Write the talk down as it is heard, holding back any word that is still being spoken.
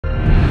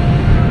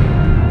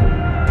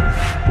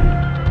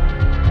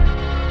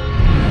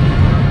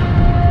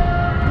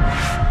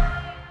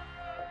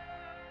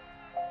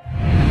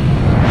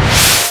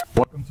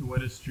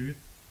Just Truth.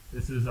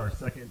 This is our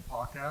second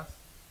podcast.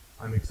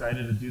 I'm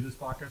excited to do this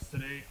podcast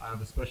today. I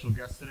have a special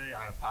guest today.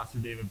 I have Pastor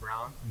David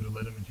Brown. I'm going to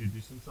let him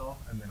introduce himself,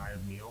 and then I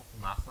have Neil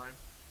from last time.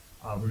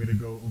 We're going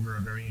to go over a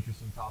very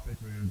interesting topic.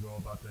 We're going to go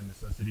about the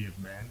necessity of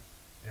men,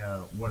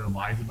 what are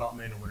lies about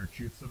men, and what are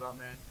truths about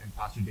men. And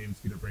Pastor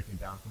David's going to break it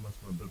down from us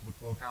from a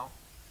biblical account.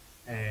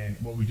 And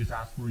what we just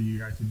asked for you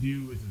guys to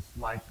do is just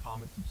like,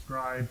 comment,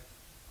 subscribe.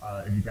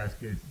 If you guys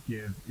could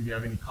if you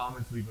have any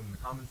comments, leave them in the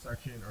comment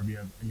section, or if you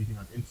have anything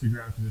on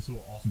Instagram, because this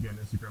will also be on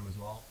Instagram as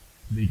well,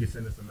 so that you can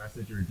send us a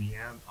message or a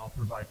DM. I'll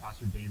provide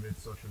Pastor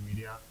David's social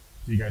media,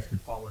 so you guys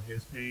could follow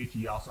his page.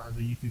 He also has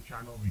a YouTube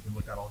channel. We can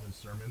look at all his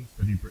sermons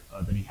that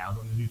he has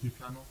on his YouTube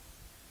channel,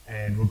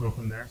 and we'll go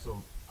from there.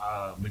 So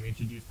let me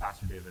introduce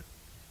Pastor David.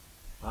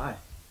 Hi.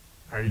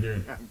 How are you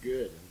doing? I'm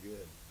good. I'm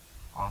good.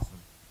 Awesome.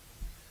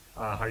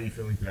 How are you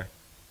feeling today?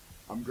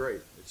 I'm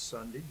great. It's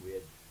Sunday. We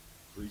had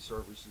 3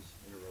 services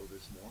in a row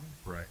this morning.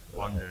 Right.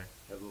 Long day.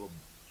 Had a little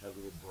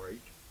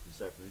break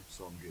this afternoon,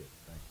 so I'm good.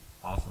 Thank you.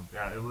 Awesome.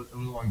 Yeah, it was a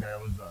long day.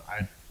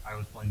 I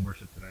was playing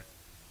worship today,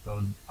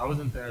 so I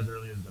wasn't there as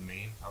early as the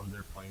main. I was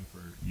there playing for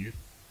youth,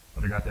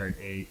 but I got there at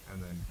 8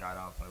 and then got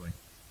out by like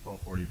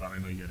 12:40. But I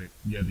know you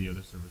had the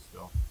other service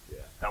still.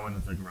 Yeah. That one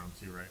is like around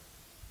 2, right?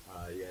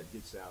 Yeah, it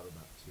gets out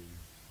about 2.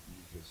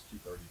 Usually it's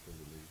 2:30 for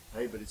the leave.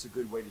 Hey, but it's a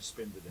good way to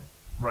spend the day.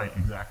 Right.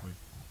 Exactly.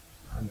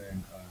 And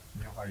then,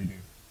 Neil, how are you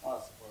doing? I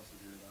was supposed to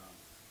do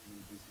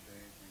really busy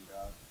day, thank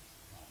God.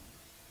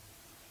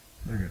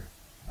 You're good.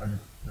 I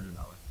just put it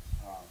that way.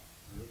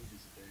 A really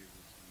busy day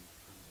was pretty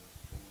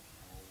full.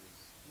 I always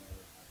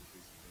never have a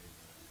busy day,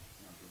 but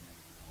not doing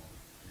anything at all.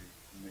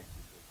 It makes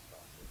me feel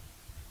productive.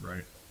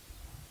 Right.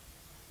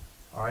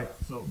 All right.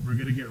 So we're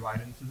gonna get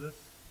right into this.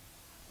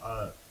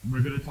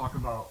 We're gonna talk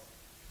about.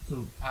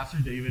 So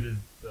Pastor David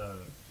is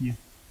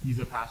he's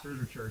a pastor of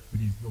the church, but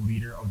he's the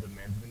leader of the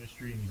men's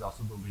ministry, and he's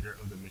also the leader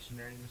of the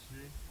missionary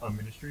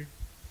ministry.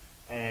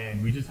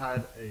 And we just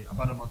had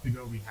about a month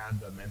ago, we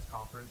had the men's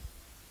conference.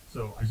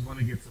 So I just want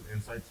to get some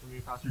insights from you,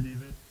 Pastor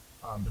David.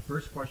 The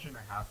first question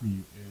I have for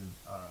you is,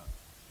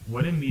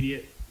 what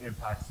immediate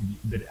impacts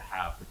did it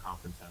have, the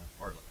conference have,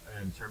 or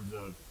in terms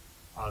of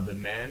the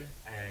men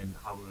and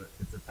how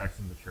it's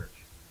affecting the church?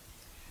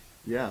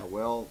 Yeah,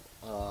 well,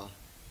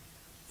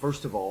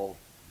 first of all,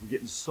 we're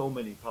getting so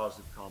many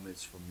positive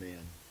comments from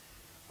men.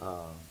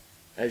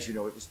 As you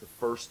know, it was the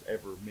first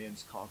ever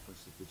men's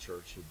conference that the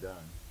church had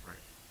done. Right.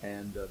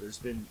 And there's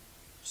been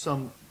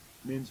some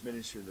men's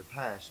ministry in the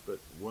past, but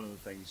one of the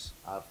things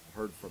I've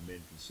heard from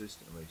men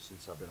consistently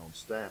since I've been on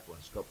staff the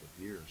last couple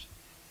of years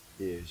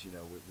is,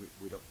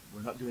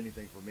 we're not doing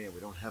anything for men.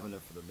 We don't have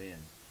enough for the men,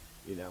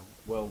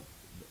 Well,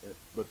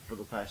 but for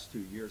the past 2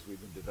 years,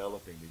 we've been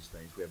developing these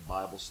things. We have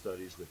Bible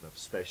studies, we have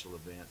special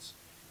events,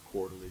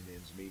 quarterly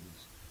men's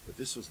meetings. But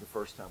this was the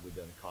first time we've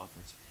done a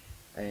conference.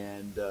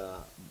 And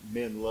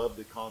men loved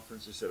the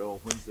conference. They said, "Oh,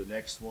 when's the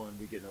next one?"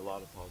 We're getting a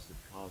lot of positive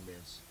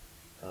comments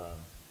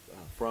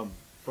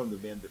from the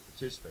men that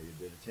participated,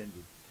 that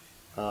attended.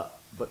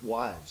 But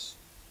wives,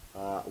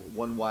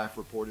 one wife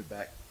reported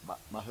back,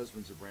 "My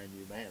husband's a brand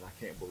new man. I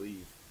can't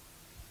believe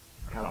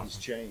how he's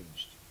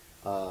changed."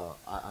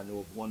 I know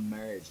of one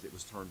marriage that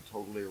was turned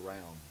totally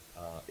around.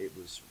 It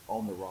was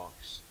on the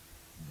rocks,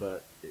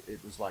 but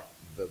it was like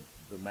the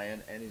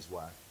man and his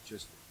wife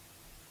just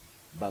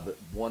by the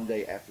one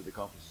day after the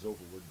conference is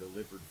over were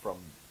delivered from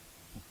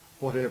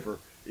whatever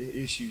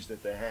issues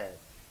that they had,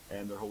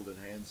 and they're holding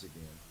hands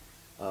again.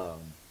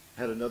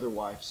 Had another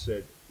wife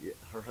said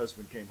her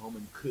husband came home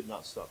and could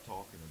not stop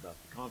talking about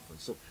the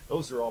conference. So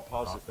those are all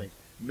positive things.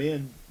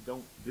 Men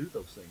don't do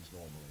those things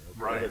normally.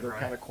 Okay? Right, They're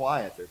kind of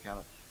quiet. They're kind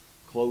of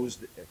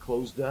closed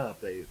up.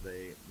 They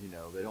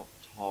don't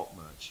talk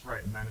much.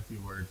 Right. Men a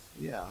few words.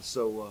 Yeah.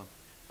 So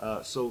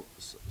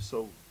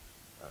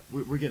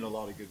we're getting a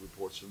lot of good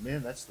reports from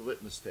men. That's the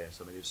litmus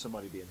test. I mean, is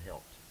somebody being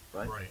helped,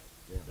 right? Right.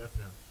 Yeah.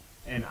 Definitely.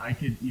 And I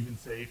could even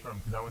say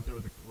because I went there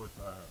with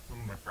some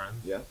of my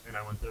friends, yeah, and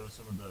I went there with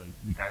some of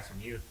the guys from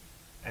youth,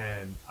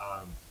 and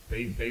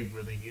they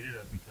really needed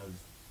it because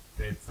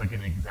it's like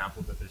an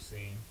example that they're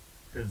seeing.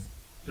 Because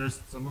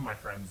there's some of my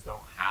friends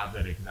don't have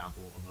that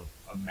example of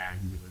a man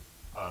who's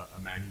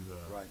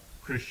a right.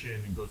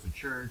 Christian and goes to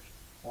church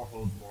or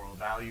holds moral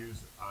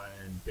values,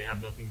 and they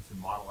have nothing to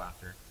model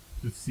after.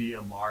 To see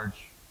a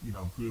large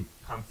group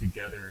come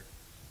together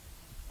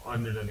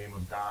under the name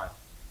of God,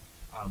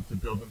 to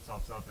build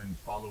themselves up and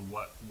follow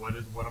what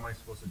am I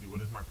supposed to do?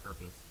 What is my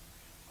purpose?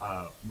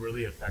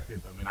 Really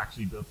affected them and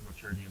actually built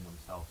maturity in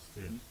themselves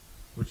too,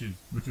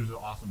 Mm-hmm. which was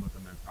awesome with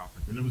the men's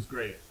conference, and it was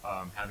great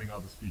having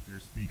all the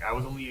speakers speak. I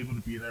was only able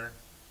to be there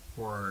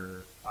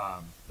for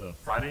the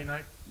Friday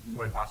night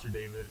when Pastor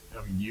David,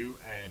 you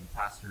and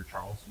Pastor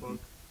Charles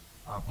spoke.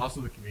 Also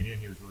the comedian,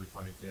 he was really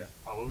funny too. Yeah.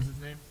 What was his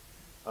name?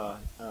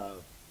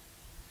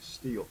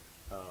 Steele.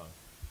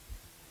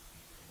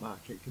 I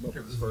can't come up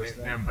with his first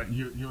name. But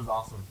he was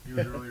awesome. He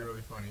was really,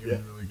 really funny. He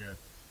was really good.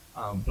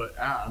 But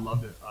I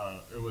loved it.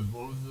 It was,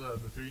 what was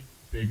the 3?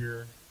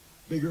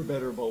 Bigger,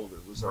 better, bolder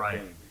was our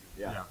theme.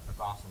 Yeah, that's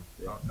awesome.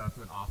 Yeah. That's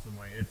an awesome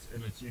way. It's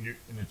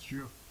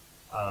true.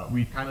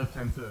 we kind of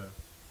tend to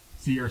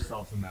see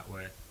ourselves in that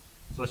way,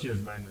 especially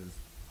as men.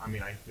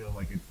 I feel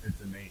like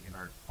it's innate in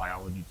our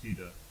biology too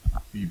to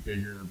be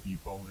bigger, be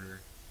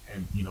bolder,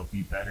 and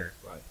be better.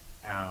 Right.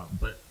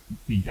 But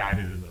be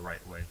guided in the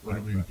right way. What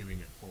are we Right. doing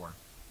it for?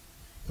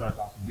 So that's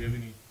awesome. Do you have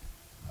any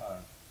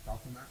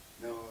thoughts on that?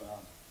 No,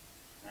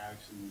 I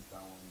actually missed that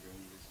one. The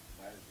only reason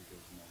for that is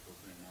because,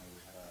 Coconut and I, we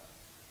had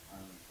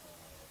a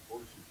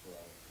photo shoot for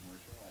a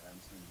commercial at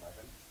Amazon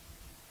 11.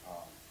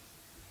 Um,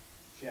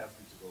 she asked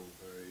me to go with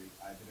her.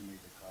 I didn't make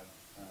the cut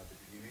at the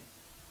beginning,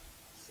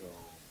 so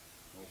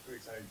I was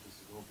pretty excited just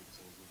to go because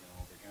I was looking at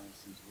all the cameras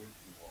since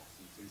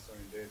they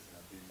started this, and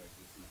I've been like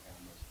using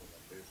cameras for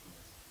like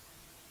business,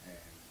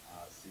 and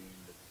seeing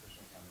the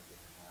professional cameras that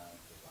they have,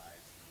 the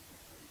lights, and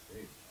everything like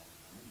this.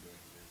 I'm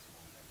enjoying this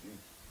more than you.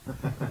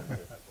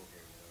 Okay,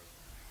 whatever.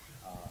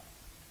 Uh,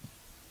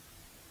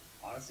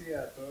 Honestly,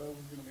 I thought I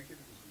was gonna make it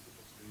because we were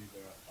supposed to be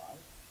there at 5,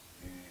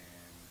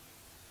 and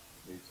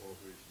they told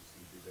her she was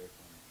gonna be there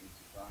from 8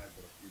 to 5,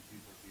 but a few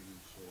people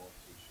didn't show up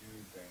to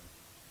shoot, and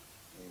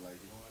they were like,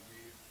 you know what,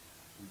 dude,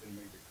 we didn't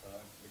make the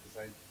cut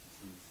because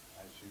since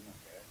I shoot my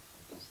hair, I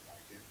just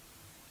like it.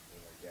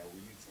 They're like, yeah, we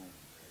need someone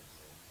there,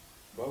 so,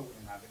 but we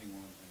don't have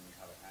anyone, and we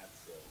have a hat,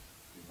 so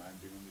do you mind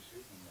doing the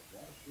shoot? I'm like,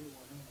 yeah, sure,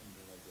 why not? And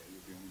they're like, yeah,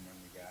 you're the only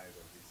manly guy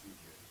that we see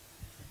here.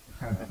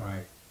 That's And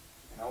fine.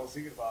 and I was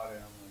thinking about it,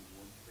 I'm like,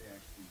 what do they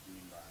actually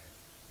mean by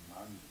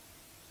manly?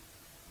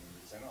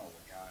 Because I know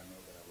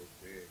that I look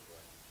big,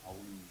 but I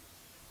wouldn't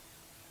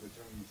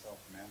determine myself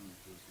manly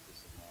just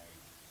because of my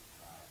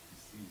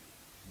physique.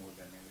 More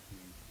than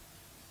anything,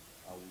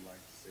 I would like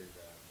to say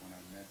that when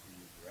I met the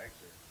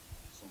director,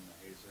 so my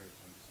hey sir,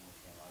 thank you so much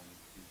for allowing me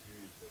to be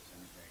here. If there's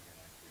anything I can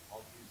actually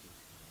help you, just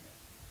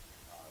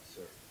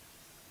sir.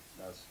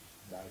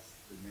 That's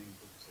the main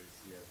purpose I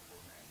see as for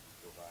man,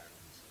 provide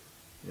and serve.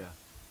 Yeah.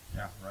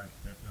 Yeah, right,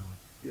 definitely.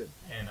 Good.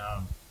 And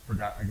I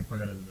forgot to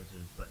mention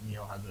this, but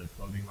Neil has a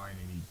clothing line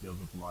and he deals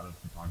with a lot of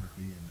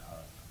photography and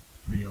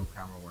video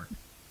camera work.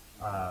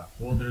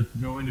 Well, there's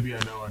going to be, I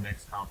know, our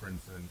next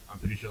conference, and I'm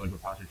pretty sure, like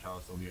with Pastor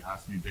Charles, it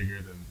has to be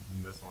bigger than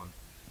this one.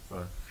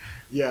 So.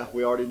 Yeah,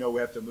 we already know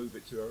we have to move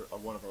it to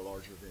one of our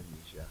larger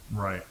venues. Yeah.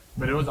 Right,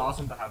 but it was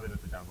awesome to have it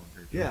at the download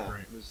church. Yeah,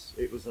 Great.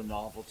 it was a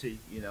novelty.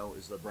 It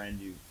was a brand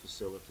new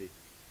facility,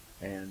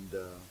 and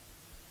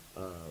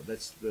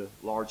that's the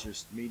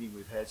largest meeting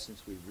we've had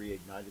since we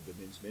reignited the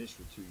men's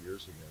ministry 2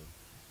 years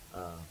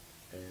ago,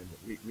 and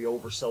we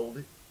oversold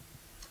it.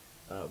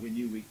 We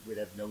knew we'd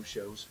have no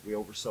shows. We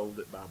oversold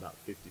it by about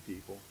 50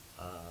 people,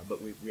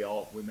 but we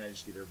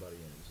managed to get everybody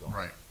in. It was awesome.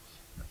 Right,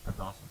 that's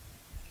awesome.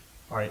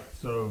 All right,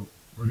 so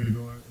we're gonna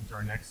go into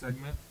our next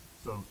segment.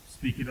 So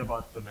speaking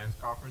about the men's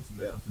conference and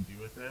this has to do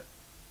with it,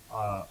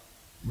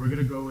 we're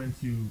gonna go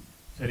into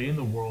today in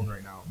the world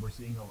right now. We're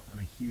seeing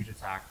a huge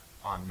attack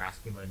on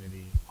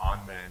masculinity, on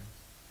men,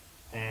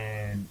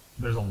 and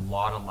there's a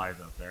lot of lies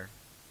out there.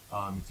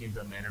 It seems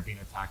that men are being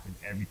attacked in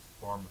every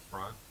form of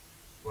front,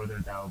 whether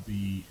that will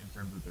be in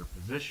terms of their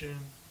position,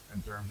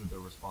 in terms of their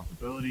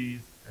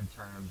responsibilities, in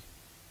terms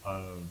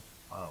of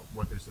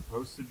what they're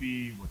supposed to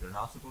be, what they're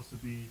not supposed to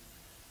be,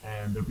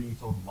 and they're being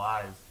told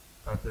lies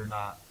that they're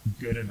not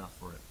good enough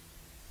for it.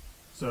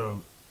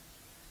 So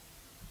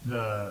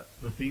the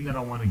thing that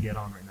I want to get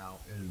on right now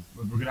is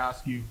we're going to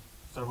ask you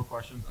several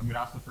questions. I'm going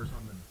to ask the first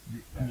one,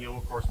 then Neil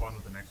will correspond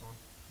with the next one.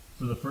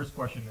 So the first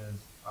question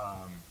is,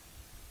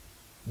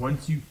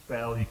 once you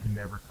fail, you can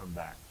never come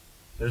back.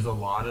 There's a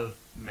lot of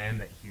men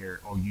that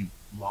hear, oh,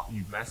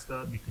 you've messed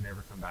up, you can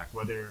never come back.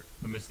 Whether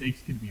the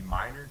mistakes could be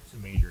minor to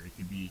major. It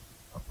could be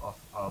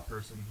a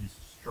person who's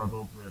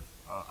struggled with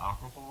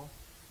alcohol,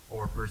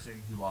 or a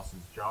person who lost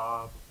his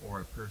job, or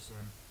a person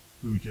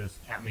who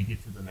just can't make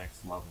it to the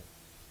next level.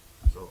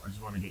 So I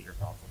just want to get your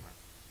thoughts on that.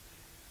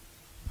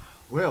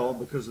 Well,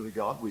 because of the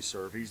God we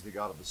serve, He's the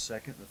God of the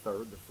second, the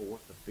third, the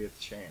fourth, the fifth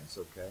chance,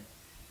 okay?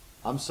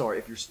 I'm sorry,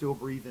 if you're still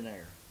breathing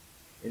air,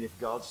 and if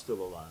God's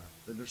still alive,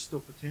 then there's still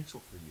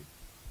potential for you.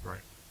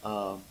 Right.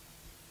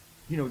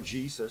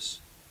 Jesus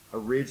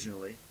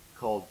originally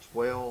called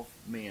 12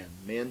 men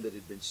that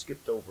had been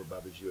skipped over by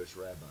the Jewish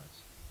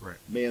rabbis. Right.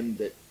 Men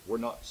that were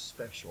not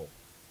special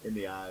in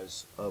the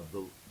eyes of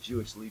the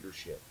Jewish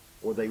leadership,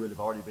 or they would have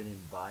already been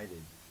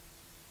invited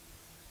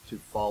to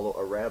follow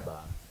a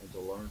rabbi and to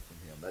learn from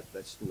him.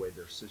 That's the way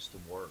their system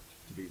worked,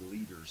 to be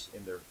leaders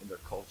in their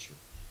culture.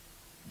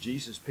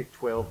 Jesus picked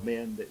 12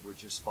 men that were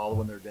just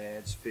following their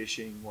dads,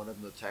 fishing. One of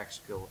them, the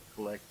tax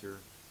collector.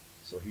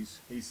 So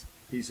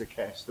he's a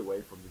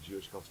castaway from the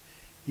Jewish culture.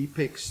 He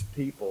picks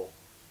people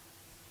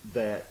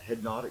that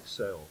had not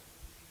excelled,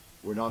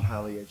 were not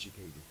highly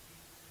educated,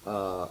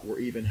 were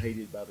even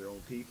hated by their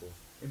own people,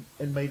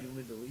 and made them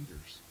into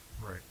leaders.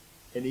 Right.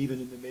 And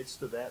even in the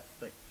midst of that,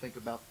 think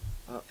about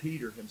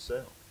Peter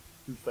himself,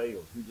 who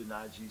failed, who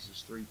denied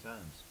Jesus 3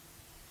 times.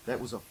 That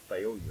was a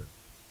failure.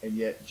 And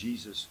yet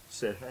Jesus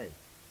said, hey,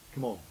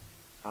 come on,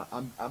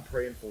 I'm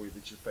praying for you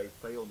that your faith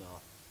fail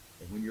not.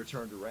 And when you're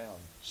turned around,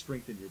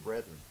 strengthen your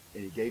brethren.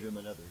 And he gave him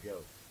another go.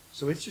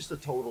 So it's just a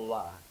total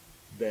lie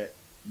that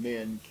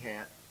men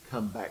can't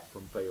come back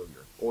from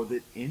failure, or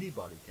that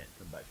anybody can't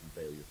come back from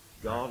failure.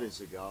 God is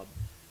a God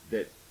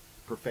that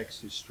perfects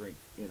his strength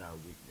in our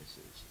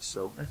weaknesses.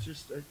 So it's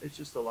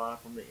just a lie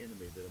from the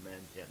enemy that a man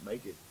can't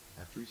make it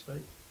after he's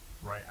failed.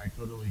 Right, I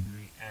totally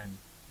agree. And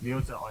you know,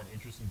 it's an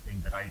interesting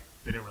thing that I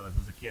didn't realize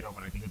as a kid.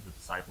 When I think of the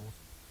disciples,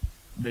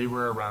 they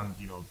were around,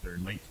 you know, their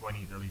late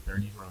 20s, early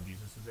 30s, around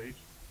Jesus' age.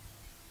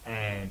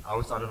 And I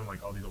always thought of them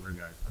like all these older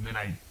guys. And then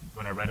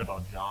when I read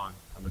about John,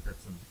 I looked at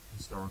some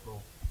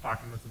historical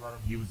documents about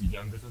him. He was the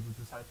youngest of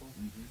the disciples.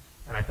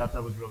 Mm-hmm. And I thought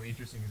that was really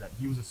interesting, is that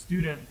he was a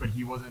student, but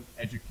he wasn't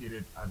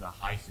educated as a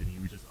high student.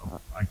 He was just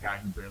a guy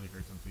who barely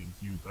heard some things.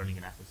 He was learning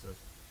in Ephesus.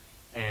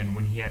 And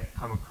when he had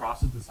come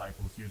across the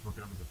disciples, he was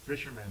working up as a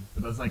fisherman.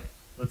 But that's like,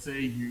 let's say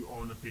you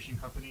own a fishing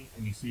company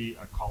and you see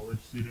a college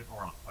student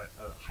or a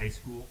high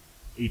school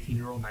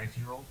 18-year-old,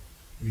 19-year-old,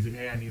 and he's like,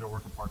 hey, I need to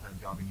work a part-time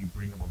job, and you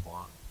bring him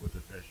along with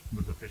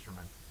the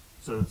fisherman.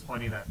 So it's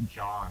funny that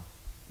John,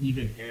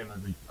 even him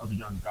as a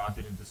young God,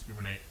 didn't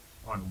discriminate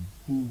on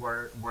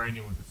where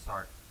anyone could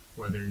start,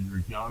 whether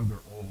you're young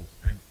or old,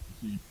 and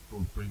he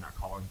will bring that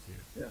calling to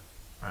you. Yeah.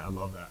 I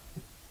love that.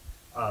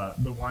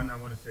 The one I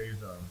want to say is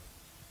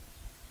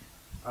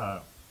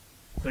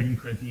 2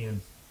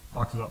 Corinthians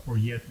talks about, for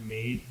he hath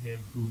made him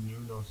who knew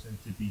no sin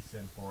to be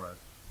sin for us,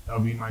 that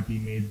we might be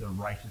made the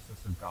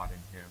righteousness of God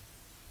in him.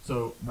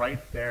 So right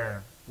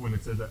there, when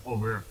it says that, oh,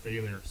 we're a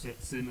failure,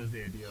 sin is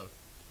the idea of,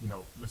 you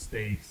know,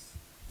 mistakes,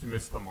 to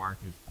miss the mark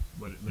is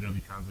what it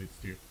literally translates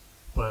to.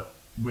 But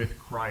with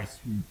Christ,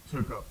 who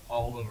took up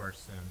all of our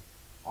sin,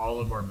 all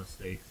of our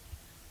mistakes,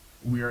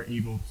 we are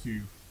able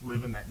to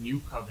live in that new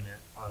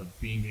covenant of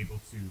being able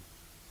to,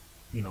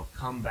 you know,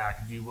 come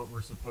back, do what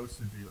we're supposed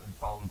to do, and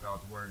follow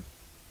God's word,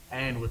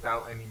 and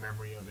without any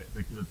memory of it,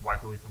 because it's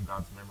wiped away from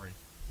God's memory.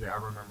 Say, I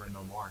remember it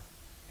no more.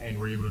 And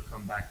we're able to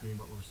come back doing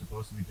what we're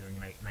supposed to be doing.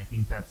 And I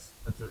think it's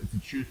a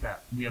truth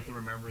that we have to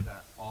remember,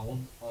 that all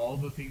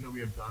the things that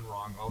we have done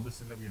wrong, all the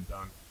sin that we have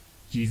done,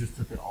 Jesus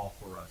took it all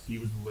for us. He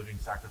was the living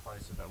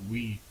sacrifice so that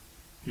we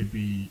could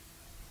be,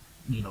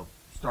 you know,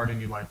 start a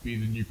new life, be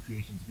the new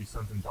creations, be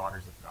sons and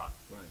daughters of God.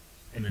 Right.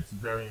 And it's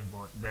very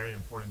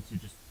important to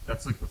just,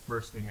 that's like the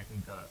first thing I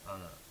think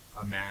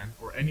a man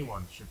or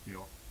anyone should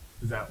feel,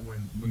 is that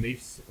when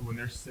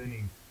they're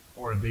sinning,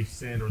 or they've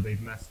sinned, or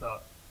they've messed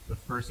up, the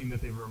first thing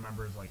that they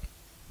remember is, like,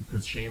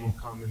 because shame will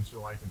come into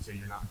your life and say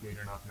you're not good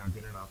enough, not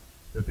good enough,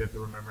 that they have to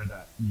remember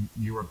that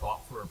you were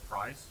bought for a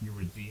price, you're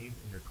redeemed,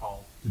 and you're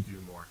called to do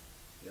more.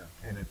 Yeah.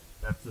 And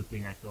that's the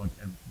thing I feel like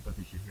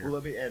everybody should hear. Well,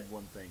 let me add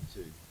one thing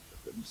too.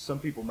 Some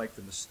people make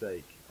the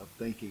mistake of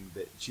thinking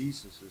that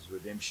Jesus'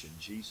 redemption,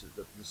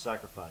 the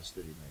sacrifice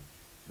that he made,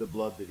 the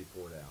blood that he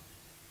poured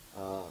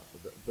out,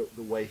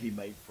 the way he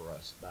made for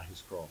us by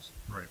his cross,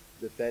 right,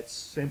 that's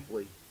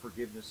simply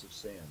forgiveness of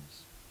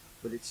sins.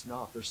 But it's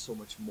not. There's so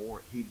much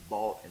more. He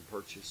bought and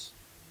purchased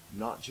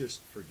not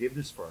just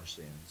forgiveness for our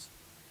sins,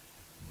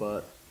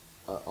 but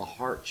a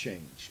heart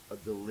change, a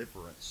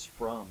deliverance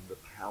from the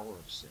power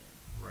of sin.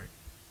 right,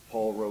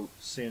 Paul wrote,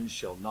 sin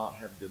shall not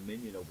have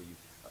dominion over you.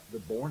 The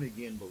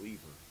born-again believer,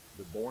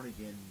 the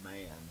born-again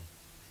man,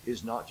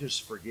 is not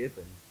just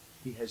forgiven.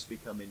 He has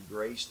become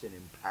embraced and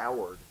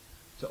empowered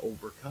to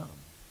overcome,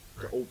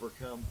 right, to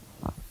overcome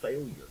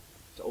failure,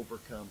 to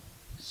overcome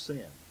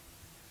sin.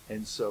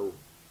 And so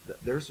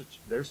there's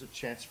a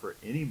chance for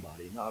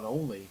anybody not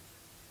only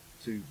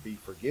to be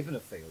forgiven a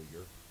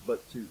failure,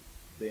 but to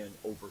then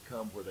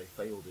overcome where they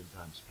failed in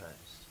times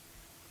past.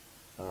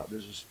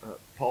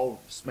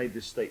 Paul made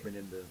this statement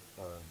in the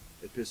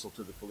epistle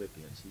to the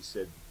Philippians. He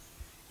said,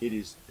 it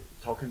is,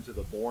 talking to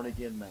the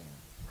born-again man,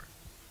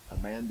 a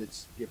man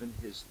that's given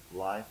his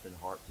life and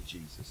heart to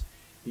Jesus.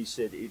 He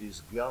said, it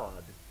is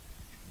God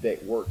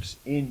that works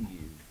in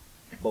you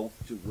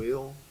both to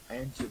will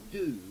and to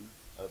do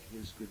of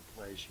his good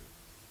pleasure.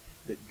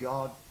 That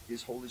God,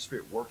 his Holy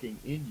Spirit working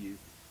in you,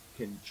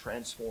 can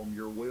transform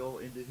your will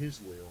into his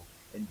will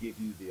and give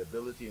you the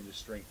ability and the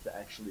strength to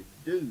actually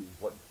do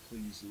what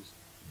pleases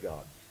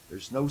God.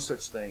 There's no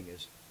such thing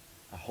as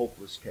a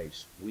hopeless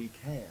case. We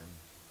can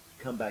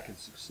come back and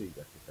succeed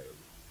after failure.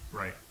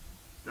 right.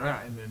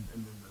 Yeah, and then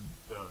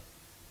the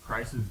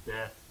Christ's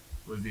death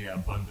was the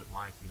abundant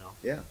life, you know.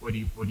 Yeah. What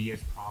he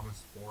has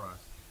promised for us.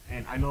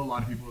 And I know a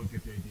lot of people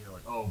get the idea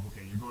like, oh,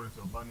 okay, you're going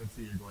into abundance,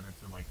 you're going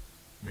into like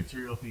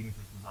material things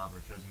versus our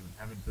treasures in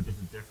heaven, but there's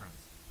a difference.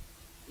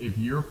 If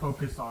you're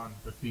focused on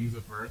the things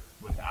of earth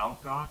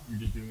without God, you're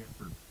just doing it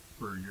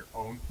for your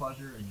own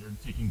pleasure, and you're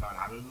taking God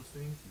out of those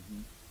things.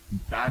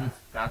 Mm-hmm.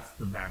 That's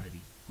the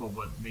vanity. But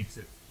what makes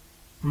it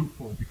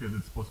fruitful, because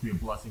it's supposed to be a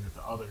blessing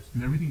to others,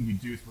 and everything you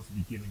do is supposed to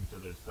be giving to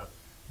others.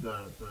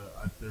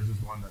 There's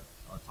this one that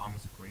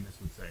Thomas Aquinas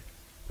would say,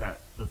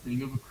 that the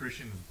thing of a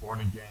Christian is born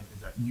again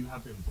is that you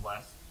have been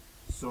blessed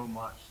so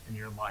much in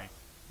your life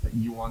that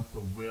you want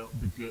the will,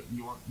 the good,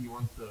 you want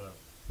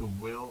the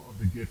will of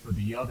the good for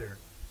the other,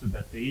 so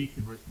that they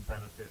could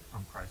benefit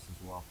from Christ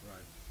as well.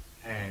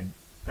 Right. And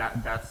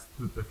that's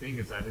the thing,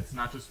 is that it's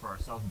not just for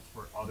ourselves, it's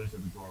for others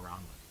that we go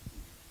around with.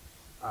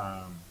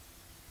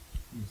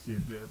 Let me see,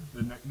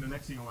 the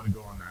next thing I want to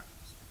go on that,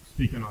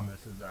 speaking on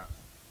this, is that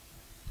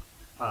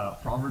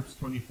Proverbs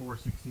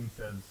 24:16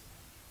 says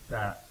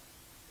that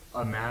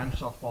a man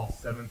shall fall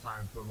 7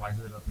 times but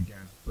rises up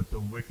again, but the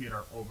wicked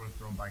are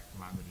overthrown by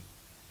calamity.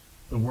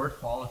 The word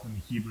falleth in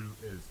the Hebrew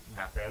is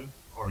nafel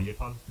or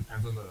yefal,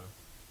 depends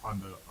on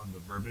the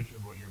verbiage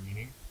of what you're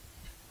meaning.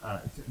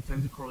 It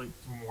tends to correlate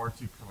more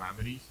to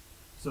calamities.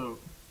 So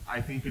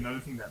I think another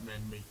thing that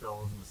men may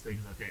fail as a mistake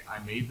is, okay, I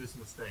made this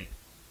mistake.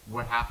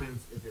 What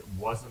happens if it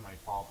wasn't my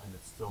fault and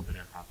it still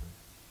didn't happen?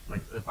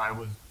 Like if I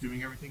was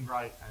doing everything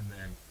right and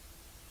then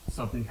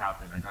something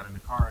happened, I got in a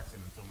car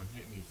accident, someone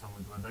hit me,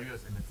 someone went like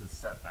this, and it's a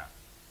setback,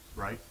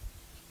 right?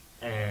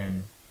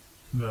 And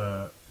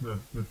the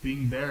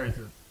thing there is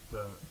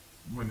that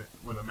when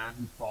a man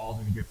who falls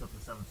and he gets up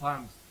to 7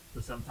 times,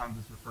 the 7 times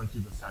is referring to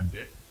the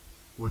sadik,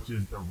 which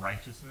is the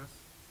righteousness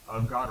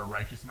of God. A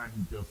righteous man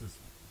who builds his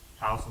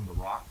house on the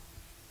rock,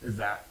 is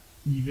that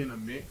even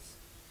amidst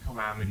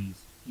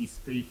calamities, he's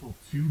faithful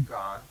to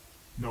God,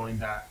 knowing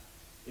that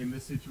in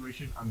this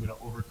situation I'm going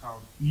to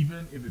overcome,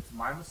 even if it's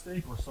my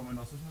mistake or someone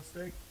else's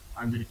mistake.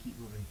 I'm going to keep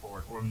moving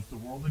forward. Or if it's the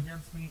world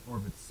against me, or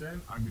if it's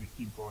sin, I'm going to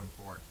keep going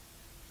forward.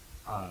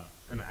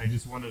 And I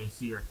just wanted to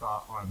see your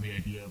thought on the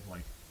idea of,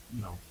 like,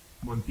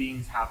 when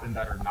things happen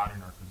that are not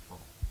in our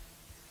control.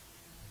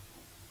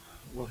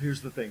 Well,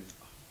 here's the thing.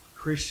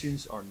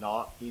 Christians are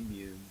not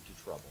immune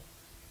to trouble.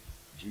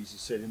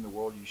 Jesus said, in the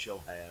world you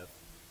shall have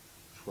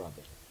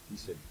trouble. He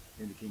said,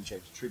 in the King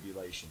James,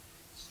 tribulation.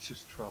 It's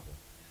just trouble.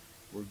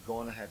 We're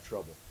going to have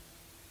trouble.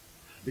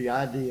 The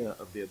idea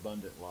of the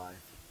abundant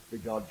life, the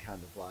God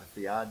kind of life,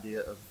 the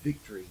idea of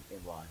victory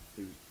in life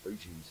through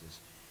Jesus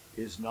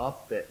is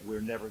not that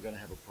we're never going to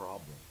have a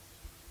problem,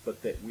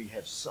 but that we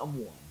have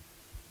someone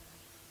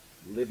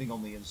living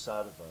on the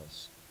inside of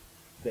us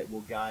that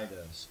will guide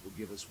us, will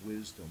give us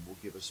wisdom, will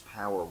give us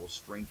power, will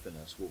strengthen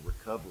us, will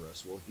recover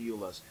us, will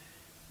heal us.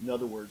 In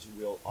other words,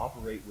 will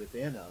operate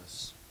within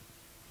us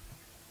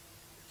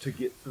to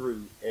get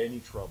through any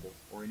trouble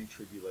or any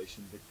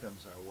tribulation that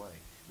comes our way.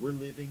 We're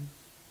living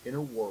in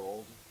a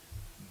world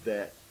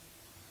that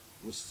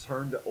was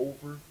turned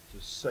over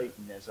to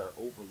Satan as our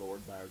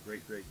overlord by our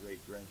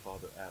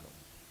great-great-great-grandfather Adam.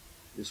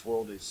 This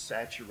world is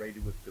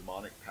saturated with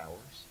demonic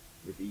powers,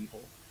 with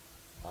evil.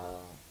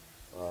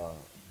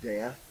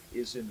 Death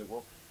is in the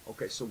world.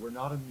 Okay, so we're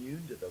not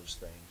immune to those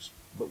things,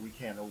 but we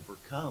can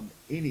overcome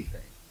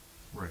anything.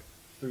 Right.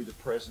 Through the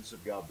presence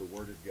of God, the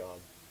Word of God,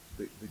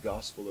 the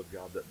gospel of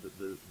God,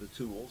 the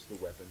tools, the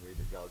weaponry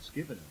that God's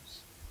given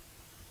us.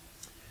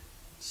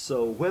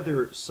 So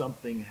whether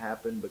something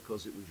happened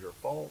because it was your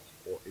fault,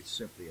 or it's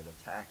simply an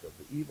attack of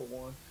the evil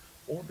one,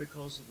 or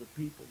because of the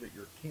people that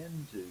you're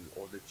kin to,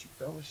 or that you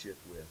fellowship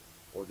with,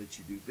 or that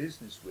you do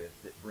business with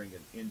that bring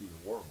an end to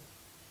your world,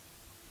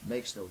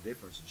 makes no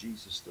difference.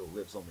 Jesus still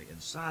lives on the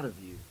inside of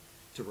you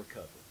to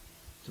recover,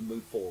 to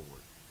move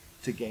forward,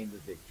 to gain the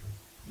victory.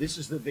 This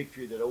is the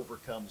victory that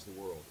overcomes the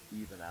world,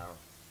 even our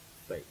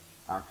faith,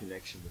 our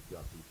connection with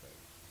God through faith.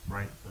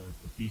 Right,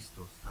 the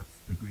pistos, that's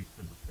the Greek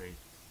for the faith.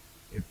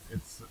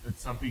 It's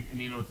something,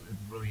 and it's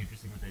really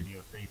interesting with the idea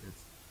of faith.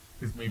 It's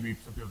because maybe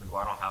some people think,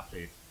 well, I don't have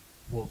faith.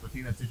 Well, the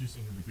thing that's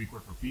interesting in the Greek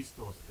word for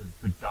pistos is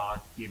the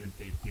God-given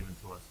faith given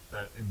to us.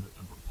 That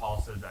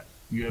Paul says that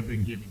you have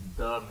been given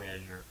the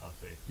measure of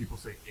faith. People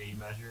say a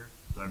measure,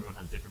 so everyone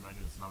has different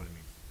measures. That's not what it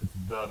means. It's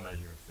the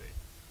measure of faith.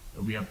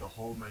 That we have the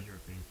whole measure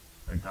of faith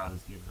that God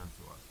has given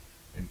unto us,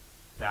 and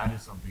that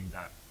is something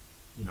that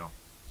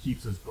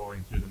keeps us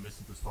going through the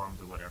midst of the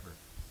storms or whatever.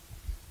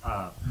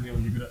 Neil,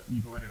 you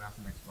go ahead and ask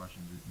the next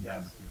question.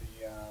 Yeah, so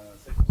the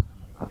second question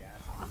I'm going to be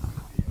asking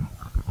is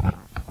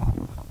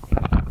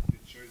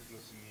the church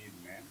doesn't need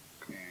men,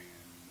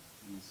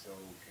 and so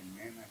can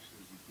men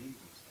actually redeem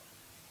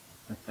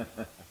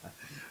themselves?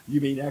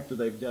 You mean after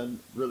they've done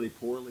really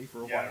poorly for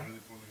a while? Yeah, really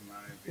poorly in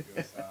life,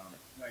 because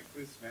like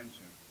Chris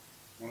mentioned,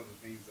 one of the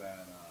things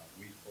that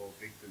we fall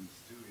victims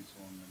to is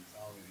our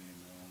mentality in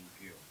our own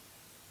guilt.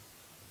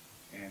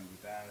 And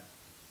with that,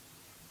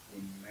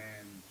 when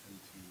men tend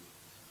to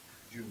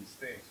do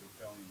mistakes or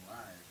fail in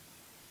life,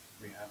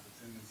 we have the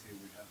tendency,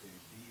 we have the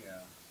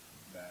idea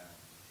that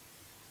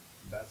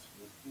that's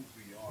who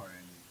we are,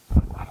 and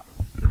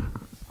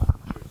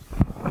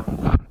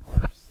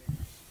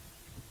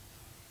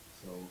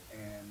so,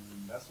 and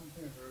that's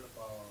something I heard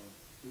about.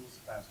 He was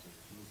a pastor.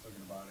 He was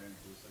talking about it, and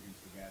he was talking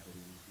to the guy that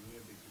he was really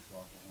addicted to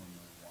alcohol and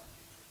marijuana.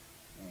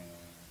 And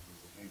he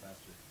was like, hey,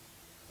 pastor,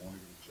 I want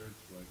to go to church,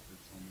 but they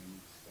told me I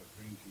need to stop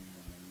drinking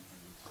and then I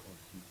need to start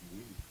smoking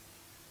weed.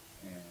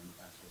 And the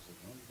pastor was like,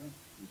 no, you don't.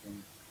 You can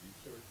go to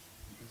church.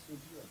 You can still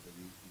do that, but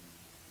you can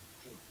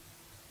church.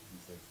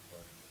 He's like,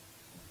 but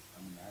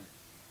I'm an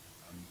addict.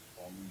 I'm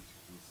falling into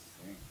these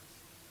things.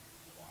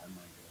 Why am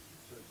I going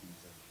to church? And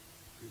he's like,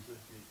 here's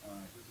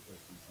the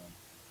question, son.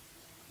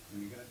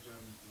 When you're gonna be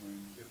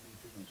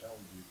taking a shower,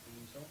 do you clean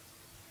yourself?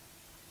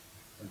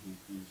 Or do you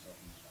clean yourself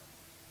in the shower?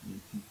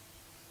 Mm-hmm.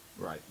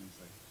 Right. And it's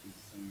like,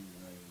 it's the same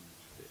way.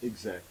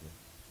 Exactly.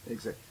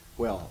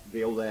 Well,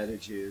 the old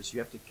adage is you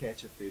have to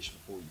catch a fish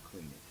before you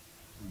clean it.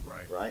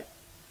 Right.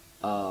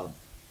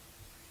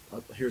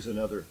 Here's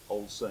another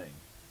old saying.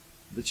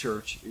 The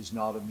church is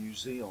not a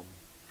museum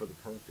for the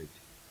perfect.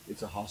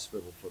 It's a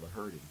hospital for the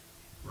hurting.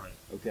 Right.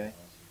 Okay?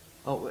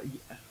 Oh,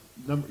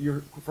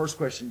 your first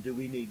question, do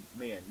we need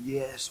men?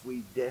 Yes,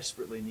 we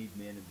desperately need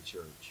men in the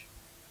church.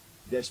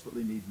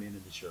 Desperately need men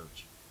in the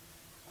church.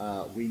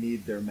 We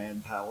need their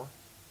manpower.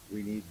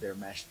 We need their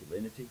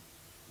masculinity.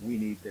 We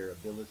need their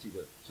ability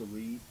to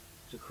lead,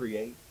 to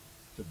create,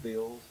 to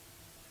build,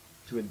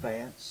 to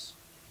advance,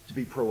 to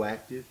be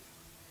proactive.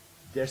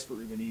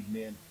 Desperately we need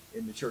men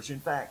in the church.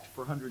 In fact,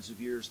 for hundreds of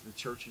years, the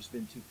church has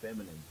been too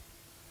feminine.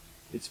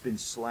 It's been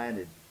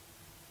slanted,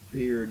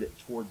 veered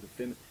toward the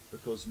feminine,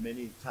 because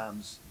many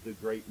times the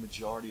great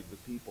majority of the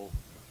people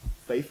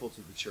faithful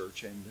to the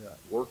church and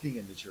working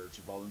in the church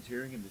and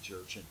volunteering in the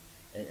church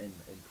and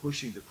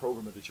pushing the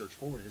program of the church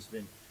forward has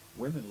been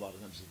women. A lot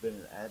of times has been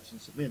an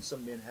absence of men.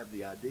 Some men have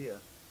the idea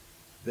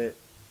that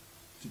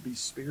to be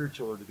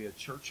spiritual or to be a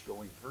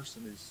church-going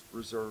person is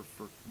reserved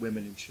for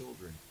women and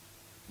children.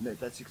 And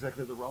that's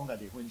exactly the wrong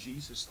idea. When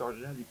Jesus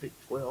started out, he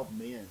picked 12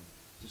 men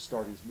to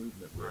start his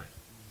movement with. Right.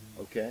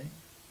 Okay?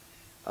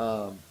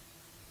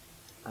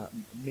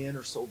 Men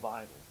are so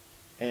vital.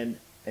 And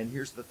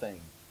here's the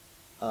thing.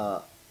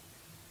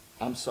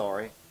 I'm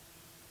sorry.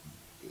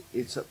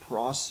 It's a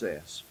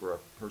process for a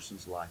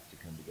person's life to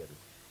come together.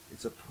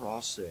 It's a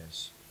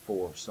process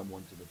for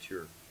someone to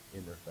mature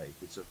in their faith.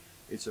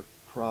 It's a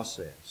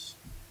process.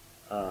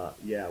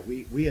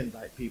 We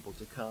invite people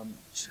to come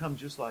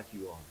just like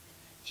you are.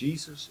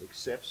 Jesus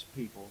accepts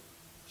people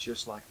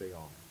just like they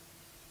are.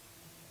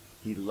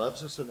 He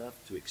loves us enough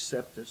to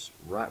accept us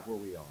right where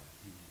we are.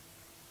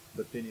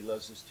 But then he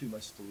loves us too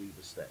much to leave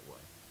us that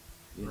way.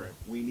 You know,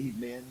 we need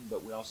men,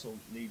 but we also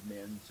need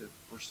men to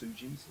pursue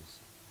Jesus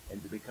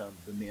and to become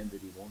the men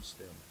that he wants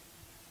them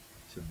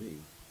to be.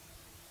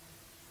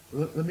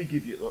 Let me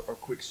give you a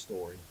quick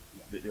story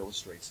that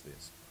illustrates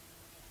this.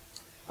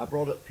 I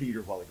brought up Peter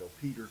a while ago.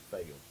 Peter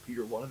failed.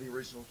 Peter, one of the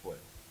original 12.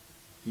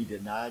 He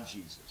denied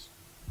Jesus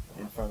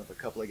in front of a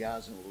couple of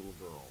guys and a little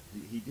girl.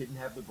 He didn't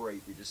have the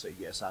bravery to say,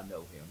 yes, I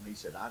know him. He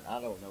said,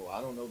 I don't know.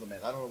 I don't know the man.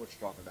 I don't know what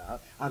you're talking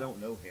about. I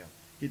don't know him.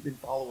 He'd been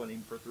following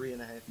him for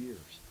 3.5 years.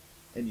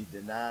 And he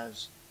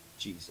denies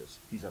Jesus.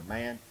 He's a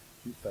man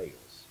who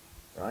fails.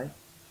 Right?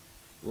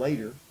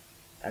 Later,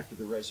 after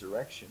the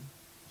resurrection,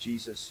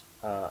 Jesus,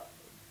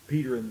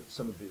 Peter and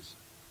some of his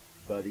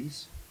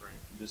buddies,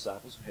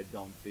 disciples, had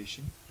gone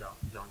fishing. John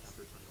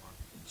chapter 21.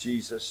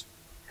 Jesus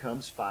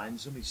comes,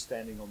 finds them. He's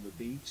standing on the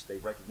beach. They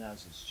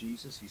recognize it's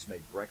Jesus. He's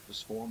made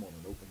breakfast for them on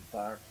an open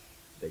fire.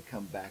 They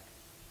come back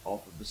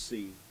off of the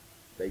sea.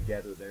 They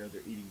gather there.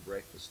 They're eating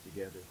breakfast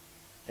together.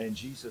 And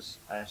Jesus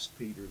asks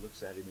Peter,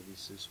 looks at him, and he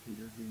says,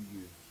 Peter, do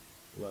you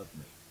love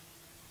me?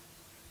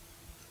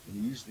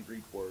 And he used the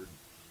Greek word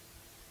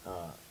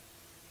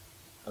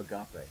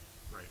agape.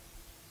 Right.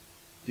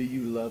 Do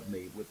you love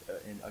me?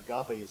 And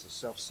agape is a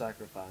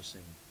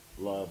self-sacrificing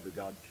love, the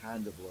God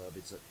kind of love.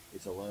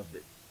 It's a love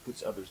that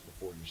puts others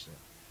before yourself.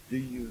 Do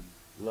you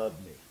love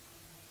me?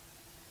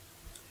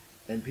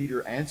 And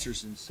Peter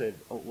answers and said,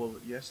 oh, well,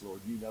 yes, Lord,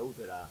 you know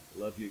that I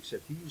love you,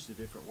 except he used a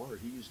different word.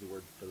 He used the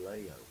word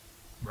phileo,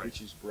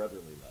 which is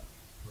brotherly love.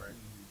 Right.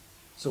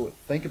 So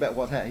think about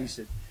what happened. He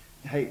said,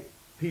 hey,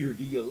 Peter,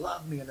 do you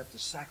love me enough to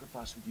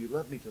sacrifice me? Do you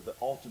love me to the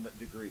ultimate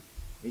degree?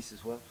 He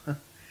says, well,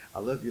 I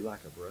love you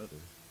like a brother.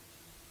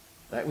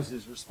 That was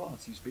his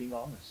response. He's being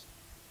honest.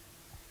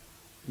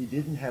 He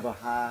didn't have a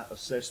high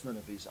assessment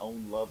of his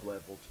own love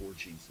level toward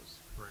Jesus.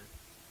 Right.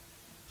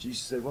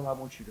 Jesus said, well, I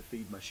want you to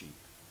feed my sheep.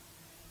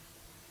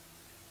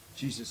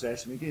 Jesus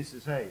asked him again, he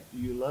says, hey, do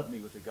you love me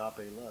with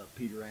agape love?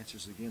 Peter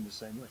answers again the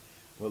same way.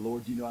 Well,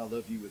 Lord, you know I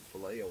love you with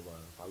phileo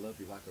love. I love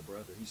you like a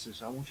brother. He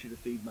says, I want you to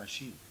feed my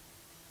sheep.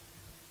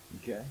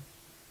 Okay?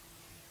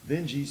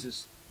 Then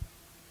Jesus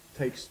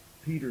takes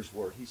Peter's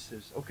word. He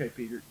says, okay,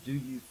 Peter, do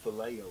you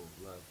phileo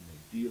love me?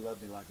 Do you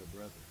love me like a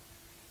brother?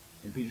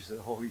 And Peter said,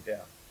 oh,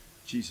 yeah.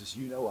 Jesus,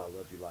 you know I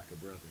love you like a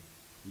brother.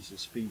 He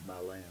says, feed my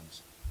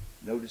lambs.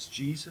 Notice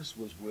Jesus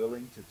was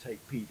willing to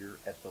take Peter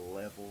at the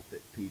level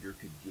that Peter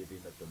could give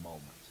him at the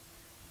moment.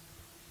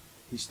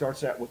 He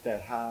starts out with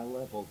that high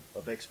level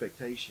of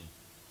expectation.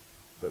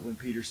 But when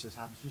Peter says,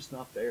 I'm just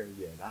not there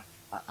yet.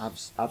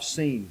 I've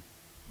seen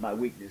my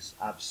weakness.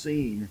 I've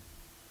seen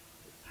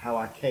how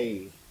I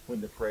cave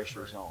when the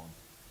pressure's on.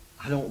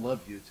 I don't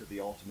love you to the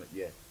ultimate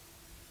yet.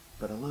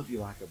 But I love you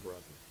like a brother.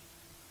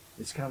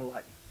 It's kind of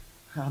like,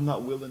 I'm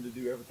not willing to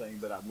do everything,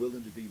 but I'm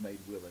willing to be made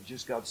willing.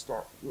 Just God,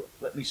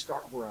 let me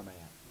start where I'm at.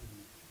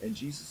 Mm-hmm. And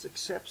Jesus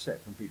accepts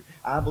that from Peter.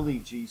 I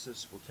believe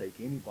Jesus will take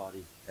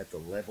anybody at the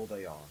level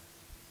they are.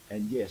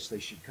 And yes, they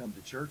should come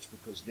to church,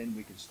 because then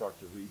we can start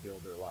to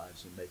rebuild their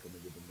lives and make them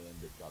into the men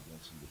that God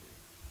wants them to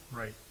be.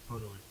 Right,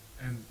 totally.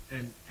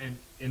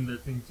 And the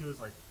thing too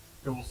is like,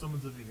 well,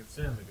 someone's living in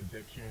sin, like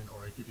addiction,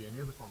 or it could be any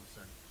other form of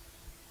sin.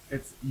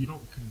 You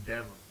don't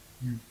condemn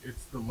them.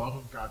 It's the love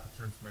of God that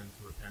turns men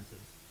to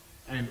repentance.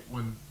 And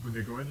when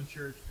they go into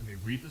church and they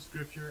read the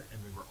scripture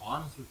and then we're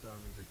honest with them,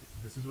 it's like,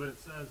 this is what it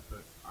says,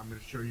 but I'm going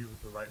to show you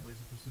what the right way is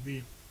supposed to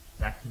be.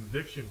 That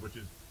conviction, which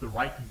is the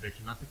right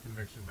conviction, not the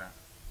conviction that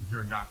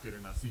you're not good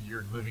enough, so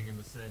you're living in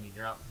the sin and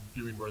you're not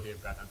doing worthy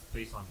of God. That's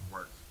based on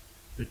works.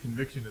 The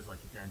conviction is like,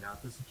 okay, I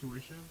got this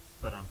situation,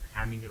 but I'm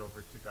handing it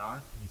over to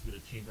God, and He's going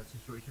to change that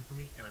situation for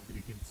me, and I'm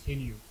going to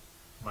continue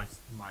my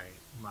my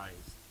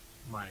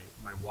my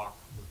my walk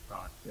with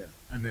God. Yeah.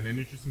 And then an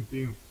interesting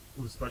thing,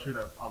 especially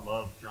that I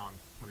love John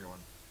 21.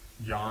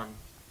 John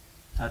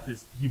had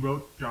this. He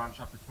wrote John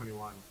chapter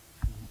 21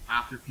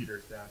 after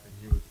Peter's death, and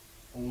he was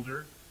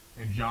older,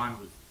 and John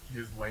was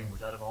his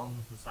language out of all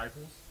of the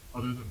disciples,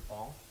 other than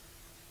Paul.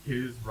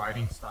 His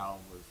writing style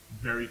was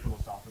very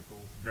philosophical,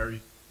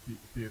 very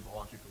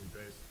theologically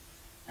based.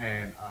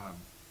 And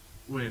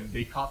when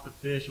they caught the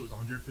fish, it was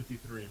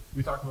 153.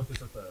 We talked about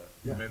this at the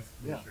men's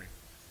ministry.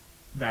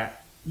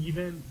 That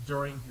even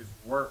during his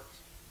work,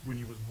 when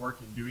he was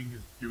working, doing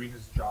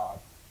his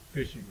job,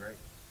 fishing, right?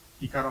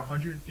 He caught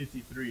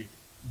 153.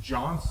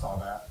 John saw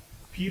that.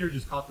 Peter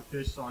just caught the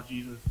fish, saw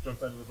Jesus,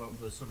 jumped out of the boat, and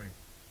goes swimming.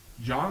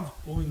 John's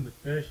pulling the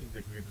fish, and he's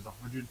like, okay, there's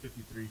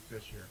 153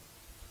 fish here.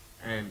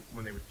 And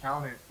when they would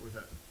count it, was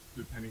that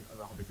depending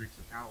on how the Greeks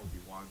would count, it would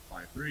be 1,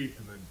 5, 3,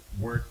 and then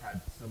words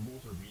had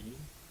symbols or meaning.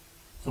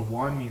 So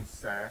 1 means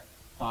se,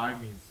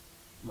 5 means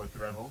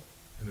latrevo,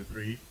 and the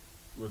 3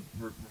 was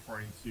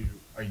referring to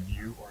a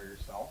you or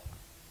yourself.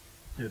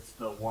 It's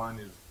the 1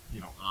 is,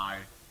 I,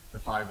 the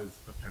 5 is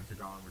the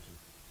pentagon, which is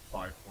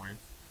 5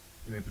 points,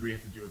 and then 3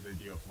 has to do with the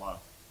idea of love.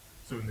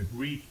 So in the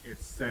Greek,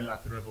 it's se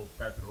latrevo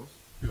Petros,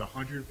 because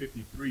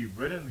 153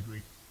 written in the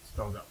Greek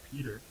spells out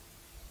Peter.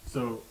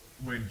 So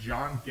when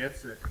John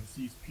gets it and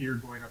sees Peter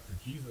going after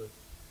Jesus,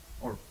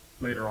 or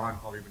later on,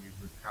 probably when he's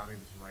recounting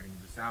this and writing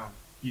this down,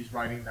 he's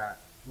writing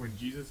that when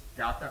Jesus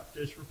got that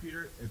fish for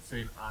Peter, it's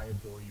saying, I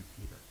adore you,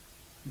 Peter.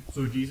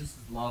 So Jesus'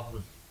 love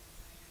was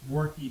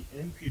working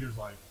in Peter's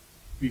life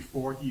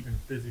before he even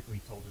physically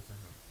told it to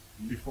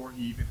him. Before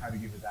he even had to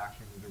give his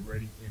action, it was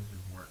already in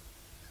his work.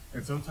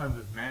 And sometimes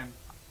as men,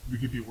 we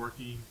could be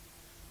working,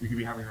 we could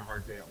be having a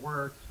hard day at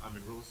work, I'm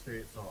in real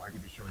estate, so I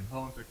could be showing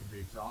homes, I could be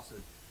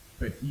exhausted.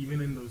 But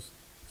even in those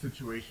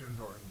situations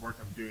or in work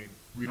I'm doing,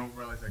 we don't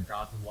realize that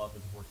God's love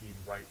is working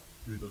right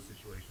through those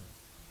situations.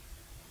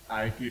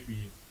 I could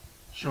be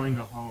showing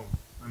a home,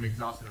 I'm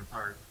exhausted and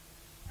tired,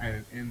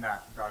 and in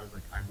that, God is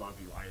like, I love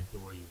you, I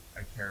adore you,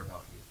 I care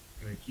about you.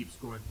 And it keeps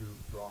going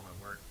through all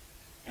my work.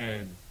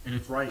 And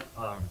it's right,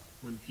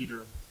 when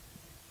Peter,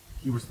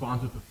 he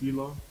responds with the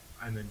philo,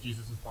 and then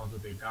Jesus responds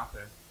with the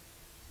agape.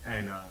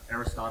 And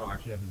Aristotle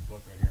actually has his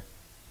book right here,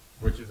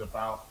 which is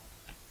about,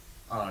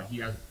 he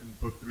has, in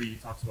book 3, he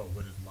talks about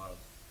what is love.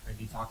 And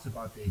he talks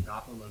about the agape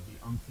love,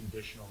 the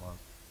unconditional love.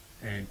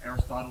 And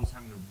Aristotle was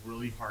having a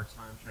really hard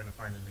time trying to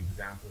find an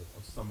example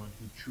of someone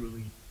who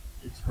truly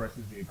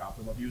expresses the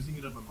agape love. He was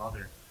thinking of a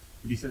mother,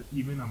 but he said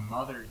even a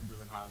mother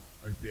doesn't have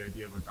the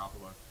idea of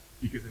agape love.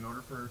 Because in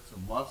order for her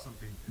to love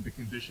something, the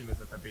condition is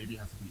that the baby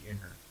has to be in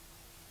her.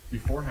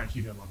 Beforehand,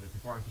 she didn't love it.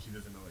 Beforehand, she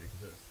doesn't know it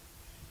exists.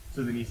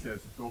 So then he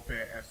says, dope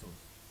esos,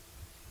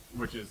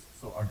 which is,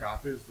 so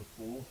agape is the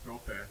full,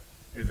 dope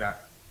is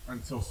that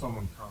until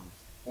someone comes.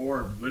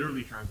 Or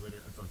literally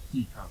translated, until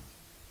he comes.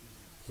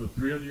 So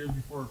 300 years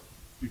before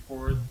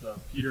the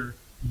Peter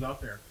was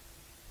out there,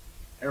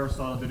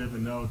 Aristotle didn't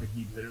even know that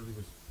he literally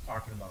was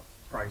talking about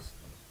Christ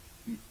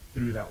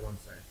through that one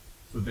say.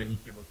 So then he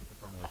came up with the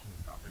formulation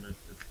of agape. And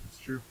it's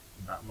true,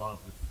 that love,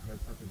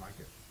 it's something like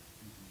it.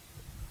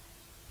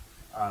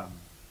 Let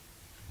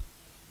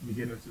me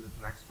get into the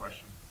next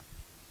question.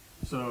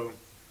 So,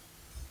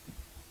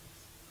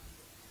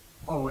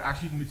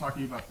 actually, let me talk to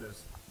you about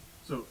this.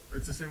 So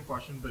it's the same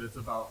question, but it's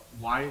about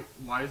why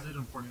is it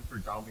important for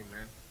godly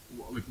men?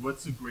 Like,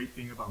 what's the great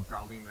thing about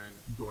godly men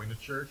going to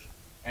church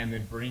and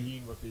then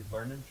bringing what they've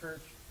learned in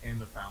church in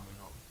the family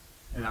home?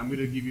 And I'm going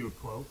to give you a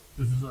quote.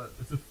 This is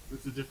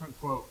it's a different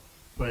quote,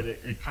 but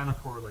it kind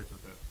of correlates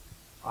with it.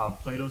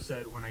 Plato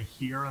said, "When I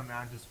hear a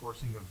man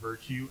discoursing of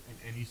virtue and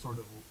any sort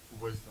of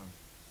wisdom,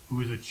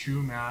 who is a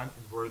true man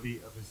and worthy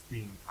of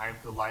esteem, I am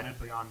delighted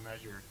beyond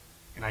measure,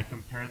 and I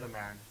compare the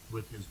man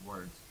with his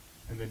words,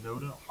 and the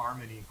note of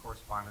harmony and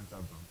correspondence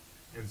of them.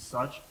 And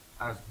such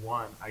as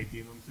one, I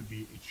deem him to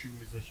be a true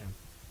musician,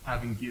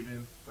 having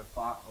given the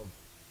thought of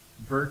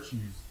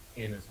virtues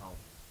in his home."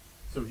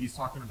 So he's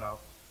talking about,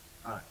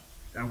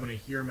 and when I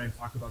hear men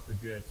talk about the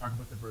good, talk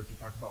about the virtue,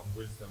 talk about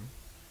wisdom,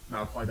 and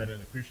I'll apply that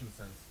in a Christian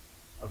sense,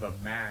 of a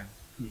man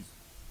who's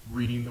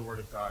reading the Word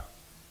of God,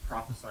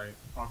 prophesying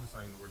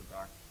the Word of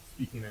God,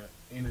 speaking it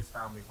in his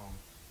family home.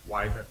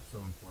 Why is that so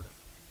important?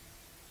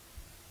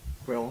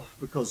 Well,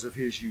 because of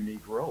his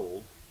unique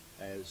role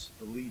as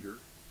the leader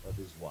of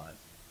his wife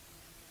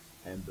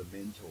and the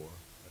mentor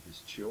of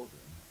his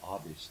children,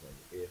 obviously.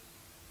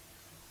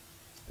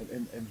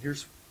 And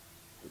here's,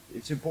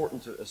 it's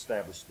important to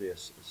establish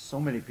this. So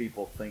many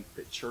people think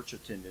that church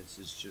attendance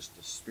is just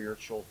a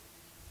spiritual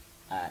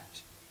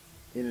act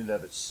in and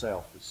of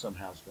itself that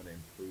somehow is going to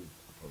improve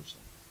a person.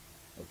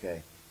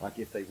 Okay? Like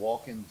if they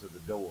walk into the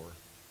door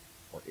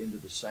or into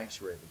the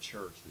sanctuary of the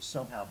church, that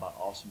somehow by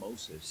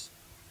osmosis,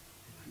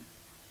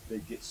 they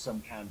get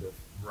some kind of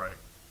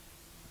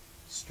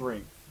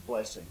strength,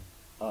 blessing,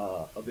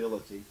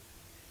 ability.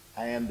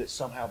 and that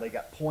somehow they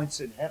got points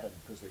in heaven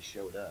because they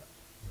showed up.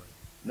 Right.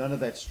 None of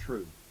that's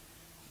true.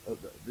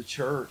 The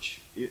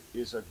church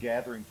is a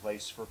gathering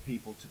place for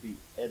people to be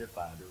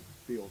edified or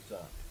built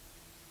up.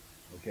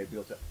 Okay,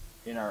 built up.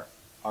 In our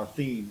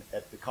theme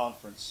at the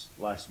conference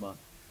last month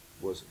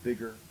was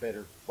bigger,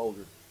 better,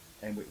 bolder.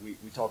 And we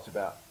talked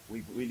about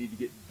we need to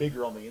get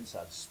bigger on the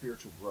inside,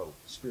 spiritual growth,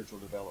 spiritual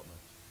development.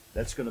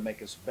 That's going to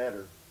make us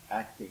better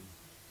acting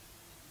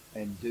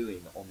and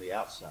doing on the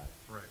outside.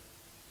 Right.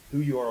 Who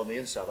you are on the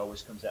inside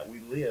always comes out. We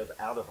live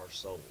out of our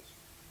souls.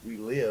 We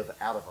live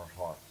out of our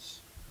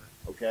hearts.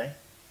 Okay?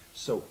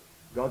 So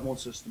God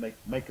wants us to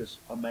make us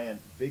a man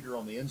bigger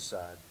on the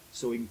inside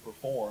so he can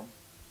perform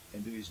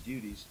and do his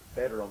duties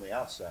better on the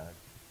outside.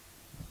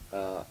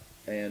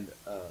 And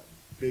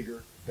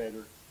bigger,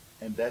 better.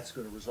 And that's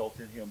going to result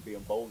in him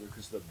being bolder,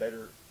 because the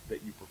better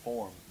that you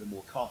perform, the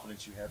more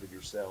confidence you have in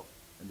yourself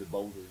and the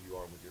bolder you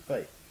are with your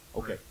faith.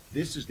 Okay,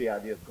 this is the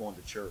idea of going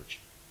to church.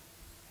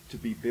 To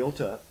be built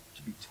up,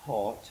 to be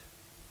taught,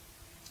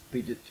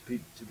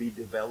 to be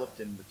developed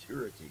in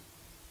maturity.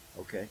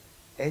 Okay?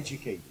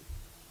 Educated,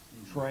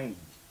 trained.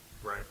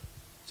 Right.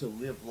 To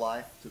live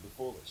life to the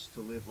fullest, to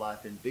live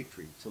life in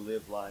victory, to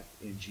live life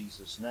in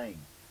Jesus' name,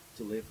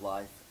 to live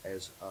life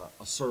as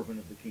a servant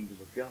of the kingdom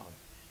of God.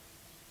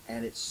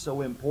 And it's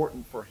so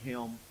important for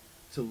him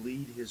to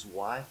lead his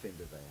wife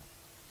into that,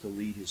 to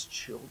lead his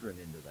children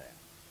into that.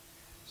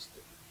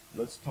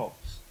 Let's talk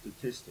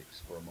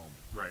statistics for a moment.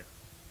 Right.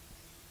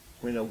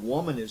 When a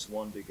woman is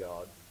won to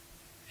God,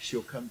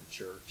 she'll come to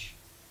church,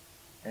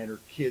 and her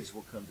kids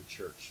will come to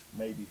church,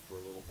 maybe for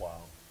a little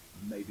while.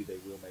 Maybe they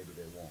will, maybe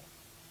they won't.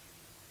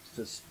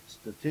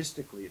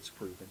 Statistically, it's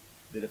proven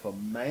that if a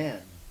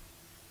man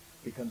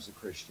becomes a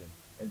Christian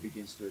and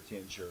begins to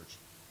attend church,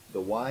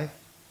 the wife,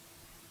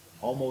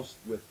 almost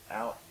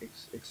without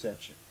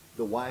exception,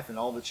 the wife and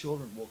all the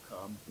children will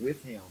come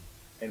with him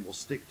and will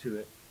stick to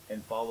it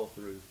and follow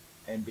through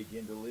and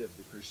begin to live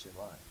the Christian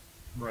life.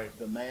 Right.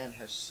 The man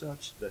has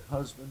the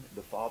husband,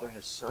 the father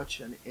has such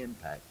an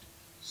impact,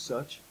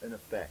 such an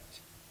effect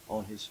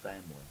on his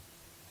family,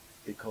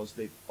 because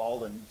they've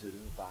fallen into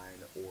the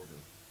divine order.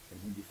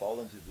 And when you fall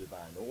into the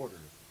divine order,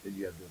 then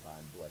you have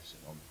divine blessing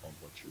on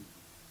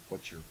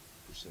what you're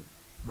pursuing.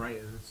 Right,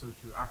 and it's so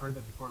true. I've heard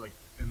that before, like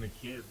in the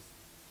kids,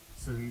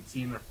 so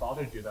seeing their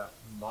father do that,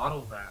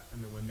 model that,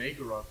 and then when they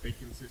grow up, they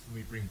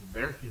consistently bring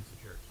their kids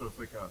to church. So it's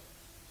like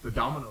the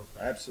domino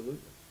effect. Absolutely.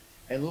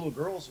 And little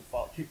girls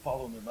will keep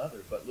following their mother,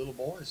 but little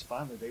boys,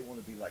 finally, they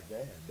want to be like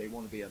dad. They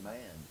want to be a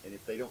man. And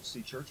if they don't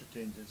see church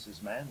attendance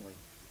as manly,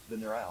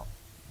 then they're out.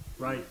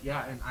 Right,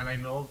 yeah, and I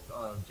know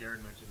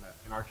Jared mentioned that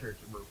in our church,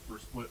 we're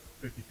split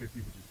 50-50, which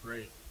is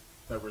great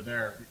that we're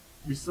there.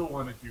 We still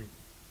want to do,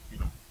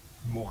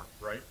 more,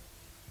 right?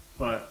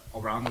 But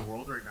around the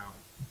world right now,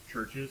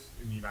 churches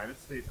in the United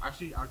States,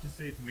 actually, I would just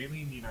say it's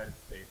mainly in the United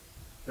States.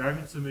 There have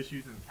been some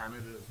issues in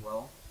Canada as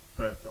well,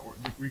 but the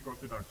Greek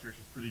Orthodox Church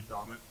is pretty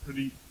dominant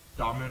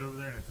over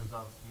there, and it turns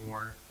out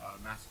more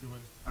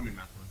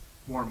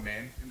more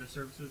men in their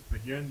services. But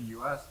here in the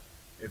U.S.,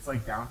 it's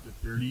like down to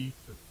 30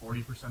 to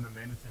 40% of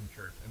men attend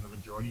church, and the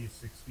majority is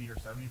 60 or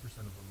 70% of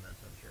women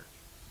attend church.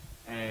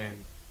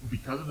 And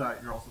because of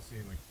that, you're also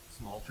seeing like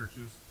small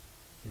churches,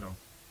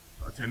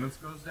 attendance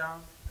goes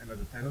down, and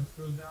as attendance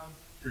goes down,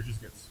 churches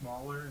get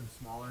smaller and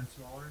smaller and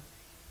smaller.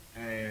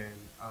 And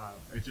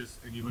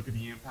and you look at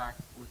the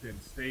impact within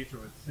states or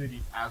within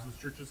cities, as those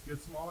churches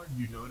get smaller,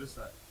 you notice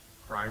that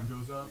crime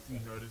goes up, you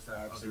notice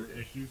that other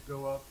issues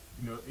go up,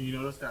 you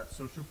notice that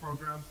social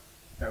programs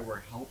that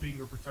were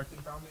helping or protecting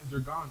families, they're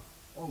gone.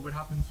 Oh, what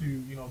happened to,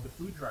 the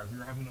food drive? We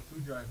were having a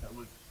food drive that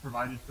was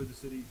provided for the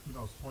city,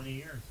 20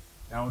 years.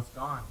 Now it's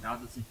gone. Now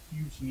there's a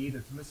huge need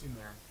that's missing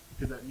there.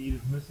 Because that need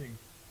is missing,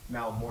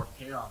 now more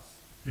chaos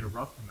could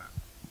erupt from that.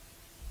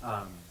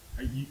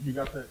 You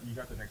got the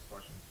next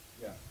question.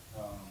 Yeah.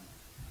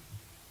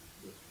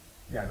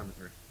 Yeah, number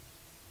 3.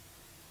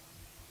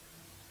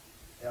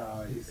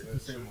 It's the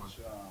same one.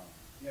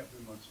 Yeah,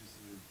 pretty much. It's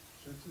the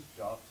church's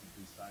job to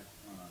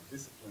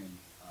discipline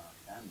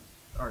family.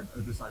 Or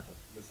a disciple.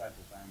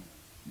 Disciple family.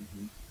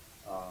 Mm-hmm.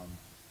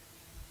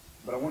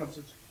 But I want to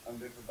touch a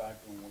little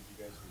back on what you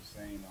guys were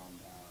saying on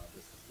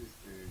the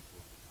statistics.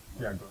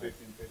 Yeah, go ahead.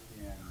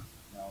 15-50, and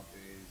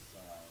nowadays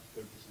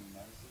 30%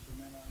 United States of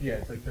men.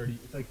 Yeah, it's like 30%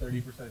 in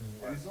the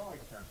US. And it's not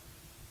like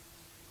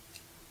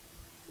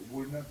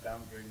we're not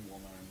downgrading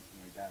women or anything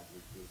like that.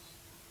 We're just,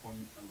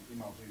 in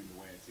my opinion, the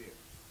way I see it,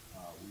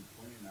 we're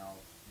pointing out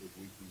the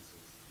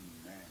weaknesses in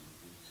men,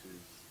 which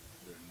is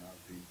they're not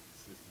being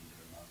consistent,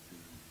 they're not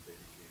being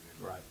dedicated.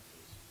 Right.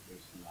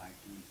 There's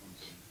lacking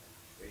something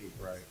faith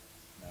Right.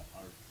 that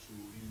are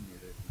truly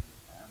needed in the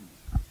family.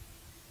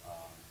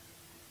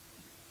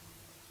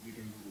 You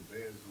can Google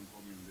this, don't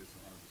quote me on this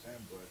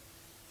 100%, but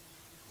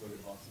what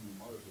about single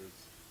mothers?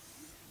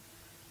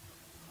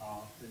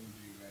 How often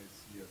do you guys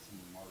see a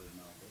single mother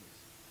nowadays?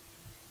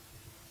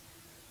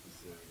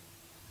 Is it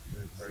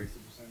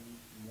 60%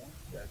 more?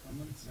 Yeah,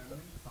 Common, 70?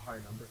 it's a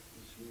high number.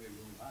 It's really,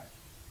 really high.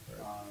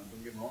 Right.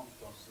 Don't get me wrong,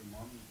 foster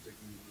mom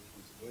taking the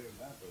responsibility of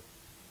that, but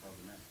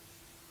probably not.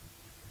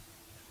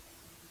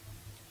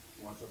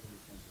 what type of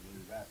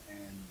responsibility that,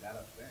 and that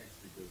affects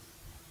because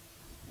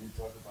we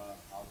talk about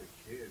how the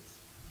kids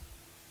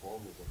follow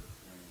what their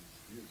parents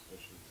do,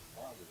 especially the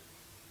father.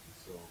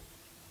 So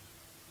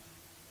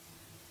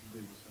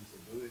the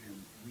responsibility,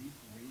 and we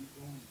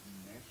don't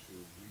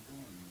measure, we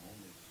don't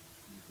acknowledge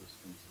the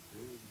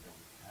responsibility that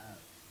we have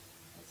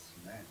as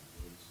men,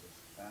 whether it's as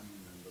family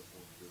members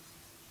or just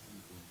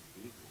single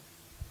individual,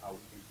 how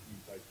we can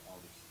impact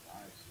others'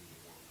 lives through the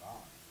word of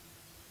God.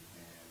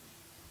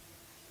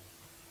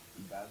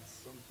 And that's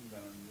something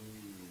that I'm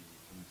really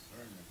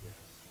concerned, I guess.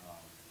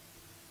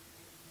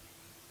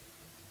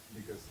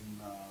 Because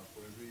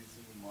for every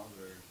single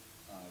mother,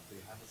 they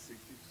have a 60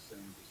 to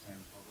 70%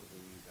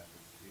 probability that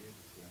the kid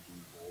is going to be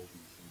involved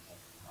in some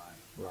type of crime.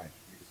 Right.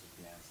 Because of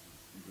the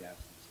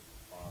absence of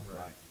the father.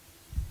 Right.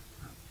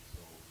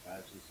 So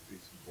that just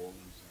speaks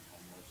volumes on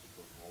how much of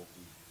a role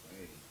we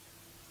play,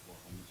 or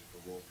how much of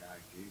a role God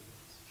gave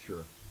us.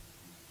 Sure.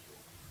 So,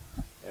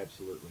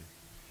 Absolutely.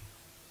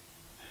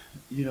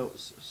 You know,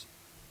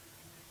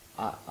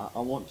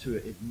 I want to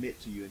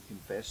admit to you and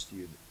confess to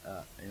you,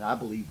 and I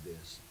believe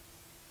this.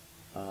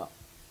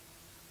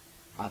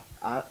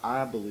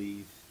 I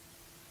believe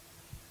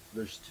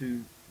there's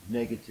two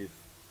negative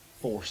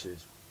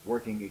forces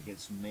working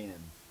against men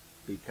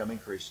becoming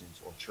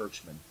Christians or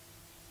churchmen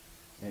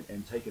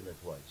and taking their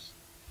place.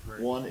 Right.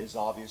 One is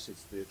obvious,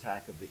 it's the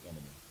attack of the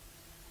enemy.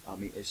 I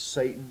mean, as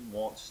Satan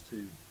wants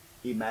to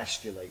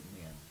emasculate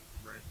men,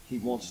 Right. he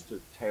wants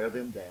to tear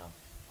them down.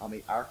 I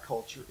mean, our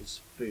culture is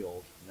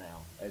filled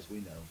now, as we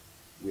know,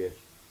 with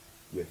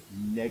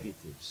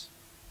negatives,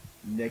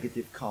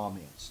 negative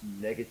comments,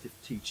 negative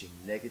teaching,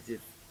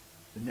 negative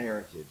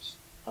narratives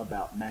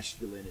about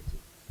masculinity.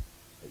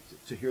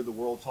 To hear the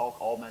world talk,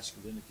 all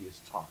masculinity is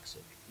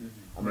toxic.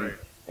 I mean,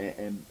 Right.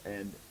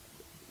 and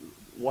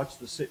watch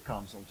the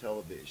sitcoms on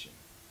television.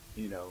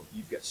 You know,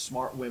 you've got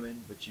smart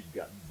women, but you've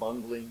got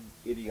bungling,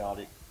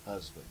 idiotic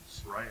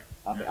husbands. Right.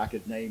 I mean, I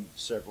could name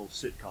several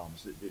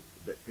sitcoms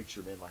that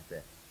picture men like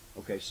that.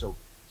 Okay, so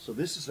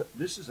this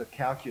is a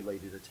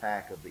calculated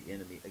attack of the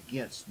enemy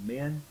against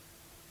men,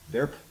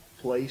 their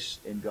place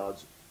in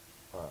God's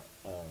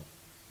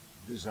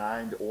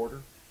designed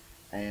order,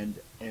 and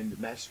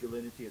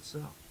masculinity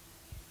itself.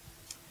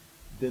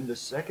 Then the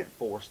second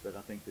force that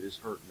I think that has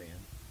hurt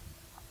men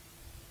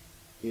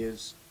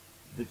is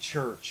the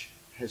church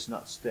has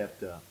not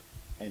stepped up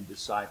and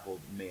discipled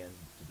men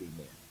to be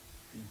men.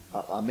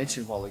 I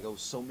mentioned a while ago,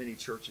 so many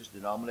churches,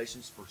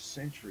 denominations for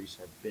centuries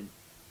have been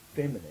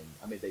feminine.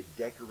 I mean, they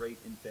decorate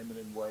in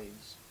feminine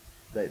ways.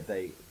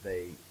 They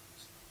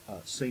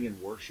sing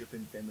and worship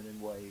in feminine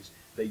ways.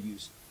 They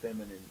use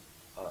feminine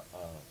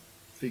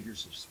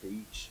figures of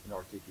speech and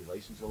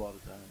articulations a lot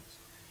of times.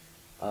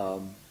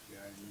 yeah,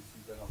 and you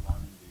see that a lot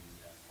in the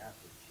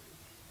Catholic Church,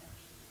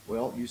 actually.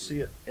 Well, you see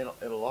it in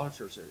a lot of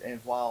churches. And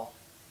while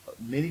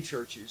many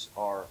churches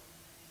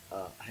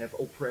have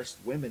oppressed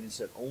women and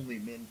said only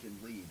men can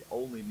lead,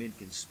 only men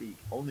can speak,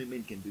 only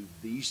men can do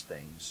these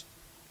things,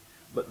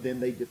 but then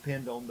they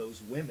depend on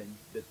those women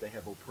that they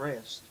have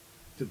oppressed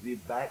to be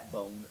the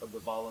backbone of the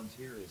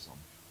volunteerism.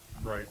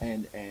 Right.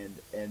 And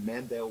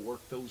man, they'll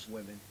work those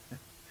women.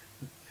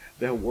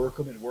 They'll work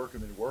them and work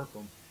them and work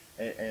them,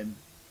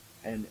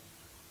 and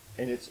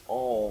it's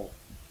all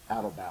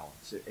out of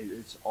balance.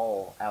 It's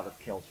all out of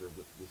kilter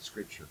with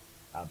Scripture,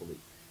 I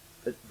believe.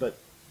 But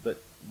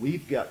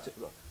we've got to.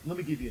 Let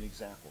me give you an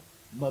example.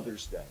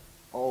 Mother's Day.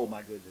 Oh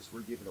my goodness,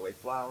 we're giving away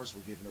flowers,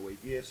 we're giving away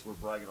gifts, we're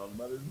bragging on the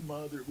mothers.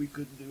 Mother, we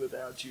couldn't do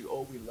without you.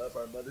 Oh, we love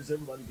our mothers.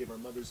 Everybody give our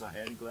mothers a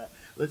hand clap.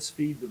 Let's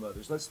feed the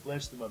mothers. Let's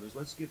bless the mothers.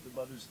 Let's give the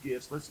mothers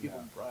gifts. Let's give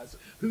them prizes.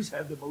 Who's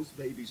had the most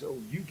babies? Oh,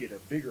 you get a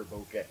bigger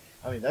bouquet.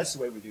 I mean, that's the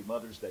way we do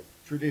Mother's Day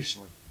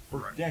traditionally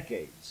for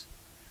decades.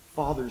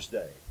 Father's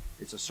Day.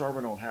 It's a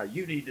sermon on how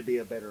you need to be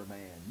a better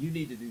man. You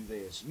need to do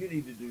this. You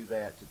need to do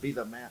that to be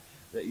the man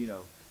that you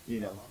know.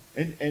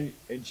 And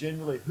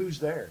generally, who's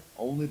there?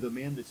 Only the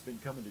men that's been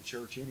coming to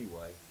church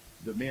anyway.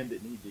 The men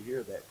that need to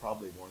hear that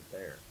probably weren't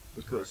there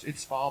because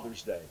it's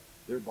Father's Day.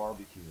 They're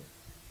barbecuing.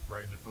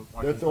 Right.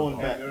 They're throwing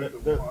football. back. They're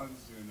the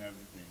ones doing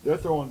everything. They're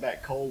throwing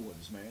back cold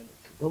ones, man.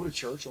 Go to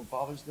church on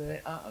Father's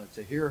Day?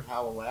 To hear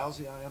how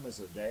lousy I am as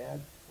a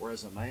dad or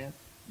as a man?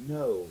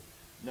 No.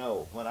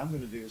 What I'm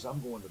going to do is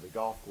I'm going to the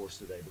golf course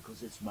today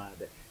because it's my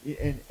day.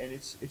 And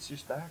it's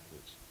just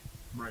backwards.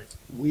 Right.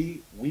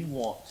 We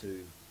want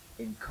to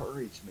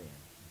encourage men,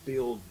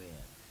 build men,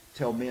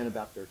 tell men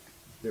about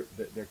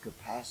their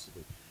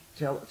capacity,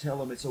 tell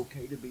them it's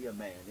okay to be a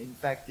man. In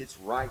fact, it's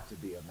right to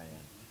be a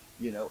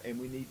man, and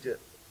we need to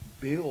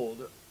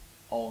build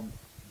on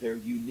their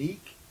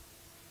unique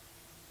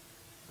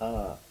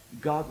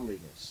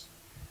godliness.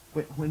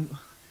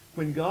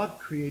 When God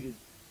created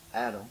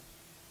Adam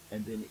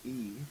and then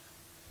Eve,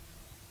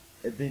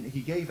 and then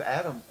he gave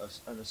Adam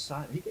an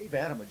assignment. He gave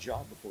Adam a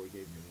job before he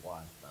gave him his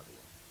wife, by the way.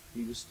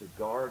 He was to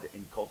guard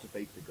and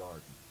cultivate the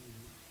garden.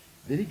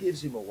 Then he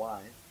gives him a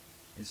wife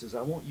and says,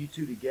 I want you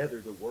two together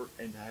to work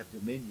and to have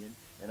dominion,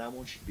 and I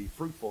want you to be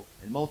fruitful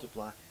and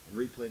multiply and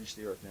replenish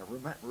the earth. Now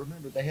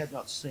remember, they had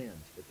not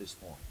sinned at this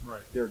point.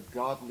 Right. They're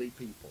godly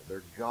people.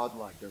 They're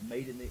godlike. They're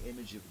made in the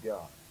image of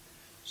God.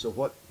 So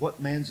what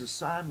man's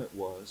assignment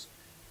was,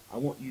 I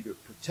want you to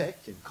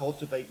protect and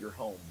cultivate your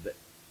home. That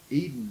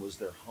Eden was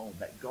their home.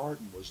 That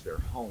garden was their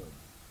home.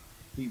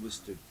 He was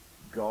to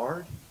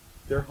guard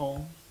their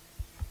home,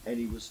 and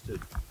he was to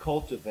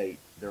cultivate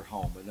their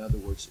home. In other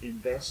words,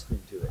 invest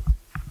into it.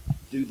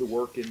 Do the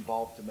work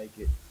involved to make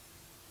it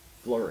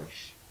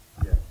flourish,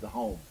 the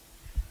home.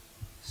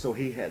 So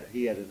he had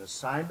an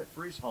assignment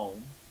for his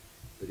home,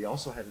 but he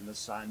also had an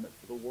assignment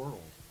for the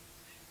world.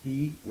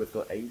 He, with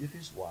the aid of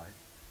his wife,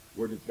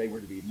 they were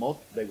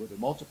to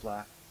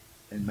multiply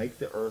and make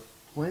the earth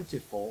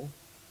plentiful.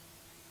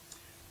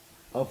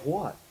 Of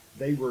what?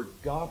 They were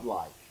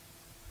godlike.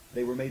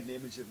 They were made in the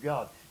image of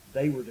God.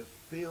 They were to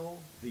fill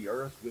the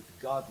earth with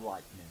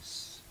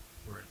godlikeness.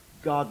 Right.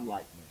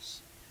 Godlikeness.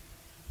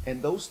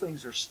 And those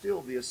things are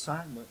still the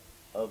assignment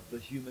of the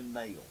human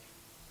male.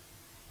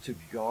 To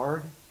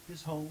guard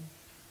his home,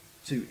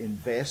 to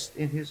invest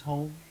in his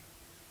home,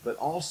 but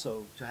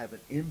also to have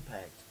an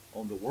impact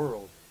on the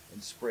world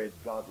and spread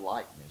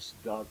godlikeness,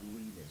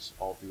 godliness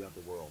all throughout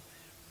the world.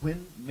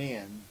 When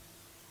men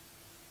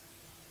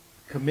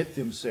commit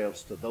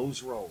themselves to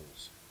those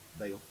roles,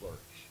 they'll flourish.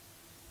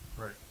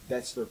 Right.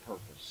 That's their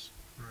purpose.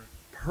 Right.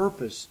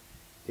 Purpose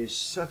is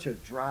such a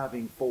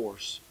driving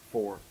force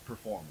for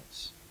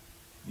performance.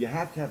 You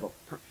have to have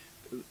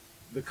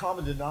the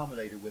common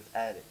denominator with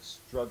addicts,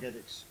 drug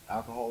addicts,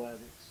 alcohol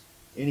addicts,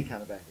 any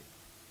kind of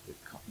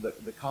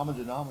addict. The common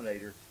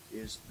denominator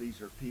is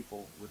these are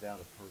people without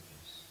a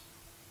purpose.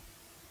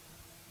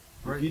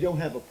 Right. If you don't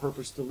have a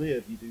purpose to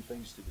live, you do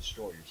things to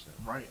destroy yourself.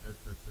 Right.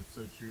 That's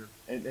so true.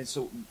 And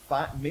so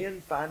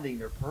men finding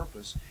their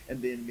purpose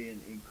and then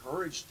being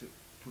encouraged to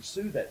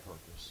pursue that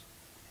purpose,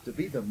 to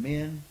be the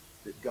men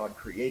that God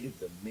created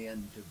the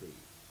men to be.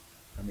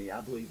 I mean,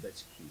 I believe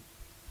that's key.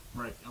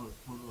 Right. Oh,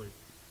 totally.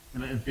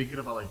 And thinking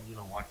about, like, you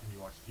know,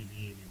 you watch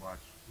TV and you watch,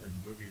 like,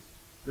 movies,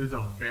 there's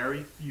a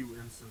very few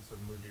instances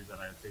of movies that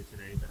I'd say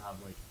today that have,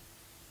 like,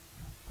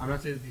 I'm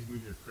not saying that these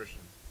movies are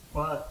Christian,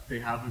 but they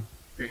have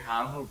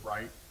a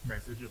right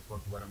message of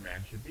what a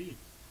man should be.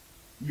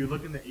 You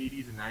look in the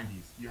 80s and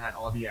 90s, you had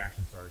all the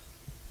action stars,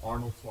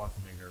 Arnold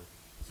Schwarzenegger,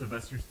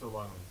 Sylvester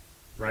Stallone,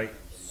 right?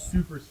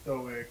 Super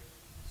stoic,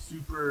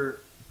 super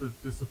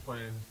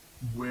disciplined,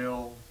 they're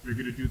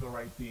going to do the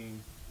right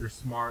thing, they're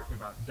smart, they're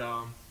not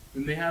dumb.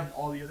 Then they have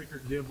all the other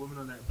characters, they have women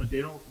on there, but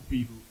it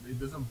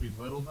doesn't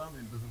belittle them,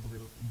 and it doesn't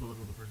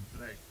belittle the person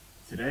today.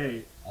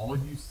 Today, all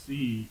you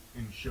see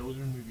in shows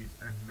or movies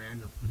are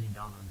men are putting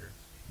down under.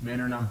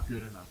 Men are not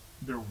good enough.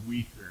 They're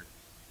weaker.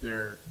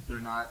 They're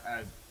not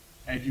as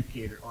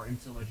educated or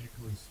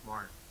intellectually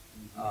smart.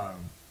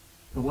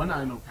 The one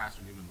I know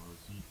Pastor Newman was,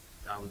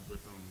 I was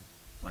with him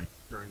like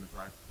during the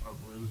drive.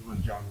 It was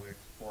when John Wick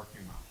 4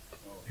 came out,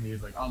 and he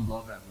was like, "I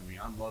love that movie.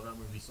 I love that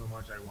movie so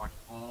much. I watch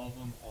all of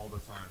them all the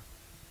time."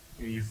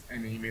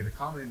 And he made the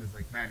comment, and it's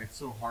like, man, it's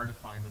so hard to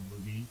find a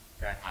movie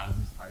that has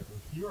these type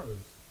of heroes,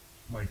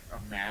 like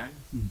a man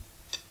who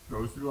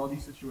goes through all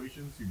these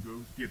situations,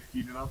 who gets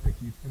beaten up, and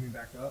keeps coming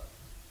back up,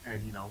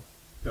 and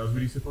does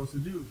what he's supposed to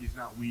do. He's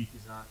not weak.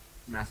 He's not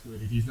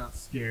emasculated. He's not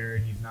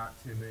scared. He's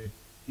not timid.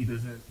 He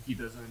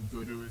doesn't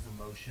go to his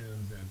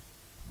emotions and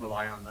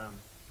rely on them.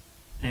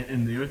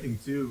 And the other thing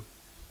too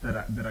that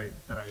I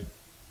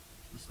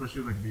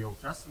especially like the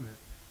Old Testament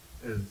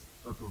is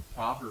like with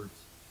Proverbs.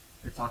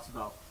 It talks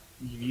about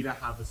you need to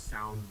have a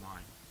sound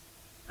mind,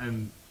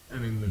 and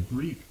in the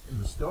Greek, in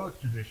the Stoic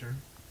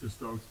tradition, the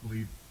Stoics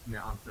believe in the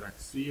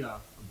ataraxia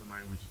of the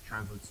mind, which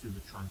translates to the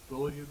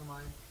tranquility of the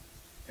mind.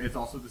 It's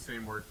also the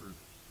same word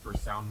for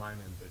sound mind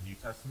in the New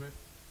Testament.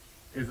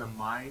 Is a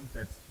mind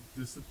that's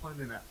disciplined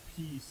and at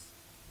peace,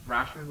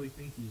 rationally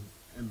thinking.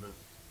 And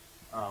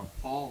what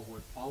Paul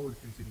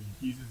would continue,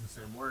 he uses the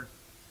same word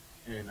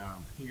in I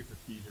think it's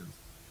Ephesians.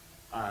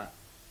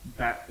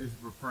 That is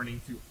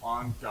referring to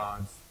on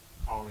God's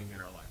calling in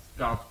our lives,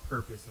 God's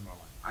purpose in our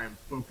life. I am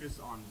focused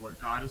on what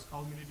God has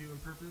called me to do in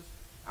purpose.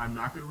 I'm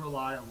not going to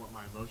rely on what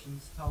my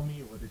emotions tell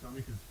me or what they tell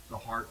me, because the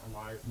heart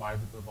lies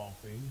above all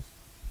things.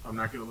 I'm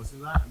not going to listen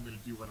to that. I'm going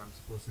to do what I'm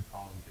supposed to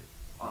call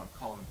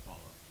and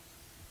follow.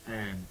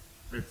 And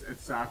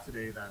it's sad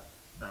today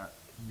that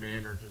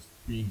men are just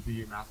being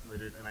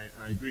de-emasculated, and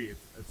I agree.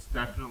 It's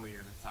definitely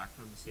an attack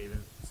from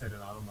Satan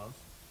outermost,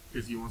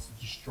 because he wants to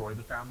destroy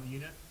the family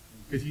unit.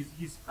 Because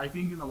he's I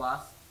think in the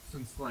last,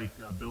 since like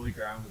Billy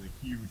Graham was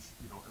a huge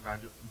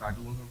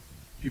evangelism,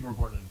 people were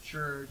going to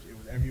church. It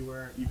was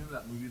everywhere. Even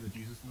that movie, the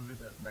Jesus movie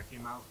that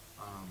came out,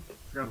 I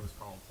forgot what it was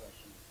called.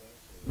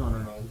 No,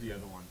 it was the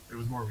other one. It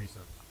was more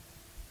recent.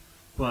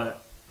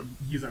 But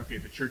he's like, okay,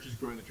 the church is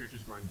growing, the church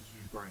is growing, the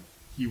church is growing.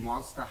 He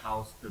wants the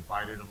house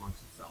divided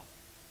amongst itself.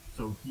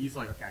 So he's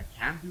like, okay, I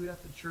can't do it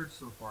at the church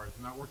so far. It's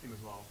not working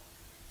as well.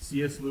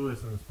 C.S.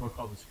 Lewis in this book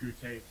called The Screw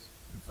Tapes.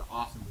 It's an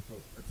awesome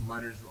book. It's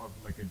letters of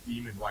like a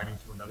demon writing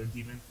to another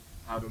demon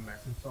how to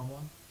mess with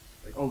someone.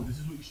 Like, oh, this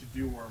is what you should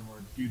do, or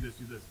do this,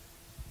 do this.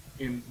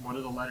 In one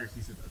of the letters,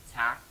 he said,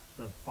 attack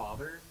the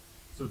father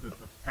so that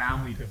the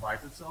family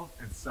divides itself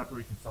and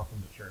separates itself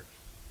from the church.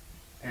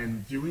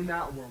 And doing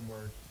that one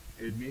word,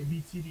 it may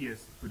be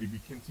tedious, but if you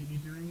continue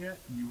doing it,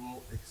 you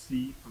will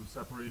exceed from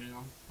separating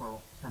them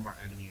from our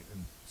enemy.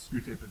 And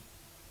Screwtape,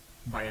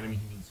 by enemy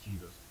he means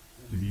Jesus,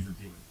 because he's a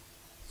demon.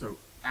 So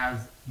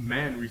as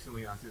men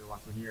recently, I'd say the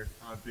last 1 year,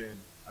 have been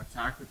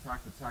attacked in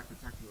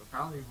the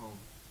family home,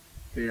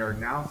 they are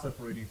now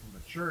separating from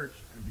the church,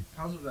 and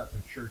because of that,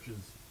 the church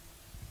is,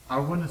 I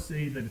want to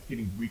say that it's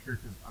getting weaker,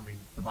 because, I mean,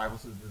 the Bible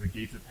says that the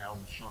gates of hell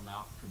shall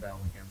not prevail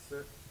against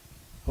it,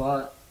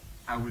 but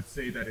I would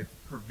say that it's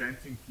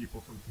preventing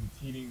people from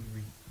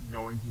continually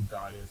knowing who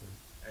God is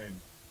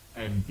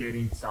and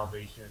getting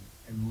salvation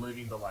and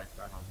living the life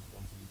God has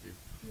wants them to do.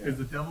 Because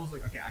the devil's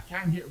like, okay, I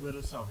can't get rid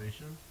of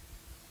salvation,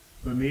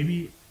 but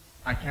maybe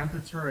I can't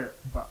deter it,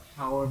 but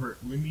however,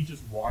 let me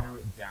just water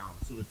it down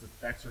so its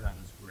effects are not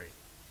as great.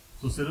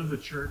 So instead of the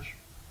church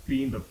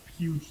being the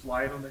huge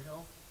light on the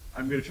hill,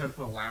 I'm going to try to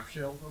put a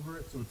lampshade over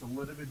it so it's a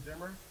little bit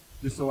dimmer,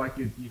 just so I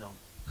could,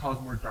 cause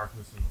more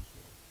darkness in this world.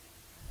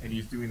 And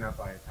he's doing that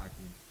by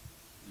attacking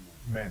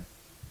men.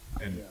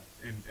 And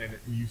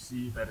you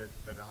see that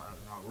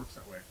how it works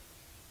that way.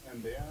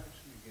 And they are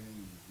actually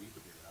getting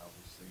weaker, I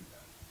would say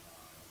that,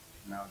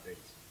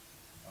 nowadays.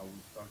 I was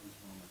talking to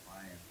one of my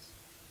clients,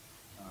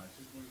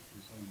 she's going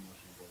through some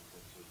emotional roller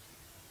coasters.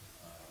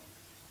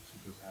 She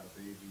just had a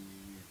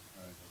baby,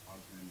 her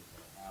husband is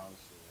at her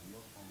house, so a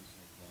lot of things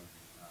are going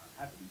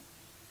happening.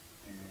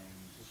 And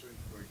she's trying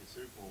to break a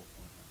circle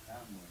from her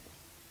family.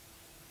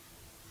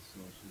 So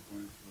she's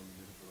going through a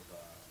little bit of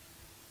a,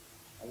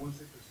 I wouldn't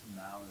say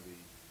personality,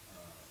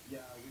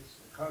 I guess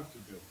a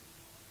character building,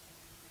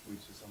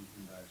 which is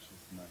something that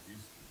she's not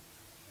used to.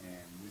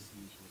 And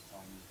recently she was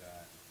telling me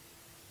that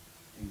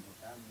in her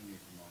family,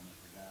 her mom and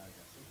her dad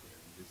got separated.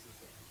 And this is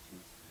like 2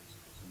 years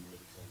ago, so maybe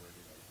it's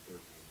already like 30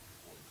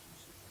 or 40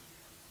 years ago.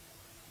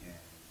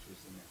 And she was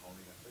saying how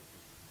they got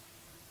separated.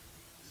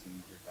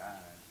 Seeing her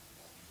dad,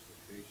 all these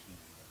vacation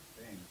and other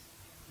things,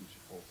 and she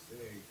falls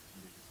sick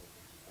because of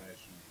the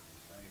depression and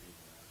anxiety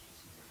that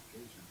she's in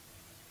medication.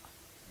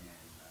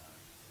 And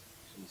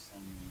she was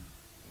telling me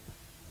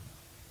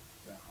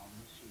that how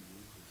much she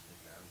loses her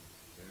dad was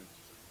there.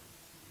 She's like,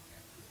 I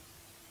can't do it.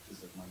 She's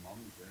like, my mom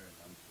is there and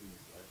I'm 2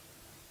 years left.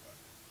 But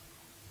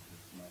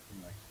it's nothing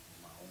like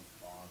my own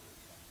father or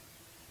something.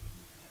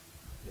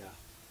 Yeah.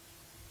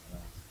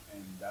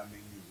 And that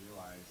made me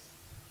realize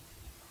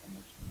how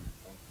much I'm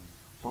important.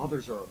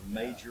 Fathers are a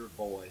major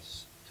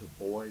voice to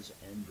boys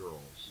and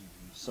girls,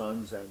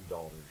 sons and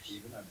daughters.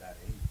 Even at that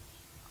age.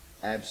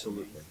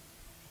 Absolutely.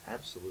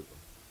 Absolutely.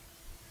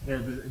 Yeah,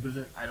 it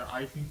doesn't.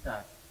 I think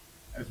that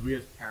as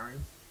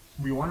parents,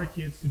 we want our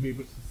kids to be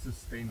able to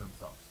sustain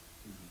themselves.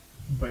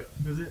 But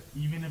does it,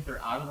 even if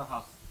they're out of the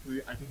house?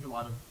 I think a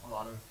lot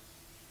of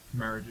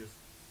marriages.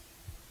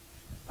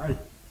 I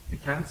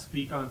can't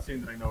speak on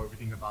saying that I know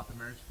everything about the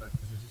marriage, but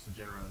this is just a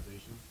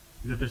generalization.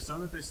 Is that there's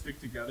some that they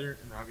stick together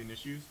and they're having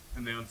issues,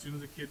 and then as soon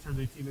as the kid turns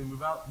 18 and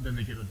move out, then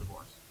they get a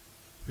divorce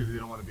because they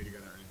don't want to be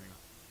together or anything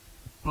else.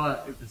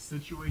 But if the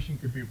situation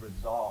could be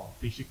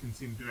resolved, they should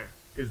continue doing it,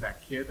 because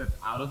that kid that's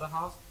out of the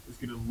house is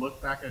going to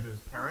look back at his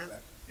parents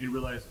and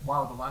realize,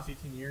 wow, the last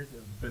 18 years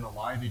has been a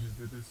lie. They just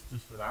did this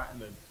just for that,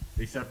 and then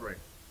they separate.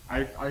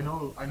 I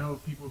know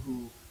people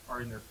who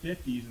are in their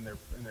 50s and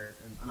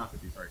not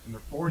 50s, sorry, in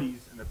their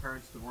 40s, and their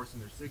parents divorced in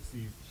their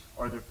 60s,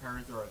 or their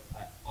parents are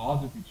at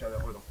odds with each other,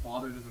 or the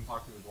father doesn't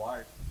talk to his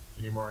wife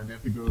anymore, and they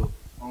have to go,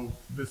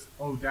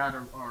 dad,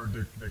 or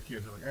their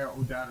kids are like, hey,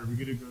 oh, dad, are we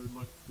gonna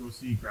go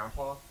see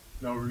grandpa?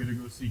 No, we're gonna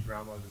go see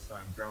grandma this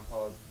time.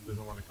 Grandpa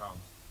doesn't want to come,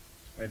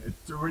 and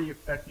it's already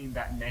affecting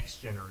that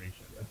next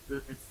generation.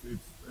 The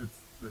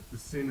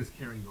sin is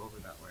carrying over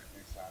that way.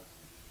 Exactly.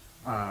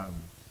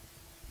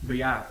 But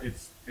yeah,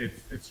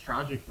 it's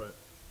tragic, but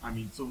I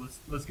mean, so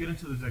let's get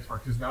into the next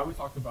part, because now we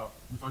talked about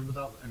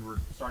that, and we're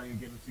starting to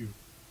get into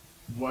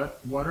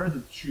what are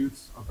the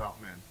truths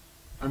about men.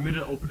 I'm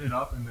gonna open it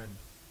up, and then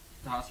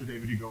Pastor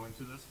David, you go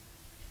into this.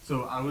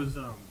 So I was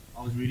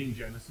reading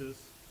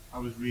Genesis. I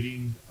was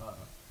reading a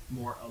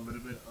little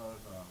bit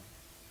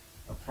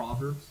of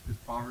Proverbs, because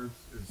Proverbs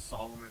is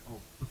Solomon.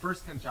 The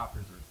first 10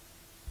 chapters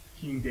are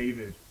King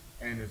David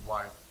and his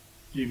wife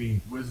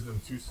giving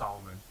wisdom to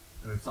Solomon,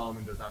 and then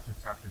Solomon does after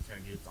chapter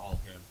 10. It's all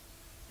him.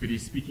 But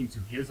he's speaking to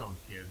his own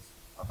kids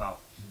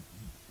about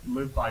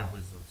live by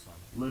wisdom, son.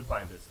 Live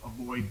by this.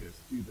 Avoid this.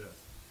 Do this.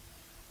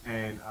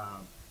 And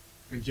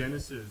in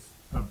Genesis,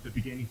 the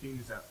beginning thing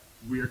is that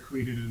we are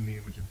created in the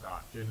image of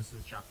God.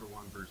 Genesis chapter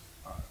 1, verse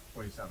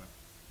 27.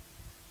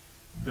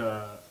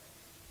 The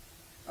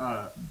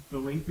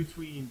link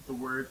between the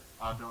word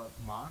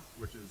Adamah,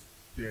 which is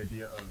the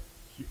idea of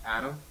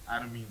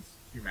Adam means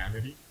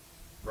humanity,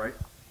 right?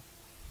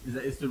 Is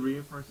that it's to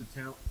reinforce the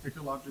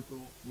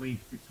technological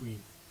link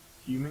between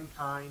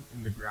humankind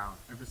and the ground,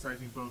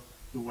 emphasizing both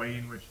the way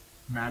in which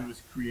man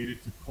was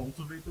created to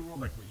cultivate the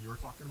world, like what you were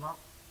talking about,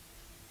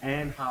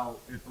 and how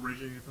it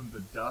originated from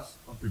the dust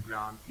of the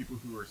ground, people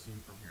who are seen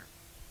from here.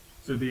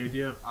 So the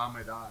idea of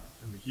Amidah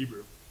in the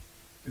Hebrew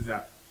is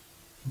that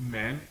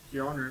men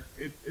here on earth,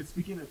 it's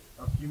speaking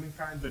of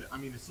humankind, but I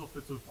mean, it still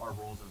fits with our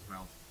roles as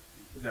males.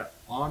 Is that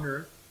on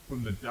earth,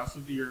 from the dust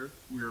of the earth,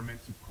 we are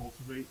meant to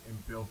cultivate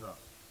and build up,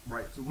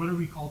 right? So what are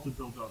we called to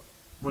build up?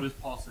 What does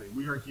Paul say?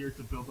 We are here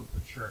to build up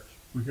the church.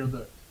 We're here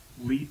to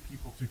lead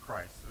people to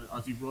Christ.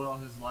 As he wrote all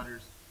his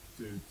letters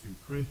to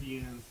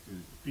Corinthians, to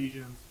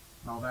Ephesians,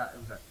 and all that, it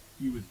was that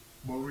he was,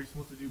 what were we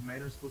supposed to do?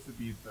 Men are supposed to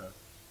be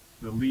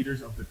the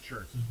leaders of the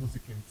church. They're supposed to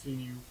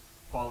continue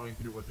following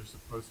through what they're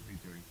supposed to be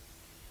doing.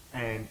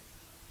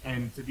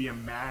 And to be a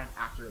man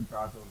after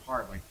God's own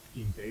heart, like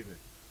King David.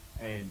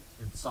 And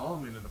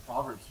Solomon in the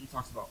Proverbs, he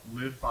talks about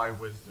live by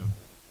wisdom,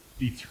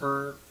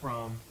 deter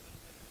from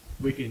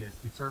wickedness,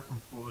 deter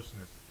from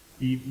foolishness.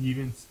 He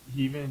gives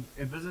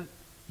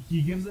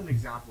an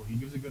example. He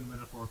gives a good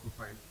metaphorical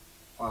claim,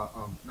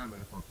 not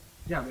metaphorical,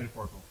 yeah,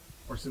 metaphorical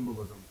or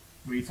symbolism.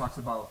 Where he talks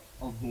about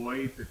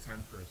avoid the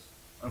temptress,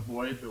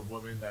 avoid the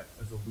woman that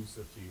is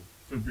elusive to you,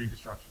 she'll bring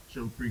destruction,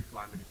 she'll bring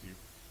calamity to you.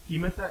 He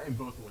meant that in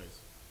both ways.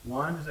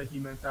 One is that he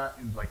meant that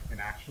in like an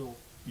actual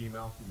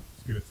female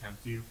who could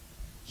tempt you.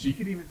 She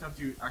could even tempt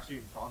you. Actually,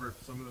 in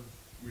Proverbs, when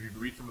you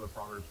read some of the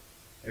Proverbs,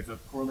 it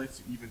correlates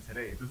to even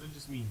today. It doesn't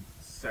just mean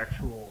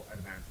sexual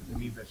advances. It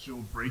means that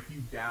she'll break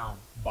you down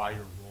by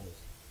your roles.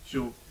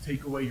 She'll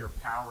take away your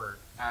power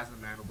as a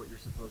man of what you're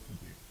supposed to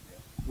do,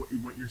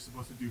 what you're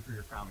supposed to do for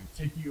your family,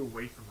 take you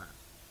away from that.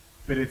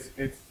 But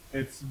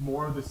it's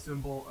more the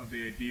symbol of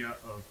the idea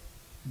of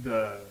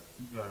the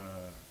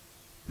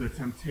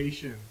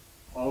temptation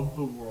of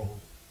the world,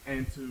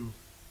 and to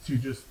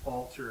just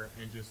falter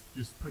and just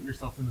put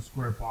yourself in the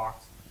square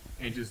box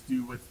and just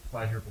do what's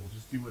pleasurable,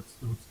 just do what's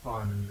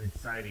fun and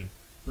exciting,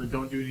 but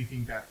don't do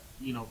anything that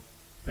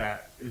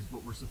that is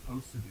what we're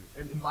supposed to do.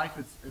 And in life,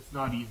 it's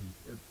not easy.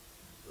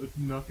 It's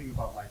nothing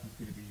about life is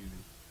going to be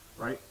easy,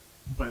 right?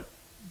 But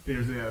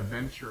there's an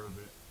adventure of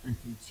it, and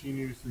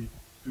continuously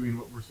doing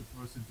what we're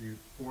supposed to do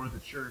for the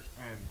church.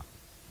 And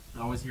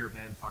I always hear a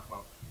man talk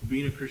about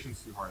being a Christian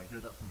is too hard. I hear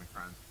that from my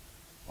friends.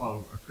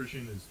 Oh, a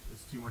Christian is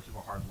too much of a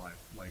hard life.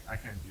 Like, I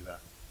can't do that.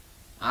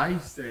 I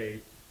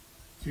say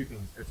two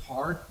things. It's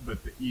hard,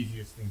 but the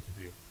easiest thing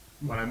to do.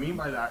 What I mean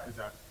by that is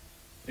that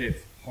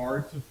it's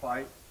hard to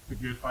fight the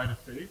good fight of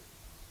faith,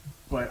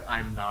 but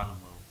I'm not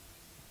alone.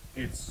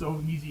 It's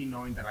so easy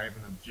knowing that I have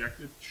an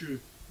objective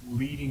truth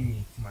leading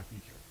me to my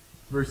future.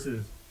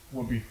 Versus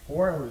when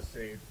before I was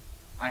saved,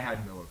 I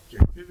had no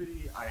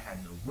objectivity, I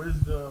had no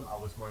wisdom, I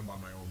was going by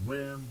my own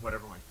whim,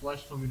 whatever my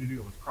flesh told me to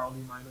do, I was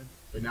carnally minded.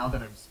 But now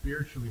that I'm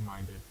spiritually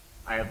minded,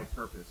 I have a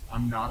purpose.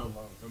 I'm not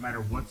alone. No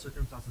matter what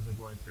circumstances I'm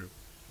going through,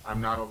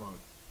 I'm not alone.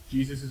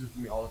 Jesus is with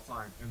me all the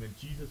time, and then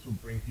Jesus will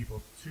bring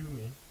people to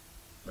me,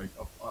 like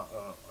a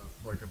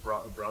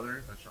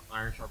brother, that's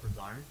iron sharpens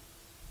iron,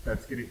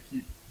 that's going to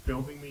keep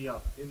building me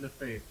up in the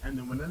faith. And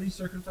then when any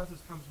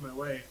circumstances comes my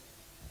way,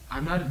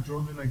 I'm not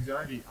drilled in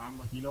anxiety. I'm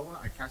like, you know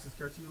what? I cast this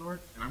care to you, Lord,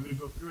 and I'm going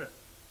to go through it.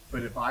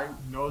 But if I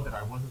know that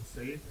I wasn't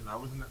saved and I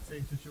was in that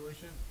same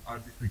situation, I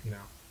would be freaking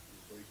out.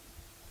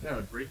 Yeah, it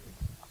would break me.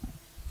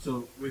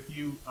 So with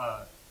you,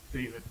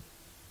 David,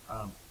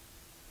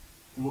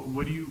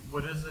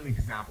 what is an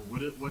example?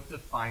 What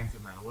defines a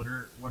man? What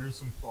are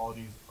some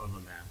qualities of a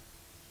man?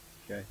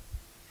 Okay.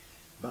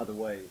 By the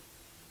way,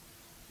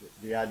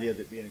 the idea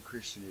that being a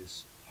Christian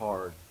is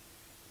hard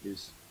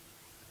is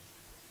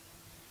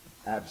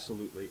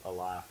absolutely a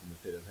lie from the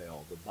pit of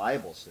hell. The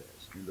Bible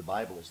says, and the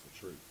Bible is the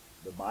truth,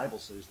 the Bible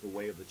says the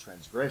way of the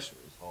transgressor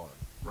is hard.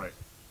 Right.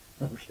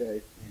 Okay?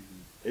 Mm-hmm.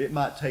 It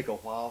might take a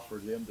while for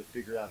them to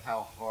figure out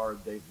how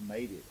hard they've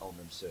made it on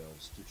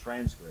themselves to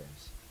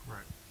transgress.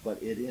 Right.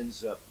 But it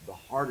ends up, the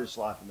hardest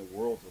life in the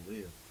world to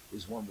live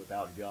is one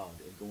without God,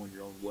 and going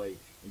your own way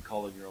and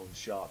calling your own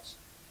shots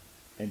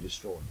and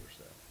destroying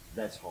yourself.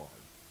 That's hard.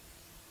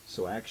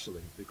 So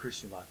actually, the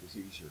Christian life is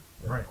easier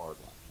than right. a hard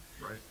life.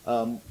 Right.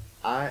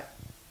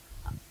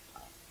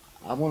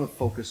 I want to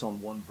focus on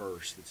one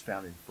verse that's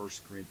found in 1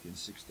 Corinthians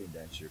 16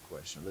 to answer your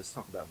question. Let's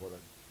talk about what a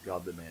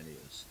godly man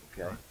is,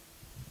 okay?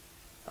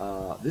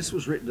 Right. This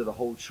was written to the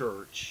whole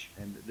church,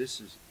 and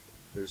there's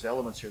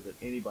elements here that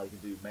anybody can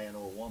do, man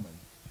or woman.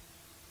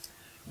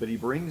 But he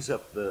brings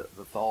up the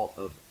thought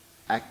of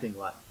acting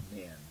like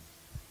men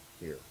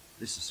here.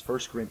 This is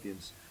 1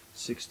 Corinthians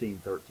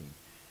 16:13.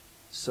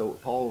 So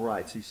Paul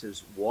writes, he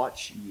says,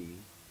 watch ye,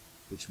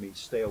 which means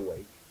stay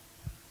awake.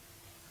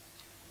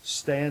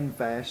 Stand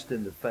fast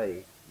in the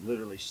faith,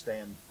 literally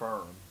stand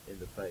firm in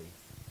the faith.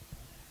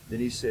 Then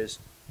he says,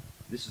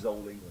 this is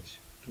Old English,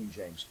 King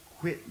James,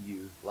 quit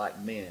you like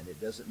men. It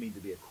doesn't mean to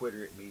be a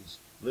quitter. It means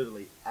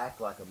literally act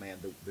like a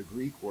man. The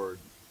Greek word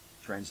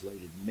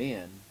translated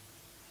men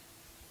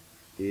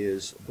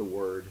is the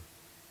word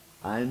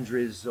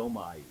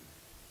androzomai.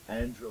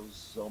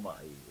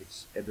 Androzomai.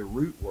 The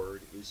root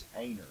word is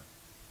aner,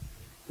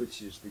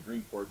 which is the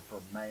Greek word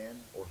for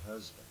man or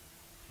husband.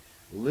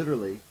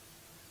 Literally,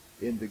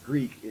 in the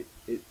Greek,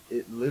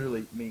 it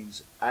literally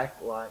means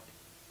act like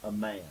a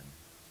man,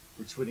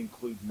 which would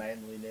include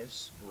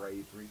manliness,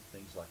 bravery,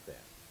 things like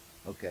that.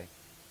 Okay?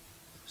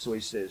 So he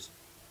says,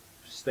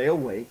 stay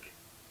awake,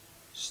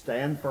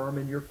 stand firm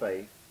in your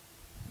faith,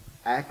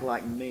 Act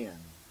like men.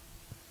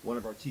 One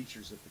of our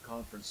teachers at the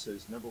conference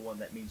says, number one,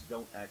 that means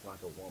don't act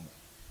like a woman.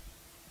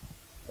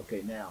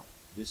 Okay, now,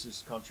 this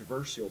is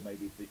controversial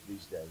maybe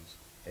these days,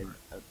 and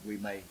we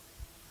may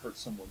hurt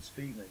someone's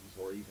feelings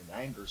or even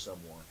anger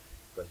someone,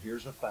 but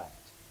here's a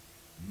fact.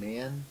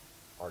 Men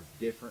are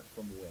different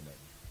from women.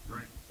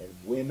 Right. And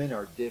women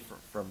are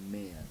different from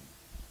men.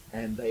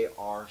 And they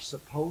are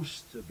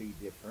supposed to be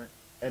different,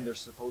 and they're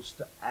supposed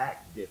to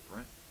act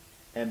different,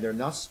 and they're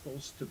not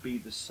supposed to be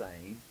the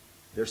same.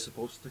 They're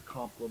supposed to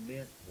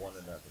complement one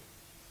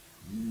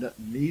another.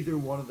 Neither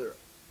one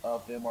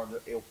of them are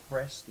to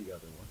oppress the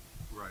other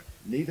one. Right.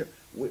 Neither.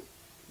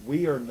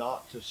 We are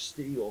not to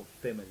steal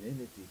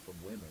femininity from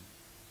women,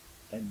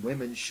 and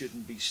women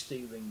shouldn't be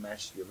stealing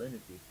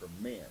masculinity from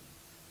men.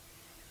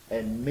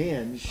 And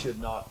men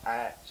should not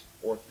act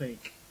or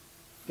think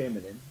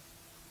feminine,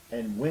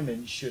 and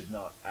women should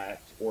not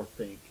act or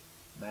think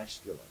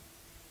masculine.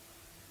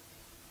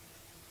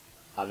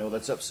 I know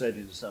that's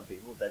upsetting to some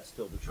people. That's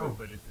still the truth. Oh,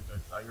 but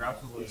you're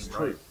absolutely It's right.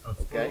 true.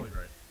 That's Okay? totally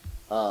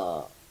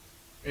right.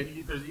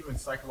 And there's even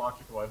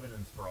psychological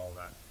evidence for all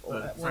that.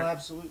 Well,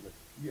 absolutely.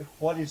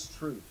 What is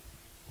truth?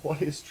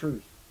 What is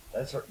truth?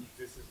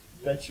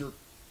 That's your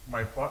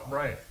My thought,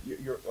 right.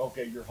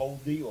 your whole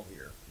deal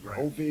here, your Right.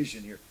 whole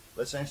vision here.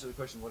 Let's answer the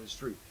question: what is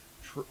truth?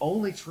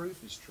 Only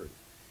truth is truth.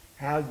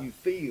 How you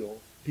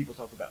feel, people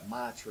talk about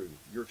my truth,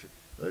 your truth.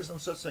 There's no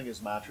such thing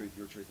as my truth,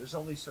 your truth. There's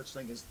only such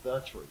thing as the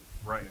truth.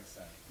 Right.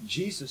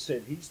 Jesus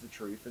said he's the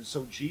truth, and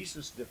so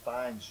Jesus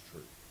defines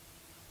truth.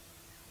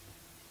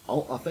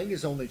 A thing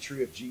is only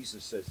true if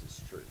Jesus says it's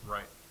true.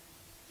 Right.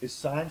 Is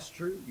science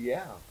true?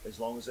 Yeah, as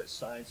long as that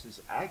science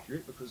is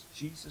accurate, because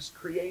Jesus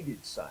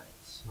created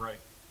science. Right.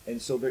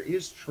 And so there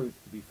is truth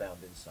to be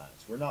found in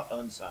science. We're not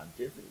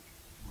unscientific.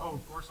 Oh,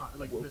 of course not.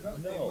 Like, Well,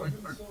 no.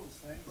 Even so,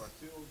 science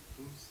still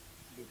proves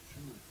the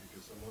truth,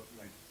 because a lot,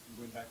 like,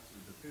 going back to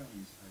the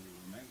films that you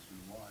were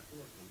mentioning, well, I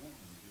feel like a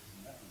woman, this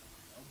and that.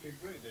 Okay,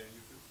 great, then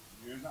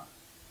you're not.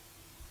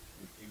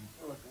 If you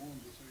feel like a woman,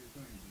 this is what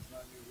you're doing. It's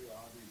not your real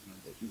hobby.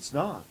 It's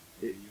not.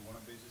 You want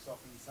to base yourself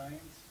in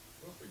science?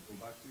 Perfect. Go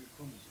back to your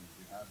chromosomes.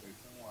 You have X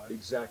and Y.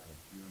 Exactly.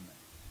 You're a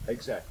man.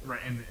 Exactly. right.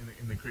 And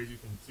the crazy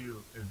thing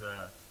too is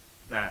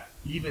that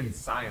even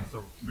science,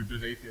 so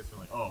there's atheists who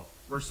are like, oh,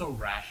 we're so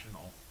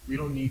rational. We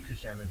don't need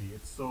Christianity.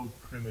 It's so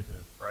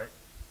primitive, right?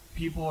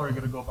 People are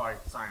gonna go by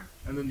science,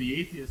 and then the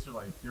atheists are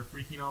like, they're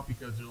freaking out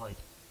because they're like,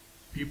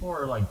 people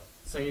are like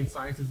saying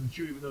science isn't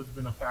true, even though it's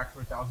been a fact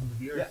for thousands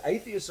of years. Yeah,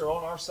 atheists are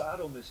on our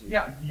side on this issue.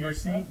 Yeah, you're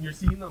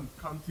seeing them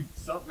come to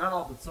not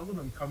all, but some of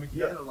them coming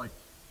together. Yeah. Like,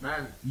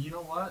 man, you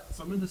know what?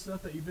 Some of the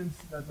stuff that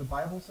that the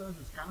Bible says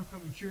is kind of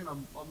coming true, and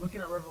I'm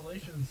looking at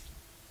Revelations.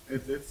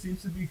 It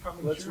seems to be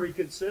coming Let's true.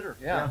 reconsider.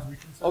 Yeah, let's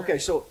reconsider. Okay,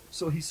 so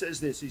he says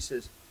this. He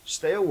says,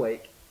 stay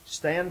awake,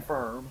 stand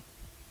firm.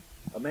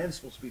 A man's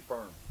supposed to be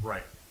firm.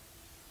 Right.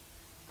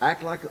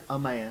 Act like a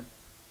man.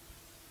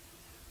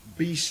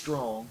 Be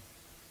strong.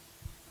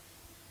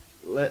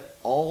 Let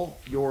all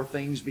your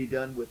things be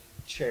done with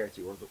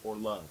charity or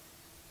love.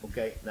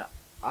 Okay? Now,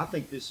 I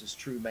think this is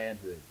true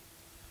manhood.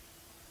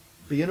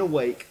 Being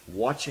awake,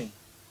 watching.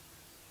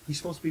 He's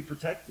supposed to be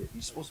protected.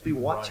 He's supposed to be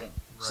watching.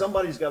 Right.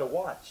 Somebody's got to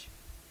watch.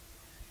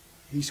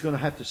 He's going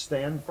to have to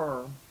stand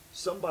firm.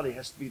 Somebody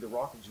has to be the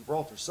rock of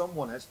Gibraltar.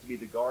 Someone has to be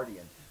the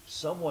guardian.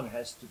 Someone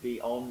has to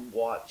be on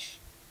watch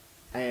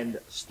and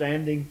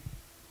standing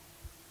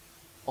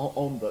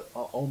on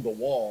the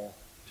wall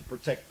to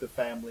protect the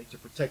family, to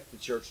protect the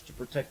church, to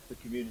protect the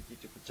community,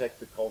 to protect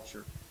the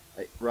culture.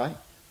 Right?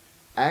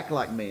 Act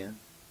like men.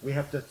 We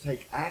have to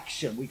take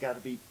action.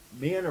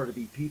 Men are to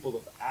be people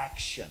of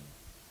action.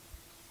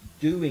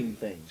 Doing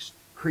things,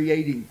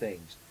 creating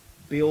things,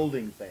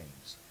 building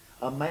things.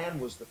 A man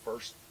was the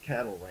first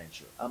cattle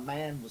rancher. A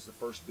man was the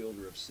first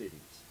builder of cities.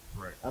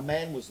 Right. A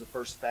man was the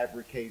first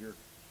fabricator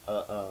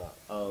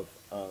of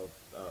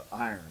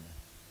iron.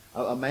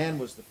 A man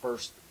was the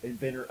first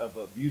inventor of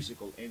a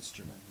musical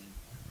instrument.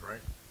 Right.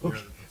 Okay.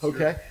 Yeah,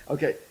 that's true.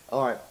 Okay.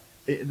 All right.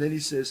 And then he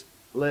says,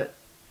 let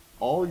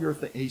all your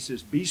things. He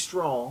says, be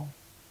strong.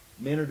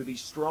 Men are to be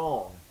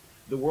strong.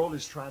 The world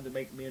is trying to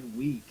make men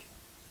weak.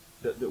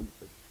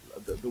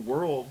 The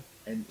world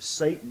and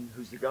Satan,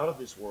 who's the god of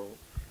this world,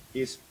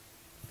 is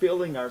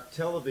filling our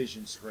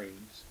television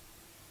screens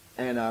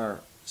and our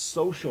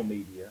social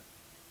media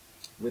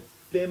with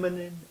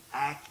feminine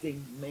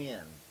acting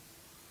men.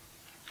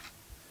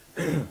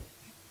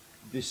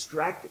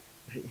 Distracted.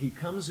 He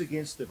comes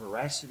against the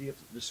veracity of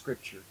the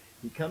scripture.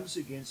 He comes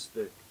against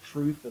the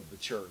truth of the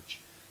church.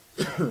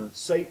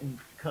 Satan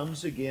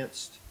comes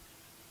against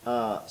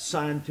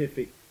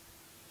scientific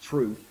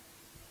truth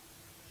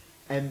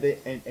and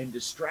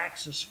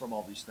distracts us from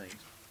all these things,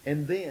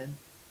 and then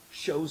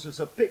shows us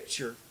a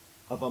picture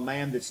of a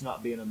man that's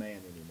not being a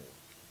man anymore,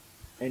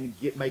 and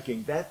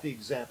making that the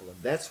example.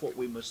 And that's what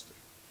we must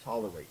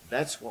tolerate.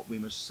 That's what we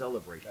must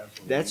celebrate.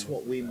 That's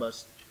what we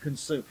must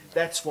consume.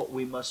 That's what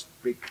we must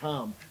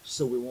become,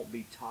 so we won't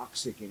be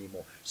toxic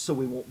anymore, so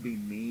we won't be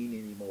mean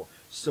anymore,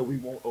 so we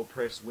won't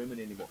oppress women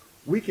anymore.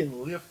 We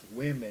can lift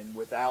women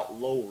without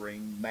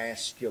lowering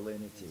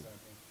masculinity.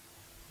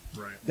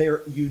 Right.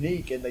 They're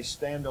unique and they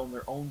stand on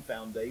their own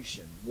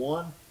foundation.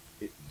 One,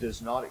 it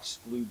does not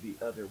exclude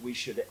the other. We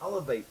should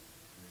elevate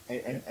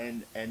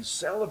and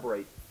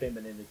celebrate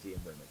femininity in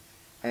women.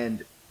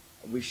 And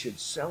we should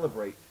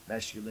celebrate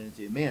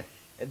masculinity in men.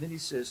 And then he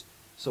says,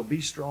 so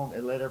be strong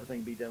and let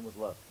everything be done with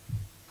love.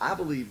 I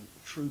believe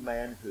true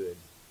manhood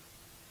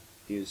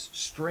is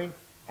strength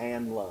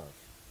and love.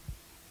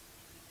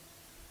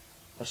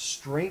 A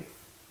strength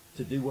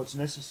to do what's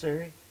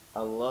necessary,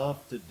 a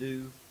love to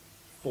do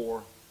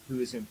for who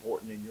is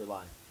important in your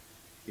life.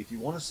 If you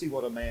want to see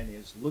what a man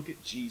is, look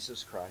at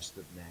Jesus Christ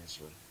of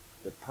Nazareth.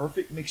 The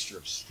perfect mixture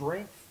of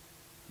strength.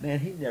 Man,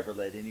 he never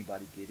let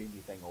anybody get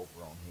anything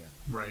over on him.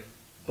 Right.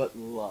 But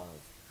love,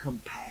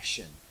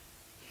 compassion,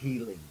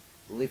 healing,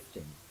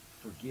 lifting,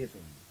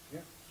 forgiving,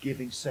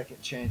 giving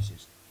second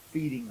chances,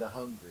 feeding the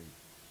hungry,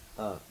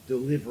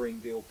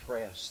 delivering the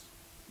oppressed.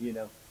 You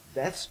know,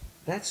 that's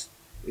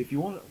if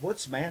you want,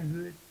 what's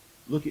manhood?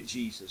 Look at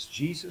Jesus.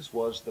 Jesus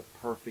was the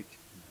perfect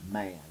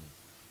man.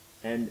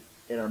 And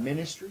in our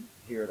ministry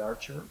here at our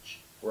church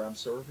where I'm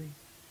serving,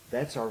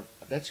 that's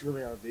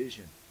really our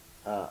vision.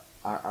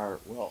 Our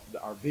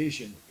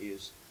vision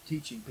is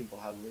teaching people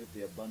how to live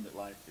the abundant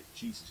life that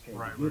Jesus came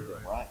to give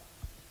them, right?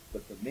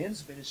 But the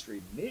men's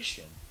ministry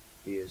mission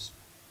is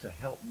to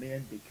help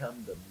men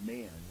become the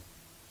men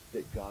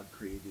that God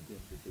created them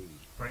to be.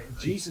 Right.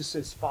 Jesus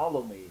says,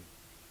 follow me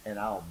and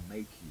I'll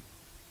make you.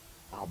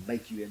 I'll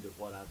make you into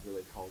what I've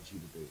really called you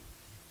to be.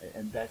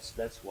 And that's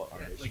what our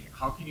mission is. Like,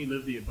 how can you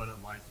live the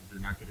abundant life if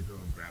you're not going to go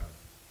and grab it?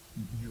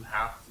 You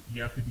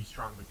have to be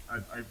strong.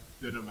 Like I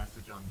did a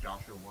message on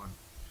Joshua 1,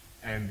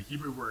 and the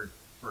Hebrew word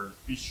for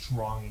be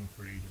strong and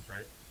courageous,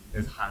 right,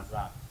 is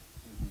hazak.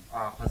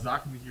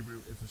 Hazak in the Hebrew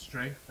is a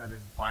strength that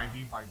is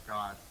binding by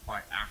God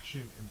by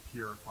action and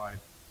purified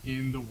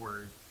in the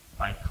word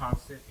by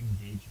constant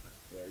engagement.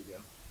 There you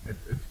go.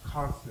 It's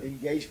constant.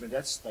 Engagement,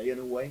 that's staying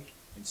awake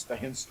and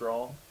staying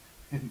strong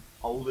and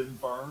holding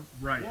firm.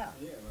 Right. Yeah.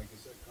 Yeah, like you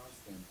said,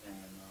 constant.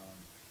 And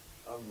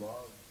I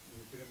love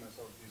repeating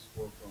myself this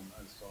quote from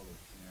Aristotle,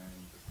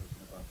 and just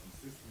talking about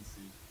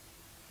consistency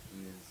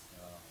is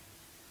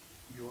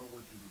your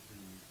work is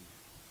pretty easy.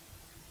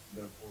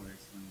 Therefore,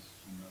 excellence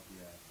should not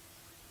be an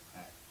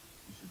act.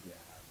 It should be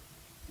a habit.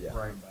 Yeah.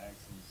 Right. And by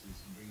excellence is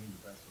bringing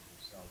the best of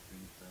yourself,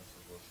 bringing the best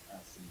of us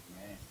as a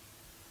man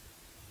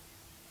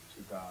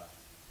to God,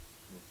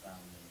 to a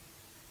family,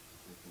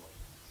 with love.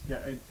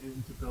 Yeah, and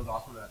to build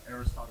off of that,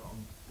 Aristotle,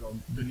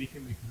 the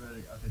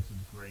Nicomachean ethics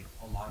is great.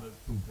 A lot of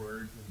the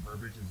words and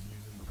verbiage is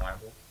used in the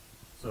Bible.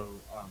 So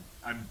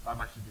I'm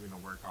actually doing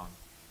a work on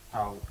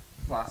how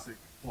classic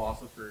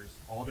philosophers,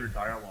 all their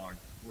dialogue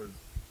was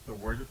the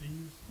word that they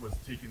used was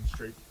taken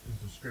straight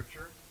into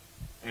Scripture,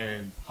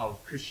 and how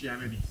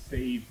Christianity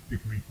saved the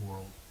Greek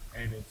world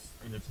and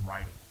its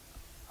writing.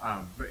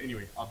 But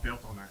anyway, I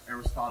built on that.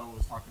 Aristotle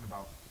was talking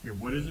about, here,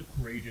 what is a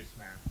courageous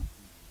man?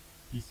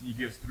 He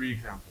gives 3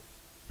 examples.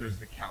 There's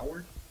the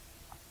coward,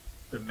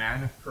 the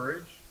man of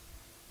courage,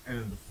 and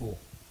then the fool.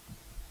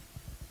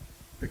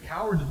 The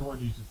coward is the one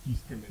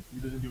he's timid. He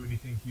doesn't do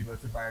anything. He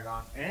lets it bag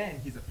on, and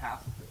he's a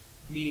pacifist,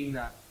 meaning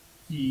that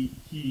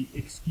he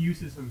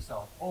excuses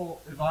himself. Oh,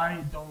 if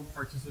I don't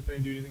participate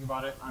and do anything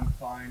about it, I'm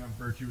fine. I'm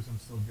virtuous. I'm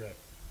still good.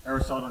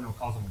 Aristotle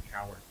calls him a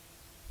coward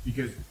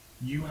because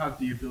you have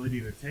the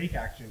ability to take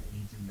action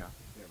and you do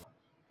nothing.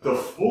 The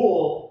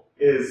fool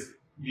is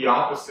the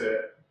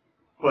opposite,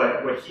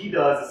 but what he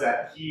does is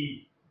that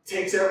he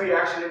takes every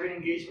action, every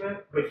engagement,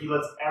 but he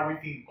lets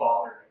everything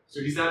bother him.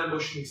 So he's not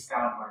emotionally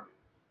sound-minded.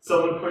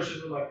 Someone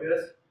pushes him like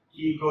this,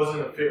 he goes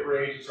in a fit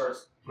rage and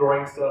starts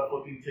throwing stuff,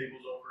 flipping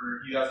tables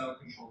over. He has no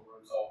control over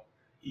himself.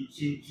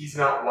 He's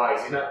not wise.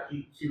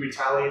 He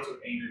retaliates with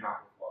anger,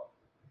 not with love.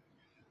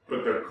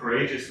 But the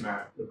courageous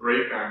man, the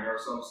brave man,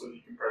 Aristotle said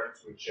he compared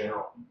it to a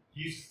general.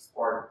 He uses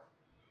Spartan.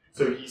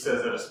 So he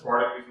says that a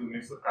Spartan is in the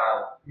midst of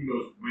battle. He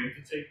knows when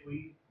to take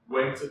lead,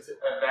 when to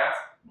advance,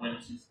 when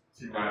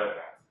to not advance.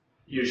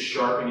 He is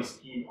sharp in his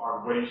scheme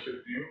on what he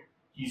should do.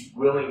 He's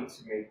willing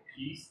to make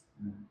peace,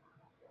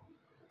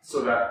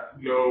 so that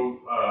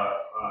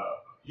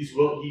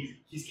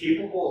he's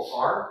capable of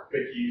harm,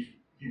 but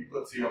he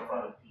puts the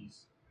upfront of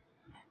peace,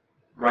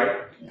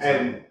 right?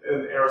 And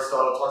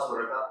Aristotle talks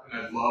about that,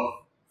 and I love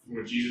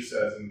what Jesus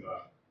says in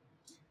the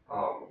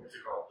what's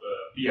it called,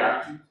 the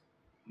Beatitudes.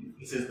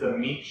 He says, "The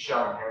meek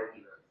shall inherit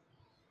the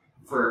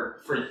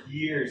earth." For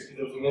years,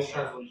 there was a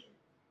mistranslation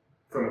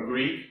from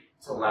Greek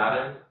to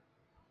Latin.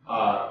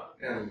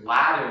 And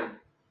Latin,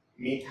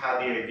 meek had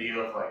the idea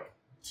of like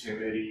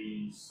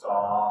timidity,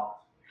 soft,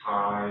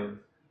 kind,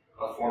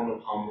 a form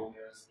of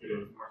humbleness, but it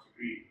was more to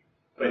Greek.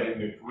 But in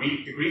the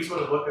Greeks would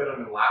have looked at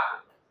him and laughed at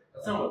him.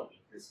 That's not what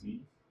meekness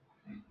means.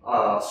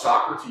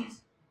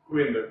 Socrates, who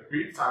in the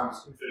Greek time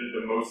was considered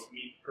the most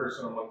meek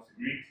person amongst the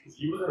Greeks, because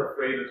he wasn't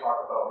afraid to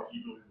talk about what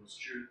he believed was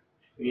true.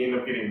 And he ended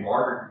up getting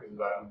martyred because of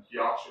that. And he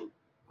actually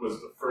was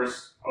the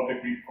first of the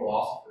Greek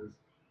philosophers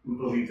who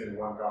believed in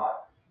one God.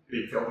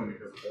 They killed him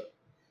because of it.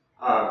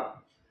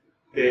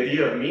 the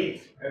idea of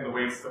meat and the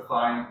way it's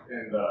defined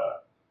in the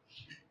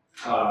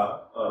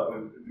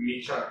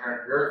meat shall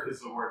inherit the earth is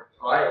the word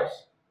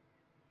trios.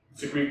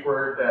 It's a Greek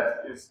word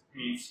that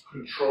means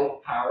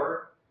controlled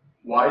power,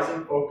 wise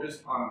and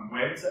focused on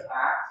when to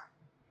act,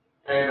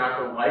 and at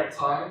the right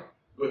time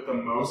with the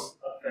most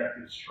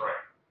effective strength.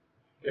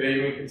 It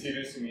even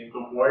continues to mean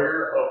the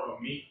warrior of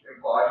a meat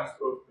embodies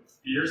both the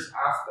fierce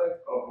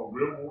aspect of a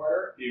real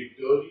warrior, the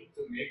ability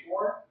to make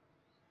war,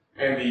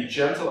 and the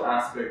gentle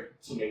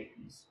aspect to make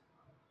peace.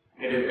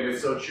 And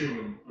it's so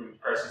true when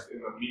Christ is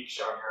in the meek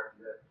shall inherit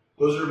the earth.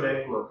 Those are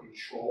men who are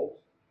controlled,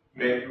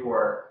 men who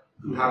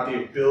have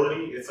the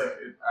ability. It's like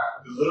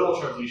the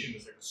literal translation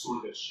is like a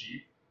sword that's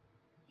sheathed.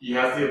 He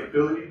has the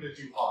ability to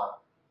do harm,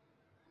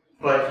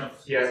 but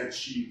he has it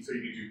sheathed so he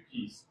can do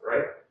peace,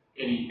 right?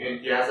 And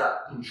he has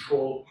that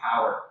controlled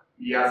power.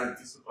 He has a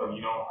discipline.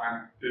 You know,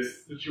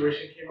 this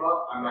situation came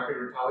up. I'm not going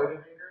to retaliate in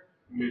anger.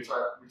 I'm going to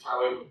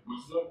retaliate with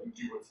wisdom and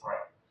do what's right.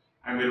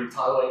 I'm going to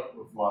retaliate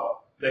with love.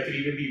 That could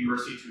even be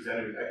mercy to his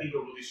enemies. I think a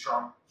really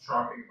strong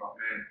thing about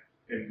men,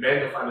 and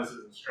men define this as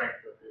a strength,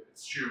 but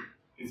it's true,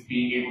 is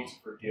being able to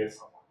forgive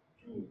someone.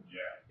 Ooh,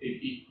 yeah.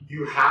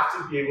 You have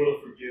to be able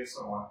to forgive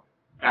someone.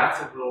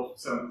 That's a real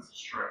semblance of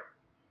strength.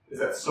 Is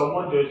that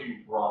someone does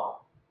you wrong,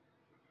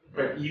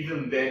 but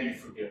even then you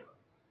forgive them.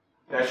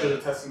 That shows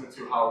a testament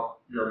to how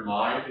your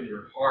mind and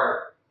your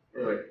heart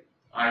are like,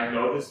 I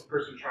know this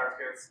person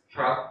transgressed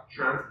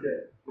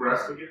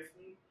against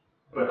me,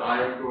 but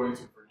I am going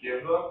to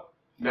forgive them,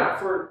 not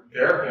for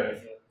their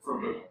benefit, for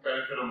the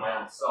benefit of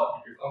my own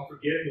self, because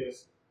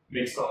unforgiveness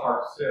makes the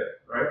heart sick,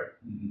 right?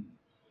 Mm-hmm.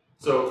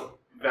 So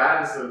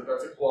that's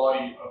a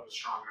quality of a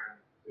strong man.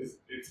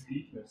 It's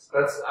meekness.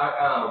 That's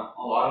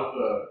a lot of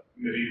the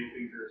medieval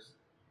thinkers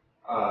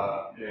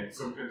and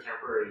some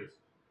contemporaries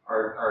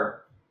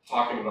are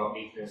talking about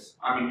meekness.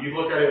 I mean, you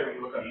look at it when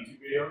you look at YouTube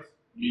videos.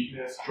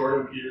 Meekness.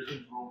 Jordan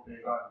Peterson's real big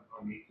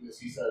on meekness.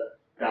 He said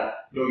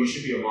that no, you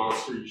should be a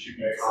monster. You should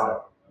be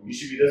you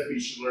should be this, but you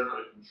should learn how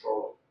to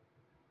control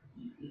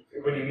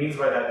it. What he means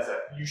by that is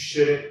that you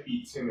shouldn't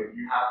be timid.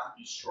 You have to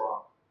be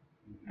strong.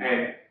 Mm-hmm.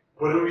 And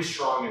what are we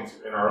strong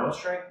into? In our own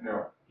strength?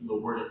 No. In the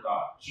Word of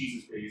God.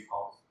 Jesus made his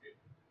call us to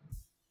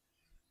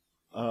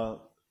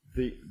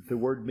be. The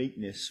word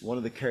meekness, one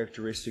of the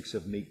characteristics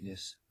of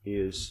meekness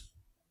is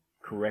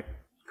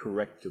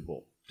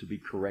correctable, to be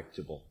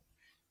correctable.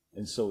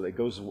 And so it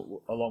goes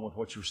along with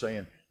what you're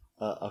saying.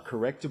 A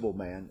correctable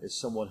man is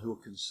someone who will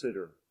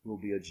consider, who will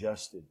be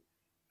adjusted,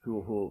 who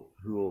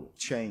will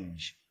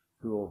change,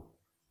 who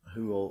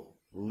will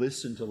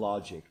listen to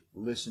logic,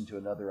 listen to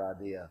another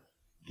idea,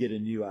 get a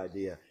new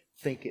idea,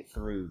 think it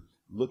through,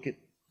 look at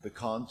the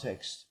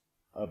context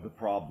of the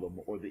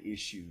problem or the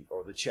issue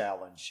or the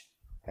challenge,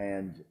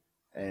 and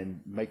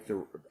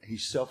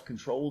he's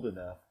self-controlled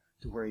enough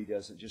to where he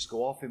doesn't just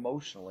go off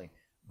emotionally,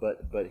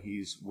 but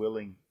he's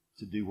willing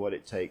to do what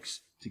it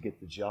takes to get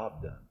the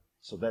job done.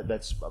 So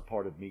that's a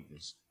part of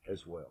meekness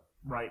as well.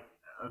 Right.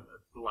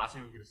 The last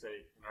thing I was going to say,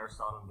 in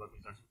Aristotle, when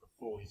he talks about the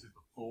fool, he says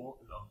the fool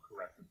is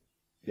uncorrectable.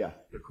 Yeah.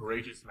 The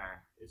courageous man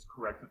is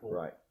correctable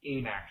right.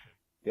 in action.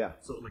 Yeah.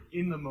 So, like,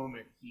 in the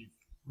moment, he's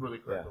really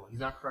correctable. Yeah. He's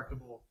not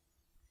correctable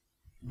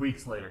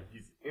weeks later.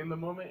 He's in the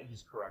moment, and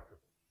he's correctable.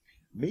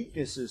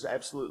 Meekness is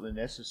absolutely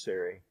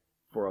necessary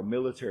for a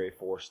military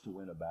force to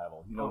win a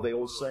battle. You know, the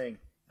old saying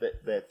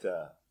that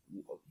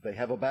they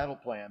have a battle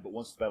plan, but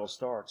once the battle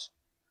starts,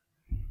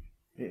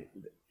 anything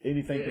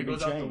can be changed. It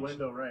goes out the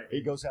window, right?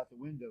 It goes out the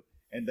window,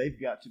 and they've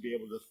got to be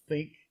able to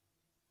think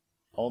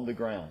on the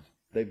ground.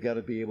 They've got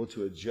to be able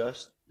to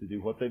adjust to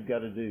do what they've got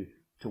to do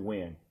to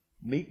win.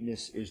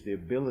 Meekness is the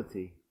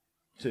ability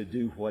to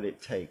do what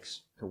it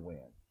takes to win.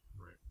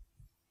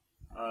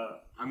 Right.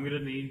 I'm going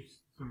to name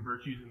some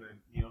virtues, and then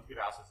Neil's going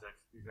to ask us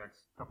these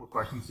next couple of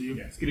questions to you.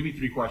 Yeah. It's going to be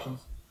 3 questions,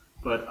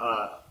 but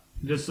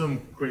just some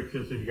quick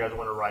tips if you guys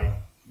want to write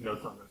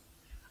notes on this.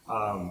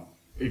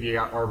 If you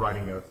are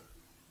writing notes.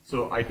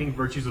 So I think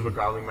virtues of a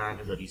godly man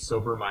is that he's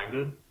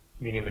sober-minded,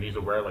 meaning that he's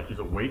aware, like he's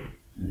awake.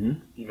 Mm-hmm.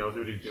 He knows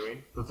what he's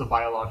doing. That's a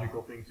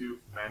biological thing too.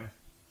 Men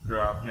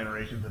throughout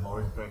generations have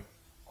always been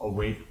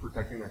awake,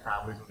 protecting their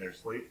families when they're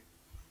asleep.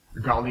 A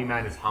godly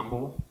man is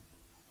humble,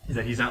 is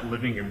that he's not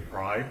living in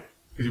pride.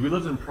 Because if he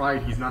lives in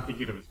pride, he's not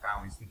thinking of his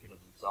family, he's thinking of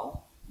himself.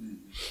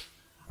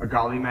 Mm-hmm. A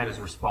godly man is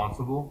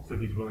responsible, so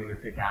he's willing to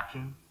take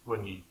action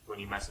when he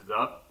messes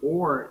up.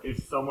 Or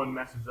if someone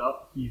messes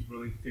up, he's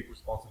willing to take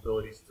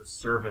responsibilities to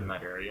serve in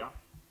that area.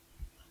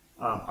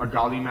 A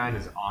godly man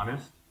is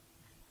honest.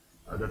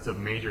 That's a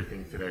major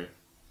thing today.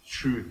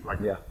 Truth,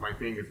 my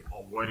thing is,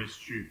 what is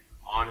truth?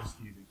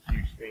 Honesty is a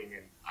huge thing,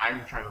 and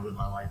I'm trying to live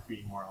my life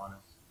being more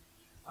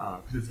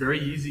honest. Because it's very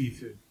easy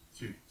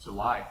to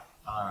lie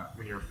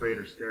when you're afraid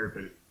or scared,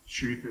 but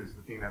truth is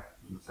the thing that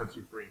sets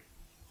you free.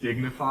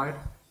 Dignified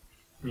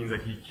means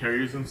that he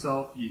carries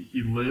himself,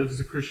 he lives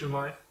the Christian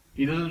life.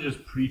 He doesn't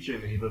just preach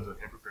it and he lives a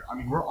hypocrite. I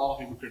mean, we're all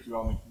hypocrites, we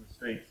all make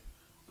mistakes.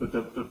 But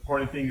the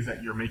important thing is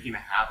that you're making a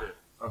habit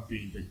of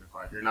being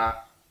dignified. You're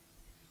not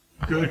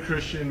good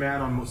Christian man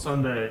on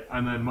Sunday,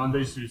 and then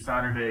Monday through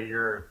Saturday,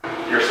 you're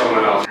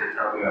someone else. You're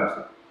terribly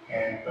absent.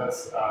 And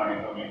that's if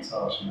I may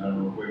touch on that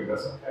real quick.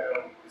 That's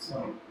okay. It's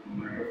not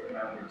my girlfriend and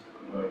I were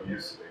talking about it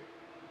yesterday.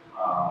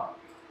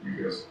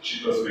 Because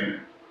she does make,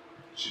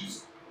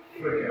 she's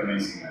freaking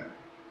amazing at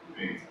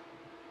big time.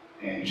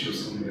 And she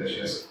was telling me that she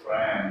has a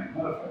friend,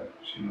 not a friend,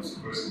 she knows a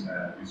person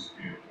that used to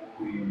be a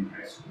bully in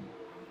high school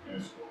or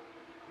middle school.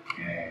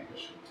 And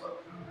she'll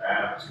talk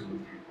bad to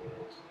people,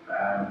 talk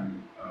bad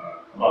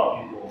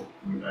about people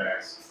with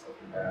bags and stuff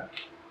like that.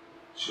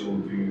 She'll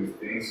do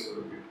things to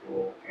other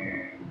people,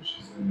 and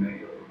she's in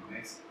makeup and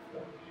makes it for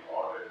the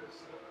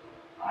artists,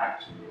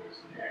 actors,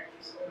 and the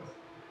actresses.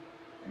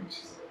 And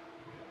she's like,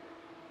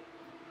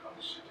 how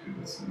does she do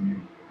this? And you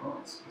know,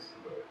 it's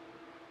but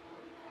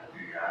I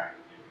think I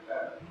can do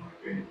that. And my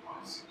big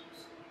honestly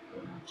just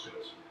let me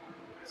judge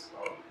the best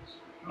qualities.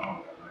 You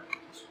know, that I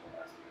can just go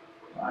ask them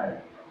for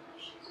life and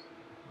emotions.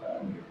 I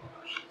don't give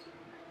emotions.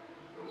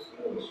 Those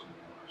girls from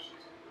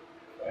emotions.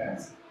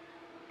 Fans.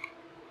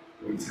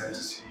 We tend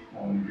to see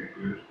only the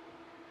good.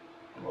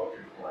 A lot of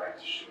people like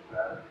to show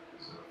that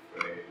because they're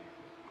afraid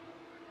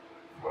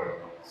for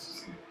everyone else to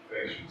see the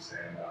perfections.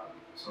 And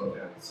so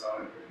that with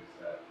Sonic is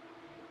that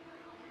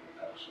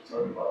I should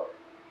talk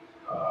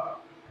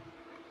about.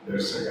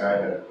 There's a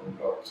guy that I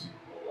look up to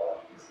a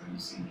lot. His name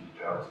is C.G.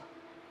 Johnson,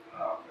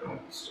 film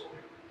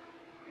story.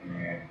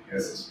 And he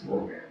has this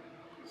slogan.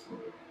 This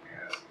slogan he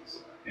has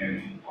is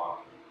empty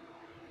pocket.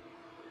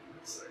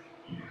 It's like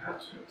you have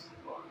to empty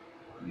the pocket.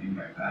 What I mean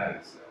by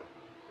that is that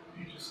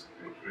you just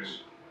a good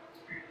Christian, to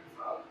be a good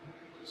father,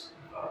 you just a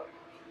good father,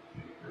 be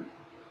a good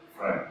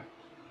friend,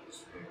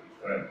 just be a good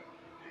friend,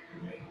 be a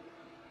good mate.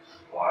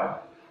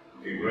 Why?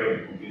 Be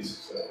great, you be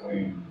successful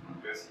in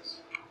business.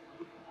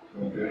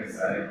 Don't do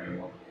anything you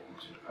want to get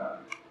into your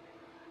family.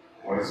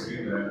 What is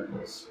good then?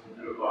 What's so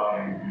good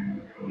about you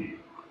being a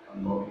leader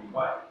and loving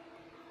wife?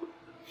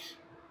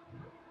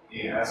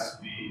 It has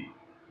to be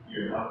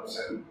your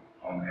 100%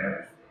 on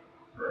everything,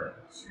 right?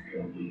 So you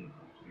can be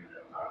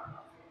completely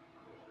not.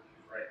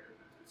 Right.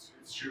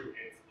 It's true.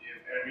 If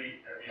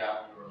every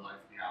avenue of our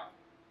life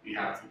we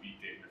have to be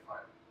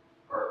dignified,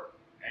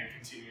 and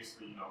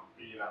continuously,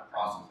 be in that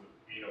process of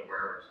being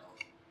aware of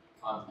ourselves.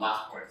 The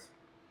last point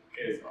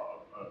is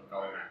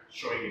going back,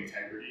 showing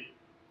integrity.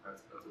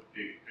 That's a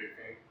big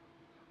thing.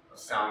 A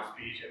sound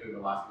speech, and then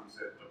the last thing you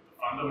said, the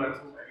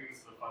fundamentals. I think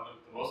it's the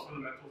most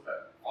fundamentals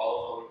that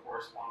follows all the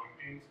corresponding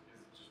things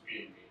is just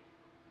being me.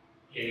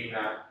 Hitting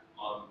that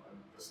on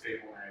the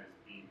staple head is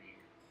being me.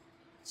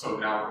 So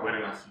now go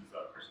ahead and ask these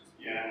questions.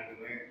 Yeah, and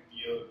the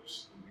other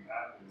question we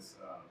have is,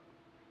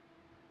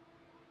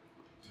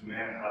 do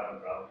men have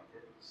a godly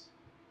purpose?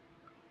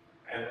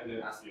 And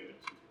then ask the other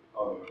two.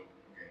 Oh,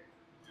 okay.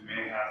 Do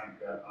men have a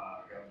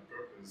godly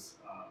purpose,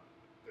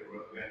 the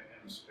relevant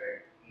and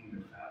respect in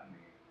the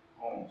family,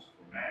 homes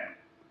for men?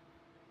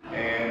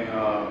 And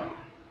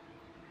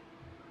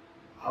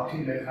how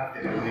can men have the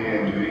ability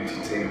and duty to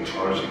take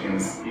charge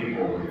against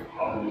evil with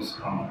humbleness,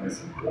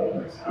 confidence, and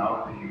boldness?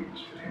 How do you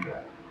explain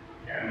that?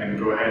 And then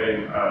go ahead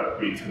and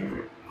read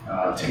Timothy.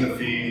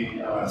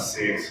 Timothy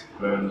 6,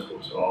 11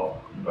 to 12,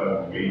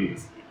 but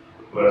reads,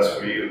 but as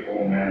for you,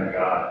 O man of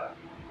God,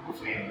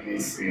 flee from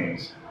these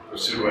things,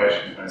 pursue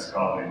righteousness,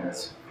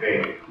 godliness,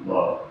 faith,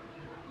 love,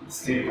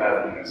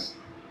 steadfastness,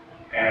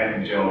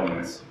 and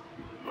gentleness.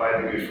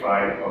 Fight the good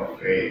fight of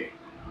faith.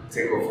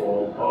 Take a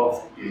hold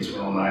of the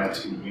eternal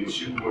life to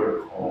which you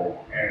were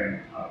called,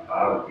 and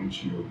about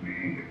which you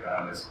obtain the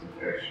godless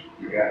confession.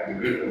 You got the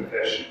good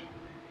confession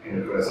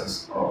in the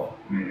presence of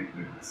many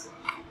witnesses.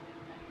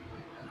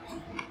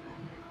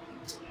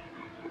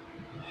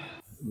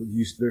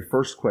 Their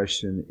first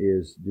question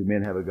is, do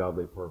men have a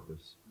godly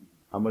purpose?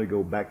 I'm going to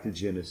go back to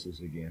Genesis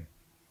again.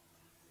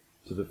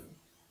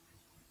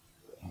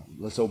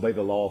 Let's obey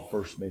the law of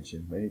first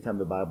mention. Anytime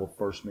the Bible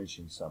first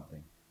mentions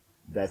something,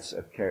 that's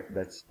a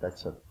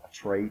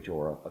trait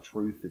or a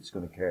truth that's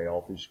going to carry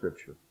all through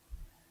Scripture.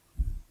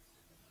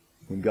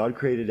 When God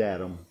created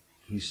Adam,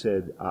 He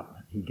said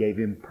He gave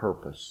him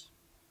purpose.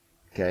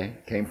 Okay,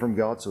 came from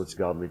God, so it's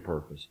godly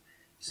purpose.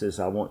 He says,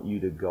 I want you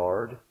to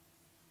guard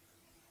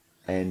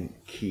and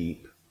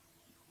keep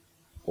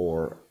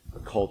or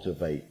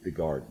cultivate the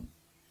garden.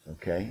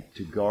 Okay?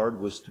 To guard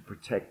was to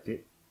protect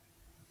it,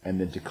 and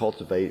then to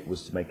cultivate it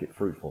was to make it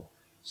fruitful.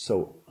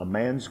 So a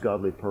man's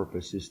godly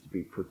purpose is to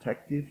be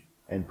protective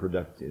and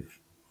productive.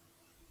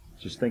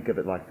 Just think of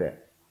it like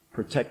that.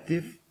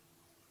 Protective,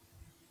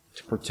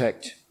 to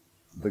protect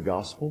the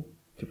gospel,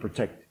 to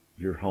protect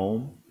your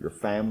home, your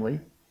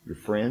family, your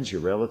friends,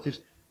 your relatives,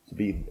 to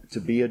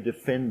be a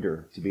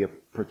defender, to be a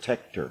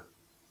protector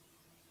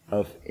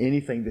of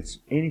anything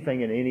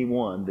and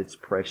anyone that's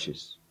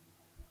precious.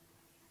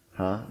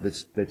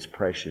 That's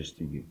precious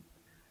to you.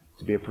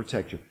 To be a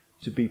protector.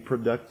 To be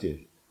productive.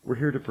 We're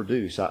here to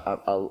produce.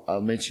 I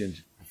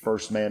mentioned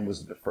a man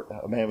was the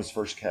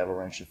first cattle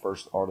rancher, the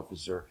first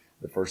artificer,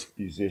 the first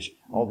musician,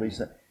 all these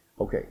things.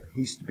 Okay,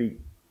 he's to be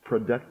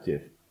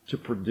productive, to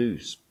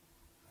produce.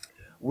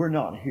 We're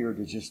not here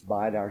to just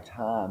bide our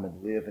time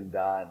and live and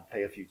die and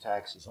pay a few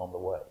taxes on the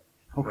way.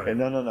 Okay, right.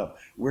 No.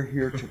 We're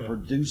here to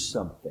produce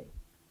something.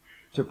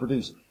 To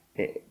produce.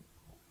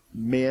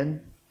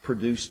 Men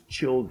produce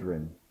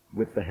children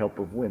with the help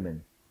of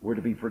women. We're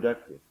to be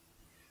productive.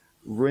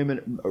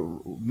 Men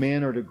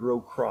are to grow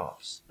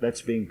crops.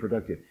 That's being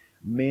productive.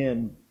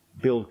 Men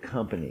build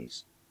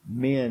companies.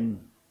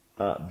 Men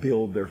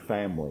build their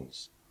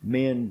families.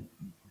 Men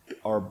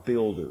are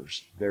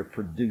builders. They're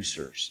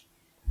producers.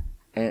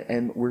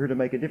 And we're here to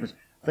make a difference.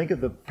 Think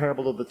of the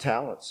parable of the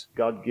talents.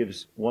 God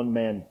gives one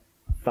man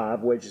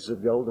 5 wedges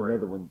of gold,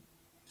 another one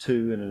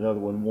 2, and another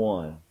one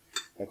 1,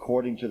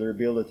 according to their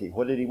ability.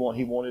 What did he want?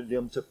 He wanted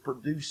them to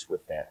produce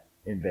with that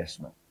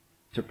investment.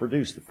 To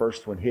produce. The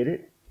first one hit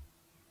it.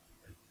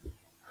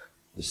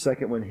 The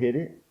second one hit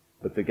it.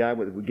 But the guy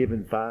with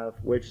given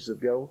 5 wedges of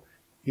gold,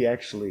 he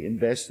actually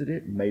invested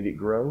it and made it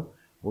grow.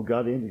 Well,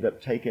 God ended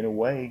up taking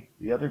away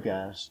the other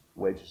guy's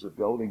wedges of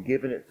gold and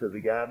giving it to the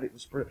guy that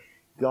was productive.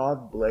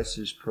 God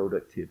blesses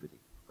productivity.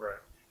 Right.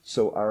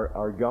 So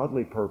our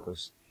godly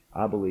purpose,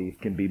 I believe,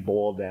 can be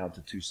boiled down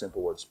to 2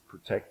 simple words: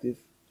 protective,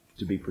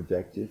 to be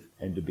protective,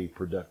 and to be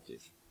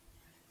productive.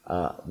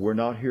 We're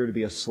not here to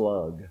be a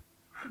slug.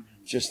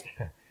 Just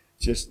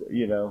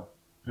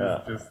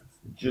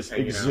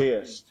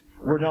exist.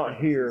 We're not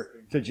here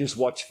to just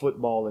watch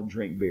football and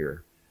drink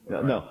beer.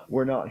 No,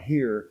 we're not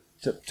here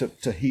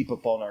to heap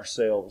upon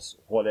ourselves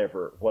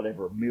whatever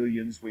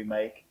millions we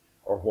make,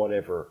 or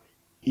whatever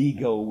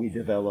ego we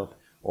develop,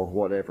 or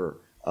whatever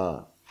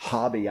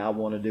hobby I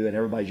want to do, and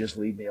everybody just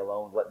leave me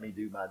alone, let me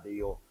do my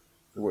deal.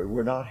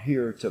 We're not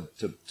here to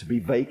be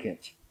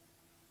vacant,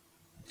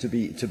 to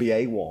be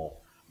AWOL.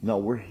 No,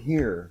 we're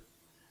here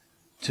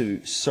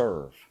to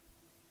serve.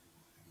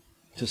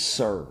 To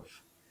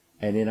serve.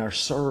 And in our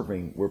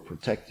serving, we're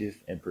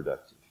protective and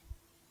productive.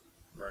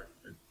 Right.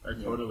 I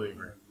totally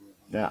agree.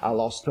 Now, I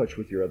lost touch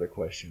with your other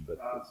question, but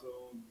So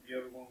the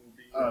other one would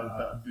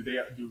be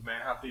do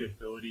men have the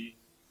ability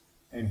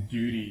and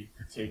duty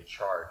to take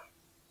charge?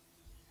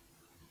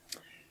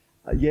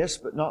 yes,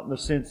 but not in the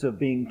sense of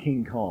being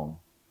King Kong.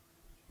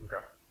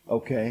 Okay.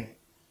 Okay?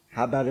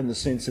 How about in the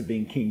sense of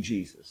being King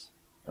Jesus?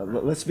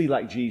 Let's be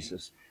like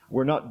Jesus.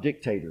 We're not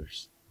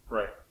dictators.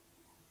 Right.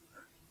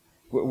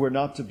 We're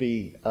not to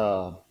be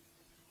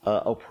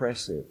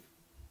oppressive.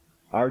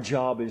 Our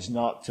job is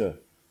not to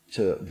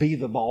be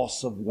the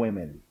boss of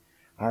women.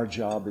 Our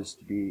job is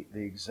to be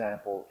the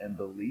example and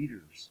the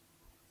leaders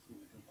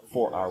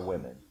for our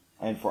women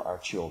and for our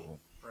children.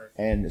 Right.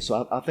 And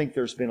so I think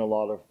there's been a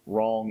lot of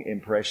wrong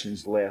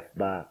impressions left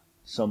by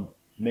some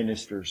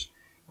ministers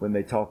when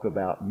they talk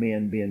about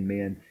men being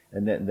men,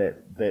 and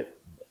that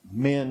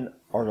men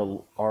are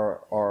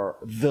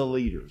the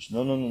leaders.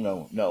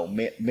 No.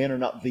 Men are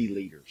not the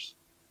leaders.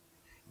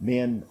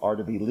 Men are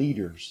to be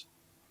leaders,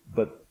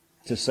 but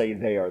to say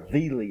they are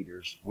the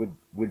leaders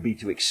would be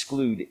to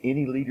exclude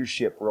any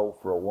leadership role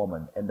for a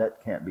woman, and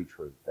that can't be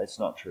true. That's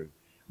not true.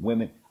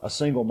 Women, a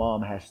single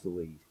mom has to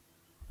lead.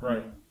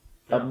 Right.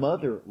 A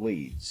mother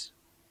leads.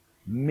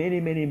 Many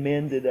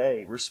men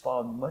today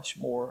respond much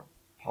more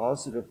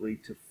positively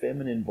to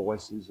feminine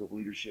voices of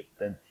leadership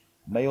than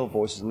male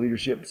voices of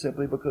leadership,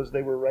 simply because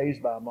they were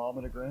raised by a mom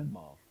and a grandma.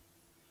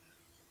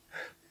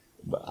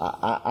 But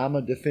I'm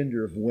a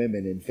defender of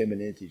women in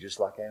femininity, just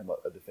like I am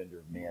a defender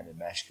of men in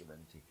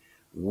masculinity.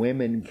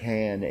 Women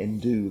can and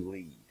do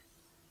lead.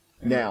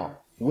 Now,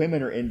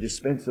 women are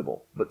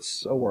indispensable, but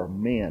so are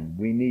men.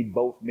 We need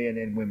both men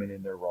and women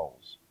in their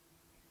roles.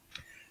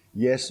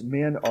 Yes,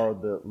 men are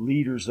the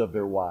leaders of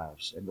their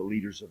wives and the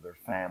leaders of their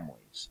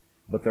families,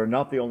 but they're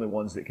not the only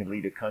ones that can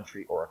lead a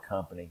country or a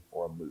company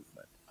or a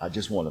movement. I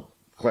just want to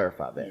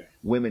clarify that. Yeah.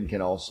 Women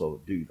can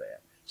also do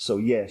that. So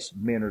yes,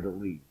 men are to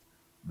lead,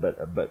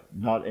 but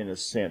not in a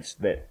sense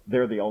that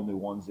they're the only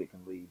ones that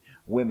can lead.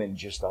 Women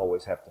just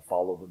always have to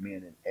follow the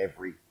men in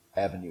every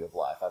avenue of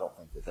life. I don't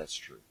think that that's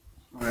true.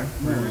 Okay.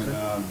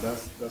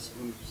 That's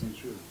 100%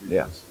 true. Because,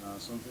 Yeah.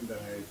 Something that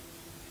I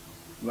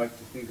like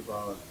to think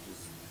about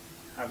is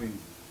having,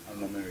 I'm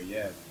not married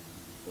yet,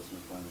 that's my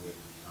plan with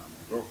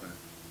my girlfriend.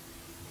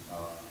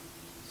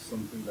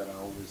 Something that I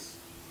always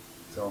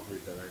tell her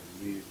that I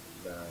believe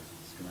that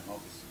is going to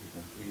help us to be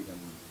complete and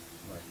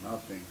like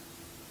nothing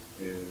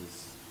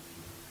is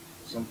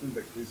something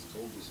that Chris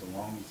told us a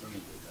long time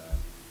ago, that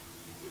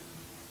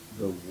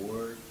the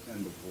word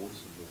and the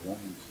voice of the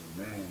woman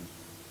to a man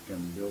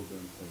can build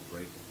them or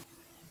break them.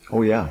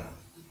 Oh yeah.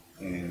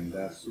 And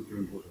that's super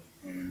important.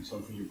 And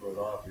something you brought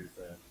up is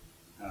that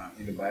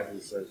in the Bible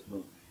it says,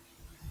 no.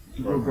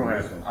 Go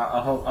ahead.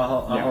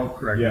 I'll help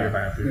correct you if I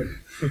have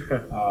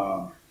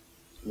to.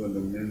 When the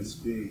man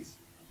speaks,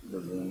 the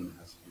woman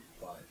has to be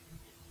quiet.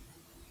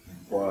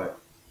 But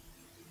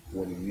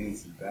what it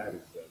means in that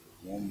is that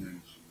the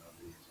woman should not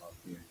be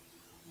talking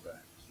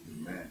back to the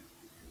man,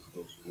 because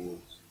those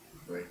words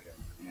break it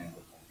and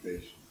the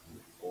foundation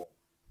will fall.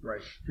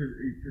 Right.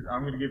 Because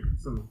I'm going to give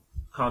some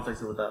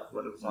context of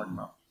what it was talking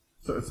about.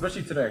 So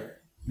especially today,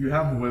 you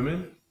have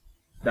women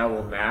that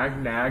will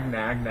nag their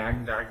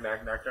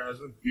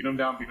husband, beat them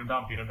down.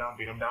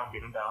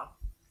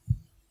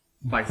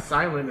 By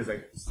silent is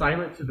like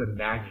silent to the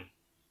nagging.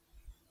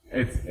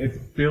 It's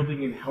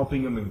building and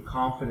helping them in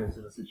confidence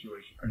in a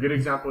situation. A good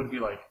example would be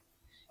like,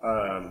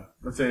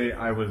 let's say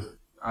I was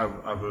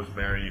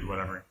married,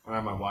 whatever, and I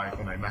have my wife,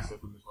 and I messed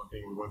up with this one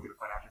thing, we're going through the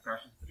financial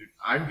crashes, but dude,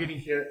 I'm getting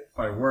hit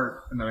by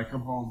work, and then I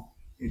come home,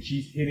 and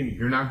she's hitting me.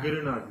 You're not good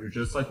enough. You're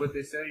just like what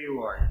they say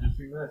you are. You're just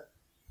doing this.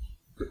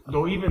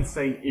 Don't even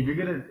say, if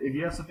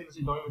you have something to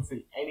say, don't even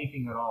say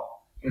anything at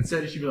all.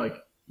 Instead, you should be like,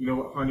 you know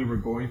what, honey, we're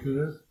going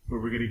through this, but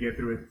we're gonna get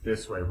through it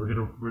this way. We're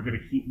gonna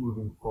keep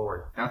moving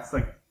forward. That's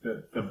like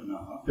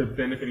the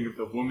benefiting of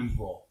the woman's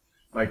role.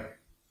 Like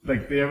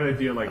they have an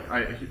idea,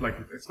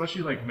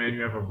 especially like men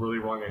who have a really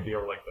wrong idea,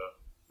 or like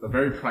the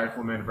very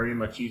prideful man, very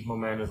machismo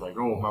man is like,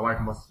 oh, my wife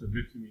must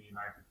submit to me, and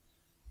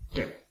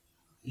okay.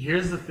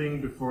 Here's the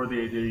thing before the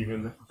idea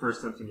even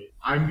first comes to me.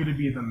 I'm going to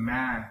be the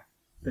man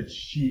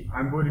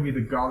I'm going to be the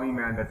godly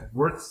man that's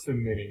worth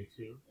submitting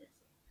to,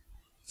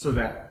 so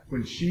that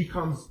when she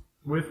comes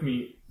with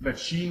me, that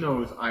she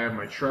knows I have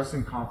my trust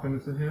and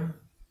confidence in him.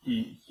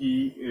 He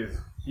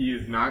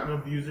is not an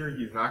abuser.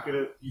 He's not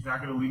gonna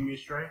lead me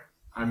astray.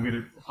 I'm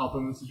gonna help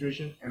him in the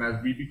situation. And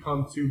as we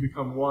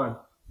become one,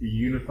 we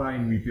unify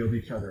and we build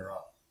each other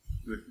up.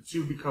 The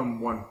two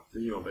become one.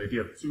 The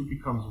idea of two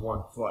becomes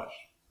one flesh.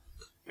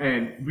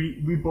 And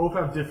we both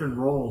have different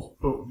roles,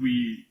 but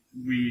we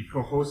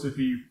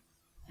cohesively,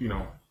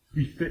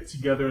 we fit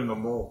together in the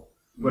mold.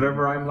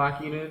 Whatever I'm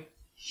lacking in,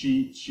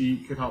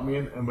 she could help me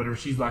in, and whatever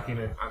she's lacking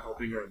in, I'm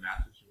helping her in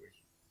that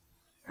situation.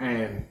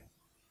 And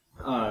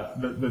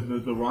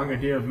the wrong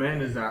idea of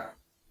men is that,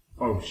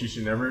 oh, she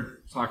should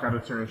never talk out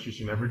of turn, she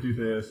should never do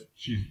this,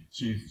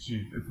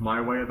 it's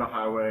my way or the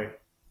highway.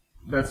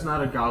 That's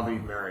not a godly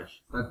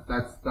marriage.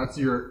 That's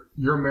you're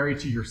married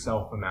to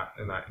yourself in that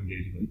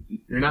engagement.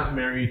 You're not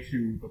married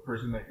to the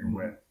person that you're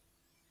with.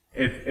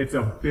 It's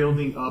a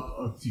building up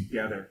of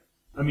together.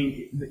 I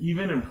mean,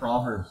 even in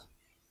Proverbs,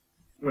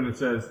 when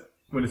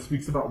it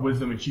speaks about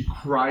wisdom and she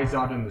cries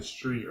out in the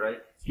street, right?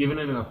 It's given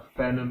it in a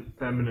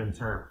feminine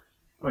term.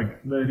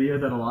 Like the idea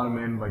that a lot of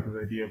men, like the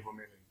idea of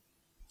women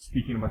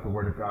speaking about the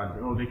word of God,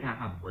 oh, they can't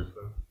have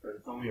wisdom.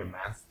 It's only a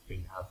man's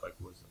thing to have like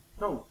wisdom.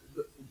 No,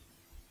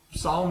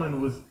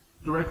 Solomon was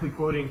directly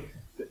quoting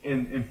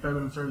in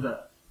feminine terms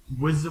that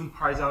wisdom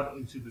cries out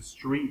into the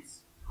streets.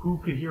 Who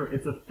could hear it?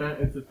 It's a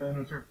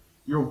feminine term.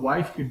 Your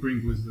wife could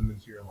bring wisdom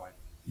into your life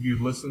if you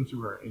listen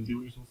to her and do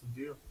what you're supposed to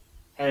do.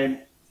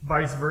 And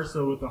vice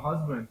versa with the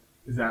husband,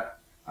 is that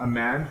a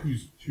man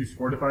who's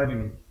fortified,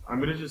 and I'm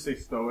going to just say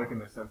stoic in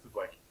the sense of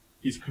like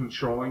he's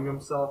controlling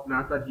himself,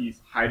 not that he's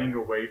hiding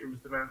away from his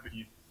demands, but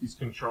he's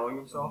controlling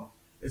himself,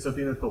 is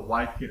something that the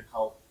wife could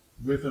help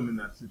with him in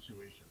that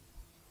situation.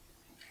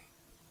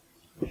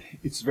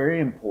 It's very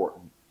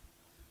important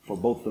for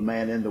both the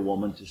man and the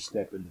woman to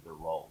step into their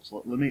roles.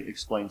 Let me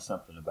explain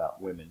something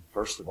about women.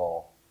 First of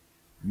all,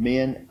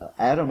 men,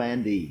 Adam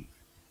and Eve,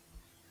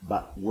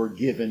 were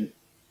given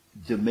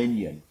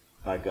dominion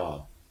by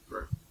God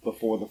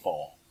before the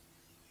fall.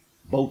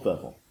 Both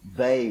of them.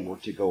 They were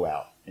to go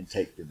out and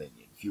take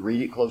dominion. If you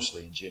read it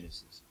closely in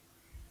Genesis.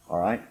 All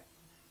right?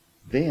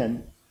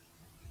 Then,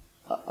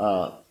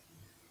 and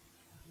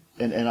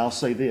I'll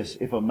say this.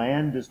 If a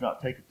man does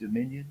not take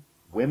dominion,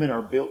 women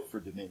are built for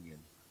dominion.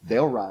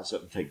 They'll rise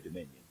up and take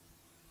dominion.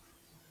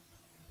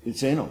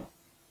 It's in them.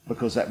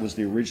 Because that was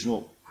the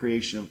original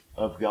creation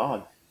of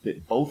God.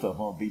 That both of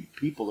them will be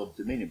people of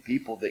dominion.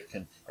 People that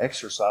can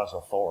exercise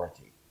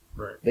authority.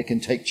 Right. They can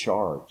take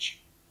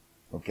charge.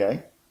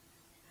 Okay?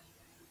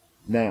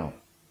 Now,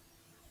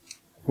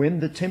 when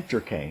the tempter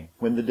came,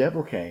 when the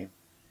devil came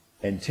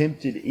and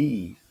tempted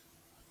Eve,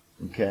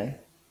 okay,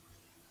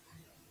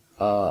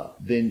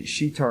 then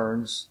she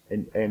turns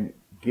and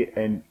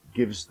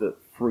gives the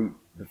fruit,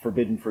 the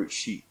forbidden fruit.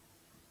 She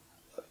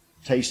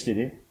tasted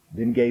it,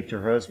 then gave to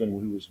her husband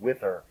who was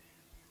with her.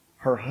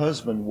 Her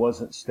husband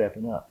wasn't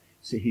stepping up.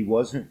 See, he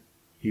wasn't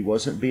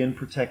being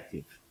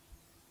protective.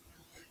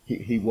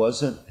 He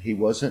wasn't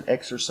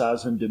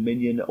exercising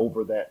dominion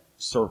over that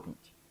serpent.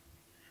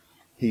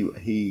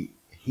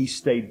 He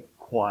stayed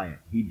quiet.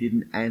 He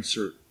didn't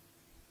answer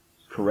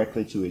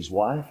correctly to his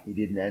wife. He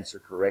didn't answer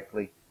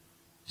correctly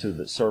to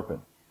the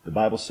serpent. The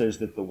Bible says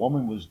that the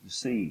woman was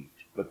deceived,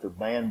 but the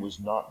man was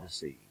not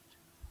deceived.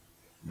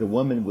 The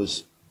woman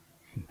was,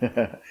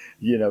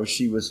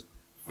 she was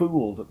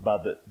fooled by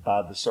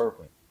the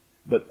serpent.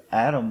 But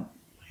Adam,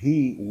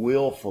 he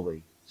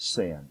willfully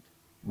sinned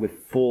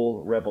with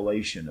full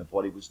revelation of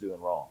what he was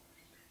doing wrong.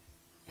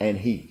 And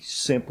he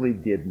simply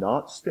did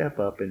not step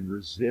up and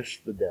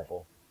resist the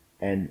devil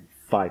and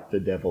fight the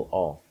devil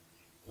off.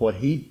 What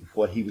he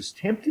was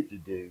tempted to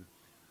do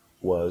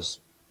was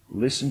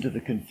listen to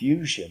the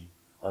confusion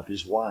of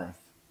his wife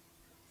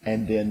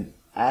and then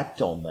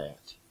act on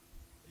that,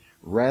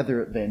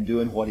 rather than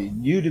doing what he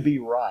knew to be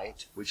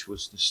right, which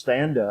was to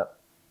stand up,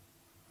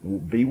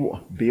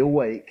 be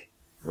awake,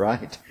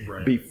 right?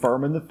 Be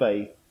firm in the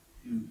faith,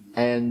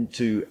 and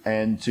to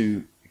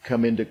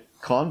come into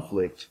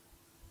conflict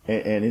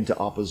and into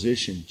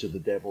opposition to the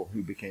devil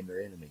who became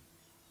their enemy.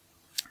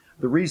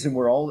 The reason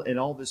we're all in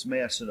all this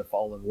mess in a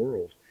fallen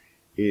world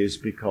is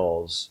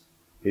because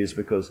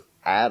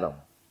Adam,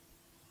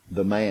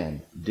 the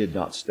man, did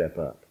not step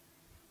up.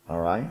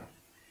 All right?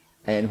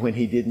 And when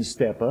he didn't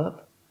step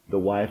up, the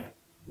wife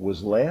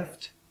was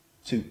left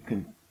to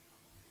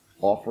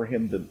offer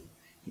him the.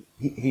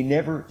 He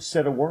never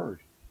said a word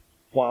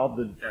while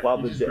the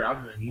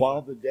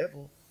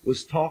devil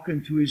was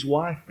talking to his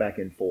wife back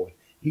and forth.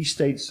 He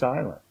stayed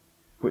silent.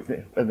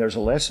 And there's a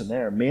lesson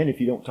there. Men, if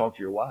you don't talk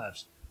to your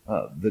wives,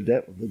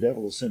 the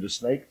devil will send a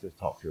snake to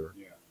talk to her.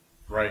 Yeah.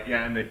 Right.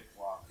 Yeah, and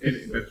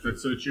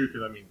that's so true,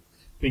 because I mean,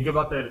 think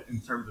about that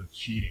in terms of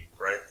cheating,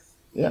 right?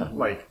 Yeah.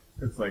 Like,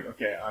 it's like,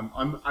 okay,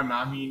 I'm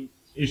having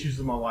issues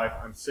with my wife.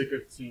 I'm sick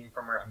of seeing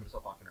from her. I'm gonna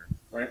stop talking to her,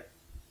 right?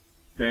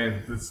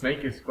 Then the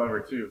snake is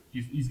clever too.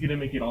 He's gonna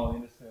make it all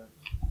innocent.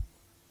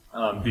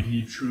 Did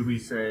he truly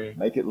say?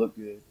 Make it look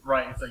good.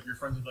 Right. It's like your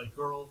friends are like,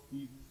 girl,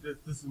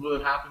 this is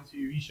what happened to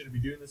you. He shouldn't be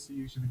doing this to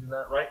you. You should be doing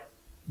that, right?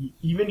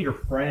 Even your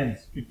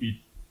friends could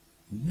be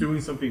doing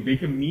something. They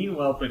can mean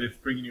well, but it's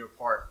bringing you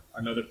apart.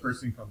 Another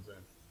person comes in,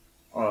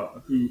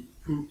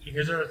 who.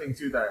 Here's another thing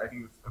too that I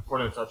think is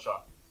important to touch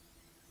on,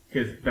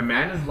 because the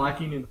man is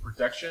lacking in the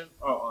protection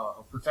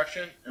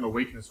and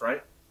awakeness,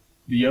 right?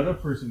 The other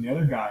person, the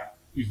other guy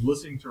who's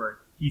listening to her,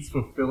 he's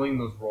fulfilling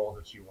those roles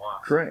that she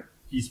wants. Correct.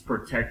 He's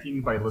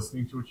protecting by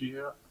listening to what she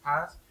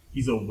has.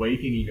 He's awake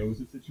and he knows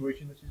the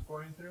situation that she's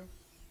going through,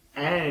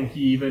 and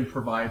he even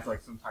provides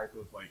like some type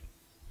of like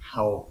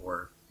help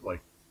or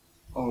like,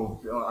 oh,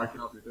 I can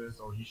help you with this,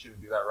 or you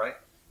shouldn't do that, right?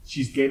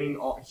 She's getting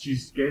all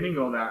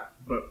that,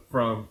 but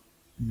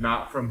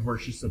not from where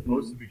she's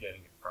supposed to be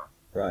getting it from.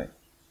 Right.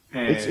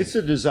 And It's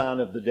a design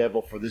of the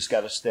devil for this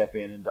guy to step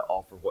in and to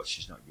offer what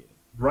she's not getting.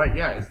 Right.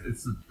 Yeah.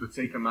 It's to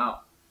take him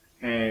out,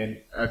 and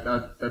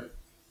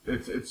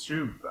it's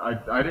true. I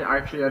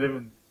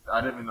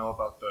didn't even know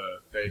about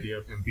the idea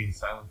of him being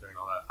silent during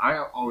all that. I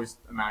always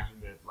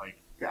imagined it like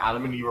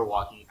Adam and Eve are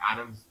walking.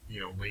 Adam's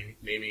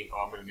naming.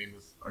 Oh, I'm gonna name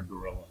this a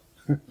gorilla,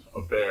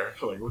 a bear.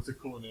 Like, what's a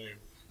cool name?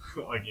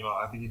 Like,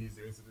 I think he's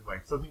doing something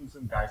like some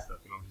guy stuff.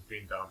 Just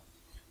being dumb.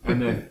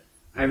 And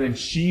then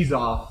she's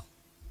off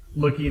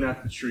looking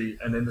at the tree,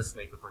 and then the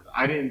snake appears.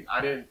 I didn't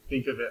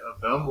think of it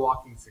of them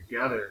walking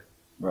together.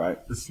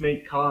 Right. The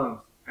snake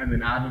comes, and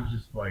then Adam's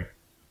just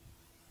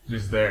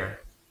there.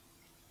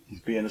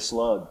 He's being a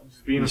slug.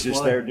 He's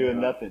just there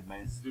doing nothing,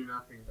 man. Just doing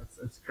nothing.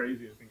 That's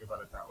crazy to think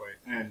about it that way.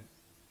 And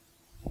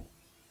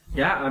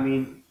yeah, I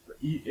mean,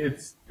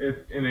 it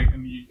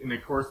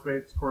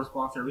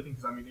corresponds to everything,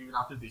 because I mean, even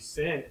after they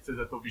sin, it says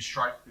that there'll be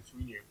strife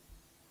between you,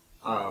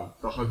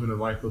 the husband and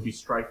wife. There'll be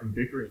strife and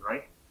bickering,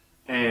 right?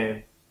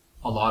 And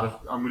I'm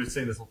going to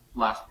say this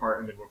last part,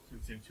 and then we'll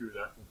continue to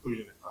the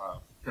conclusion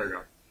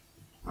paragraph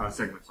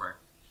segment. Sorry,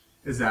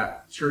 is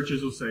that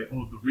churches will say,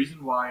 oh, the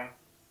reason why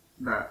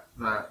that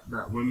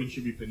women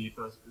should be beneath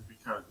us is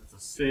because it's a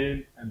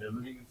sin, and they're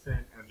living in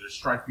sin, and there's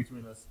strife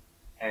between us,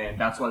 and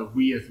that's why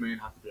we as men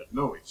have to be up.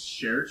 No, it's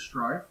shared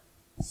strife.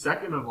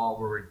 Second of all,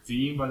 we're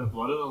redeemed by the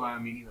blood of the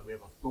Lamb, meaning that we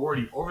have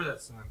authority over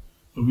that sin,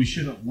 but we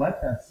shouldn't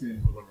let that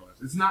sin rule over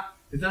us. It's not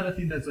a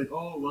thing that's like,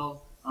 oh,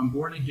 well, I'm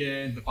born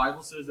again. The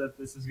Bible says that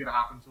this is going to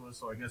happen to us,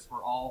 so I guess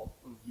for all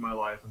of my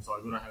life until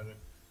I go to heaven,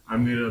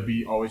 I'm going to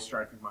be always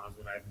striking my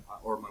husband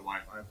or my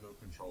wife. I have no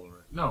control over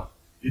it. No.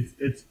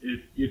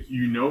 If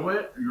you know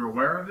it, you're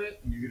aware of it,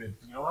 and you're going to,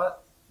 you know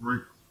what?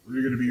 We're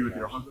going to be with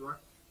your husband, right?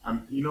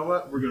 You know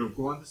what? We're going to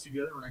go on this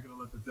together. We're not going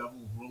to let the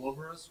devil rule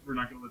over us. We're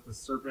not going to let the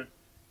serpent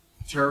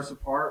tear us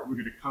apart. We're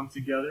going to come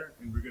together,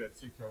 and we're going to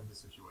take care of the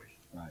situation.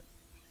 Right.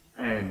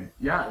 And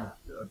yeah,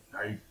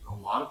 a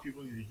lot of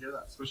people need to hear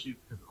that, especially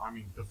because, I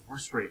mean,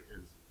 divorce rate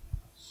is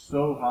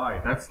so high.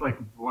 That's like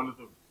one of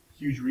the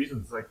huge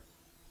reasons. Like,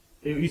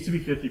 it used to be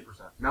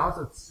 50%. Now it's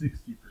at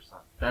 60%.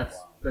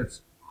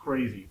 That's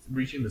crazy. It's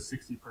reaching the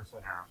 60%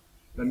 now.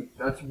 Then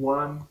that's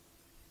one.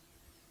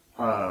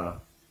 So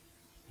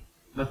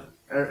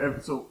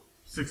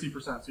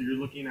 60%. So you're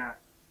looking at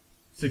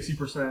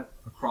 60%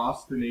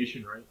 across the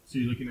nation, right? So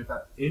you're looking at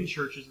that in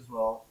churches as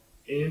well,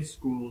 in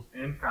schools,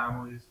 in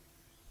families,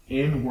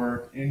 in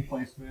work, in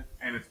placement,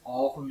 and it's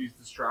all from these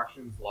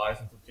distractions, lies,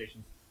 and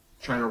temptations,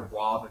 trying to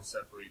rob and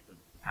separate the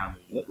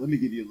family. Let me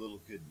give you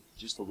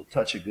just a little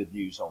touch of good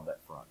news on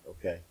that front,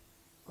 okay?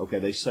 Okay,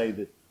 they say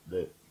that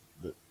the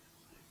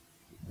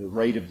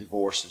rate of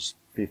divorce is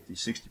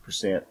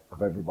 60%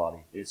 of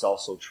everybody. It's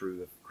also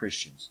true of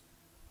Christians.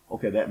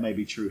 Okay, that may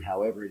be true.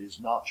 However, it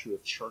is not true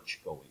of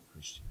church-going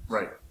Christians.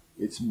 Right.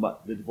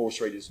 The divorce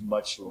rate is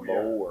much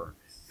lower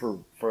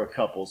for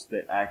couples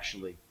that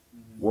actually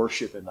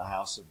worship in the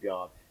house of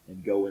God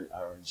and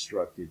are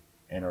instructed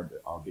and are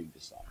being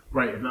discipled.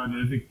 Right.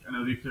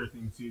 Another clear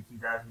thing to you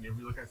guys, whenever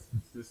you look at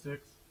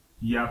statistics,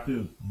 you have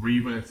to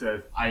read when it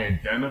says, I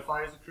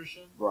identify as a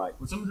Christian. Right.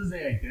 When someone says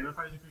they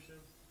identify as a Christian,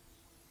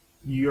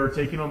 you're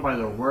taking them by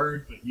their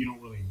word, but you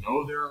don't really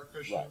know they're a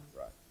Christian.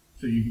 Right.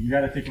 So you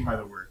got to take them by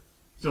the word.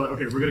 So,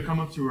 okay, we're going to come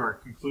up to our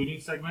concluding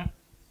segment.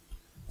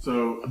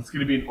 So it's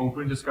going to be an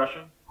open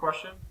discussion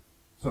question.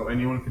 So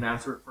anyone can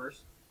answer it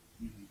first.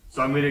 Mm-hmm.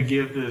 So I'm going to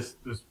give this.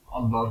 I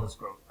love this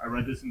quote. I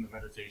read this in the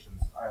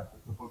Meditations. I have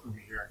the book over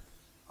here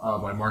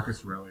by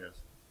Marcus Aurelius.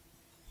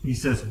 He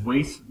says,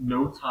 waste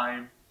no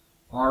time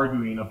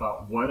arguing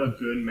about what a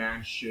good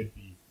man should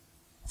be.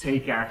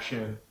 take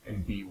action,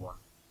 and be one.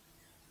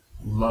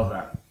 Love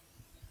that.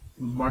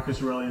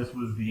 Marcus Aurelius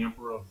was the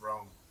emperor of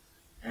Rome,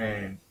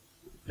 and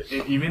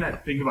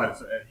think about it.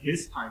 So at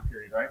his time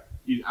period, right,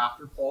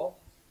 after Paul,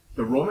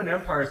 the Roman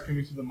Empire is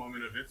coming to the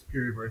moment of its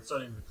period where it's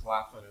starting to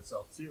collapse on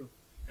itself too.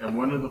 And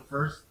one of the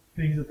first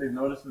things that they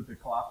noticed with the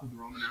collapse of the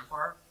Roman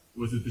Empire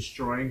was the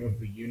destroying of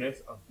the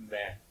units of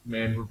men.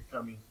 Men were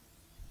becoming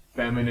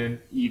feminine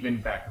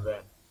even back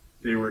then.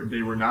 They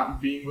were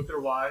not being with their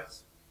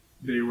wives.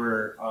 They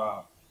were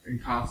in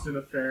constant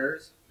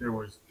affairs. There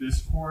was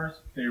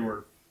discourse. They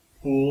were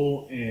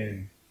full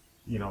in,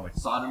 like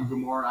Sodom and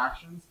Gomorrah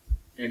actions.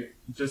 And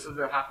just as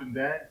it happened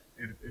then,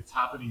 it's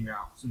happening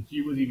now. So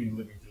he was even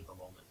living through the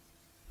moment.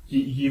 He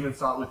even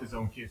saw it with his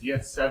own kids. He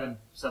had seven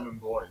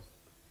boys.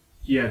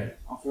 He had,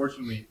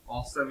 unfortunately,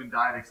 all 7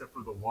 died except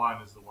for the one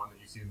is the one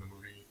that you see in the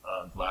movie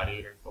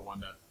Gladiator, the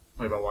one that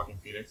played by Joaquin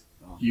Phoenix.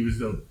 Oh. He was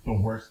the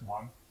worst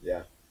one.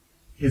 Yeah.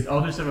 His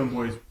other 7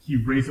 boys, he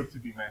raised up to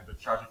be men, but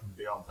tragically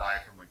they all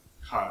died from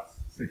cuts,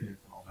 sickness,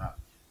 and all that.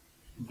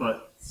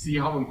 But see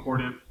how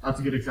important,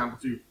 that's a good example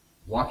too.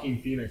 Joaquin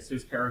Phoenix,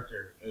 his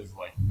character is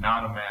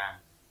not a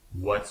man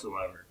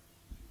whatsoever.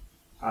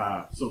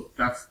 So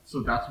that's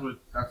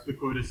the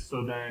quote is,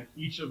 so then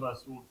each of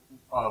us will,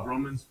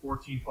 Romans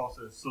 14:12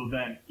 says, so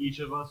then each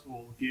of us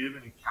will give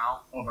an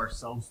account of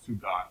ourselves to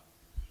God.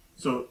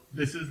 So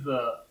this is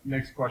the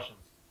next question,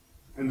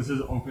 and this is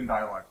open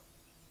dialogue.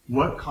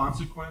 What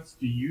consequence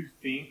do you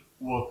think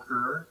will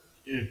occur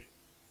if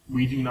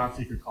we do not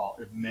take a call,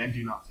 if men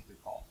do not take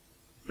a call?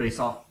 Based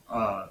off,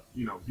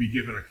 we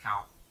give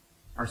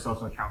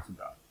ourselves an account to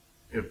God.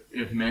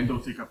 If men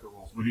don't take up the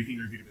roles, what do you think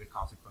are going to be the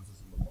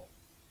consequences in the world?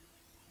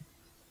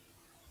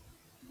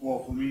 Well,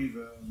 for me,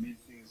 the main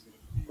thing is going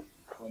to be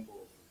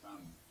crumble of the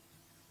family.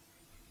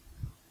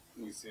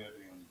 We see it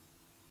in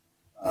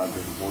the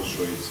divorce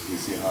rates. We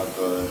see how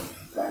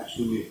that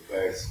truly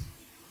affects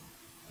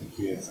the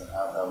kids and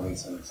how that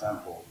leads an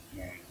example.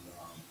 And,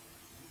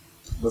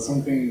 but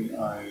something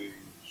I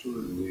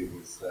truly believe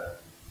is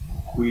that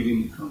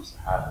quitting becomes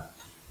a habit.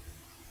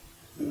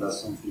 And that's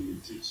something you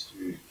teach to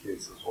your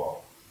kids as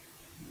well.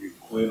 You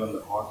quit on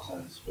the hard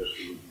times,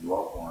 especially with your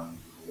loved one,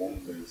 the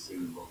one that is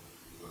in love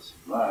with the rest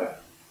of your life.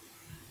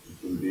 It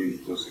can be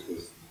just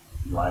because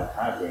life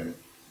happened,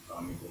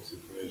 equal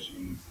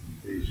situations,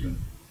 temptation.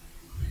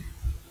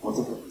 What's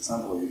a good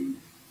example you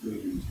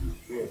live into your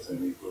kids,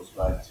 and it goes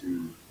back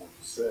to what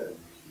you said,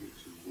 you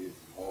should live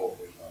all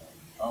with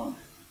family.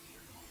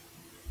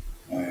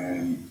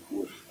 And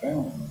we're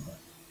failing that.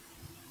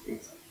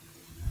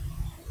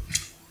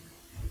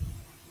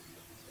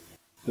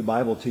 The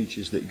Bible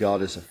teaches that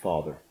God is a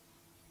father.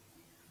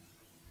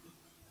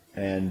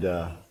 And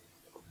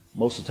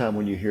most of the time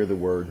when you hear the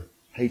word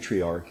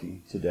patriarchy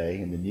today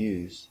in the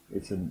news,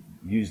 it's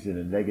used in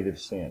a negative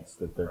sense,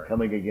 that they're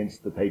coming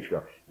against the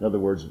patriarch. In other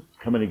words,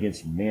 coming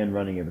against men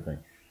running everything.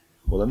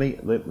 Well, let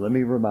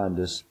me remind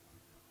us,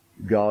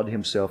 God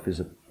himself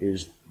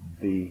is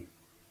the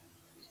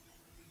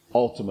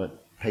ultimate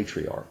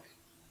patriarch.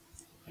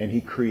 And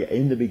he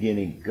in the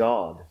beginning,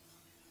 God,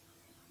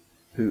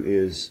 who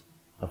is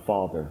a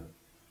father,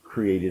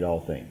 created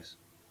all things.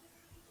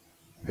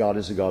 God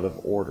is a God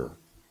of order.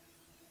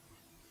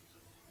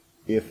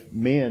 If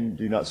men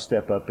do not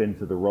step up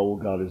into the role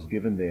God has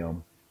given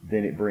them,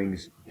 then it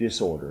brings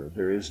disorder.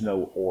 There is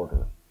no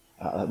order.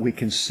 We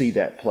can see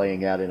that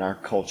playing out in our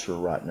culture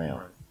right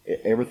now.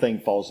 Everything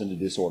falls into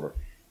disorder.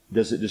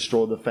 Does it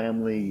destroy the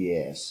family?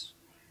 Yes.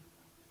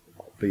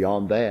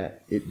 Beyond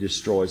that, it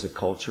destroys a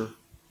culture.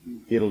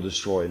 It'll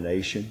destroy a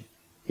nation.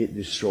 It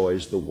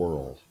destroys the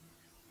world.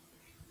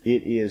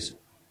 It is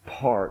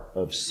part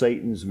of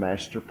Satan's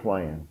master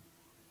plan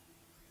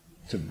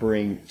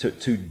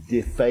to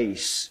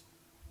deface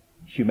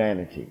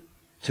humanity,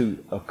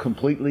 to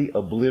completely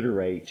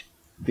obliterate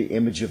the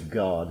image of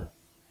God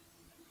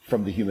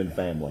from the human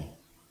family,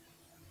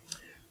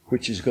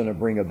 which is going to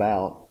bring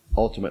about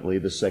ultimately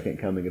the second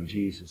coming of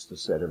Jesus to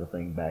set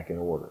everything back in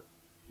order,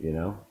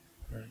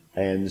 Right.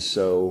 And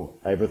so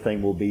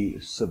everything will be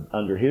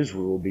under his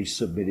rule, be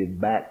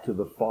submitted back to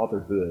the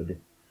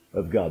fatherhood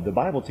of God. The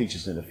Bible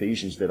teaches in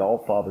Ephesians that all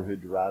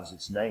fatherhood derives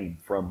its name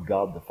from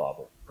God the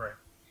Father.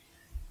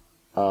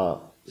 Right.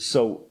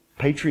 So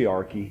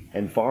patriarchy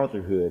and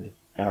fatherhood,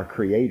 our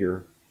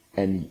Creator,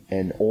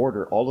 and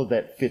order, all of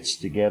that fits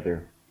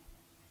together.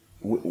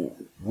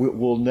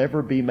 We'll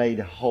never be made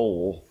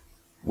whole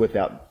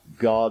without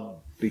God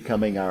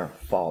becoming our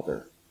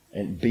Father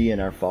and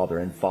being our Father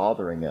and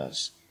fathering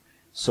us.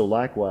 So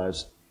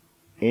likewise,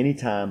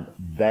 anytime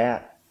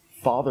that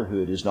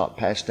fatherhood is not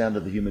passed down to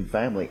the human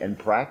family and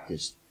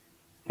practiced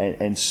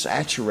and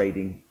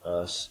saturating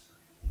us,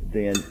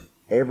 then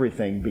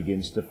everything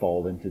begins to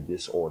fall into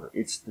disorder.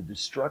 It's the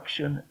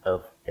destruction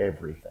of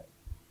everything.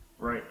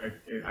 Right.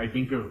 I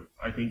think of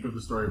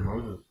the story of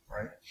Moses.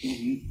 Right.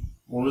 Mm-hmm.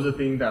 What was the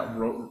thing that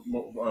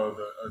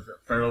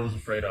Pharaoh was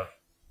afraid of?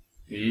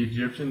 The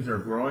Egyptians are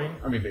growing.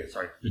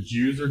 The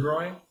Jews are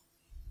growing,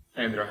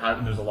 and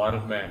there's a lot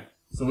of men.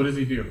 So what does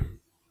he do?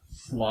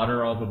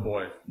 slaughter all the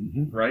boys,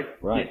 right?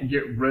 Right.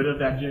 Get rid of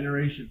that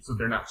generation so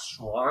they're not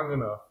strong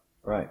enough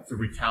Right. to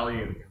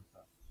retaliate against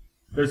us.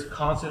 There's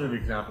constant of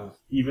examples,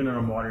 even in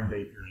a modern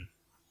day period.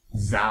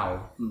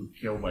 Zhao, who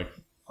killed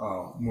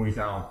Mui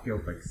Zhao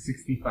killed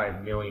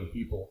 65 million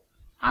people.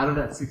 Out of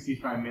that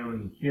 65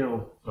 million he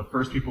killed, the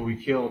first people we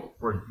killed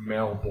were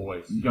male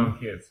boys, young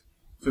kids,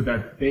 so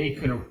that they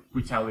could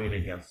retaliate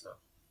against them.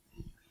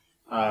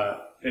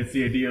 It's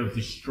the idea of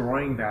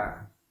destroying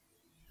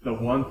the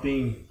one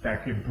thing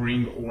that could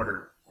bring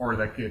order, or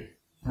that could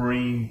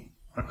bring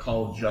a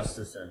call of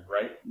justice in,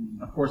 right?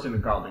 Of course, in a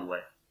godly way.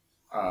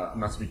 I'm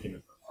not speaking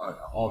of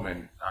all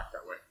men act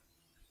that way.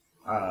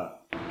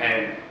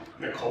 And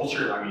the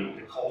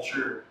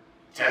culture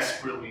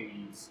desperately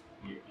needs.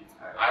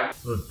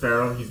 With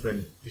Pharaoh, he's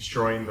been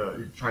trying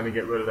to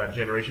get rid of that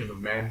generation of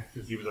men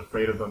because he was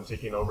afraid of them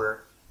taking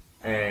over,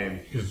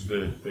 and because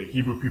the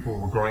Hebrew people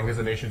were growing as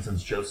a nation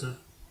since Joseph.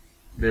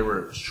 They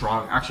were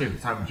strong. Actually, at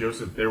the time of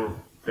Joseph,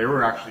 they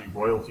were actually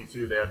royalty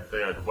too. They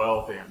had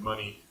wealth, they had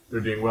money, they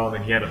were doing well. And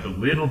then he had to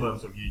belittle them,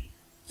 so he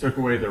took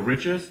away their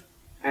riches,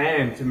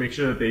 and to make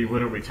sure that they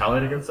wouldn't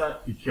retaliate against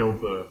that, he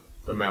killed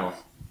the males.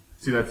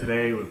 See that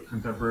today with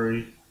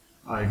contemporary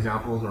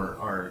examples,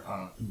 or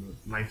in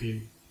the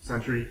 19th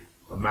century,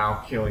 of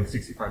Mao killing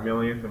 65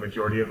 million. The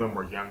majority of them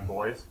were young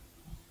boys,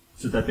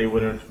 so that they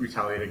wouldn't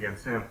retaliate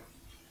against him.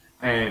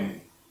 And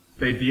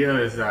the idea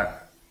is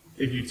that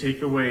if you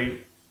take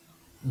away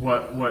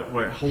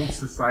what holds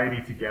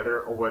society together,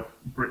 or what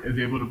is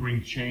able to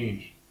bring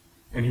change,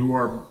 and who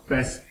are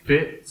best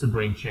fit to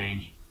bring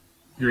change,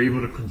 you're able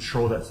to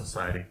control that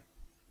society.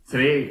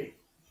 Today,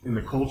 in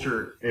the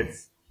culture,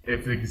 it's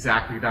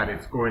exactly that.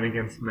 It's going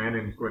against men,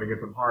 and it's going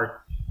against them hard,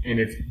 and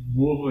it's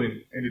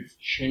moving, and it's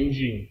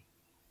changing.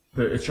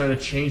 It's trying to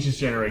change this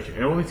generation.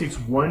 It only takes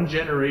one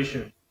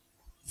generation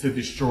to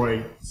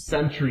destroy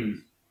centuries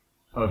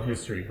of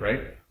history,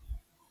 right?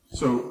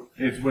 So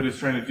what it's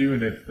trying to do,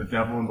 and it's the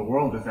devil in the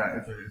world, is that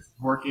it's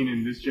working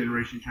in this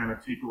generation, trying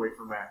to take away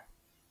from that.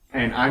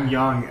 And I'm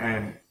young,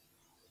 and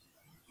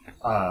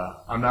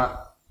I'm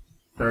not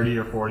 30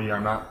 or 40.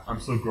 I'm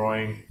still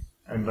growing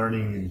and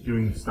learning and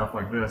doing stuff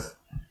like this.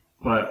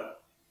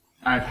 But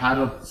I've had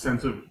a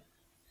sense of,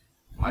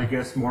 I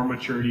guess, more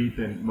maturity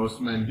than most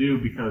men do,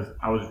 because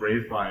I was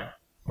raised by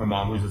my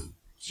mom,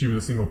 she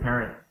was a single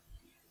parent.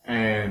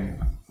 And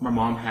my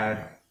mom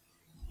had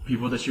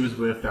people that she was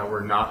with that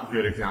were not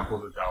good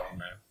examples of godly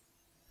men.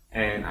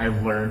 And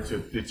I've learned to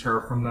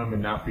deter from them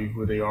and not be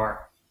who they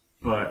are.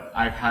 But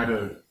I've had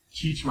to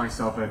teach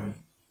myself and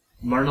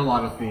learn a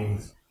lot of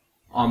things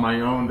on my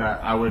own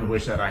that I would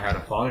wish that I had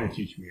a father to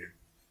teach me.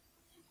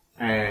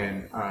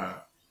 And,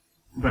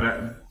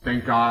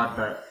 thank God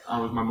that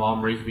my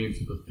mom raised me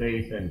into the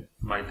faith, and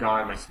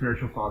my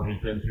spiritual father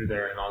has been through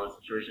there in all this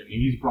situation. And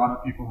he's brought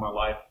up people in my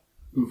life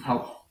who've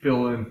helped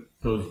fill in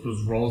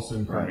those roles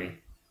in for me.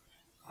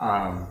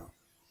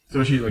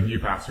 Especially like you,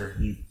 Pastor.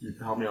 You've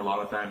helped me a lot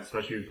with that,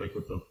 especially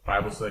with the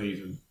Bible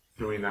studies and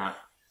doing that.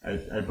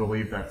 I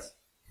believe that's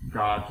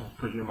God just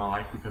put you in my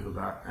life because of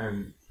that.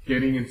 And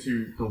getting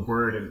into the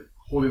Word and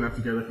holding that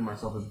together for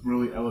myself has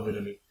really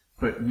elevated me.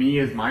 But me,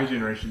 as my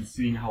generation,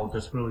 seeing how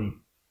desperately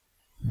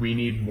we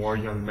need more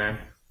young men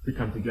to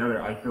come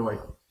together, I feel like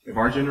if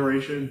our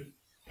generation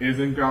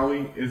isn't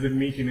godly, isn't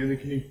meek, and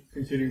isn't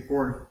continuing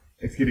forward,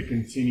 it's going to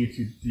continue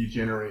to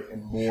degenerate,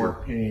 and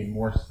more pain,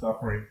 more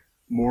suffering,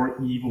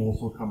 more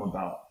evils will come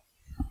about.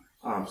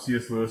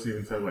 C.S. Lewis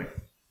even said,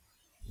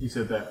 he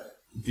said that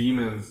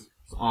demons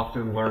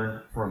often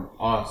learn from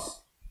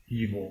us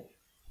evil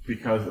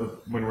because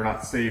of when we're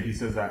not saved. He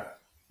says that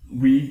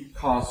we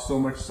cause so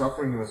much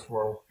suffering in this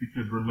world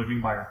because we're living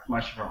by our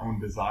flesh and our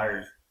own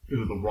desires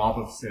because of the rob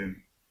of sin.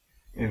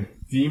 And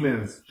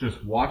demons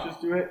just watch us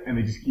do it, and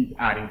they just keep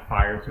adding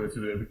fire to it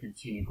so that we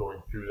continue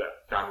going through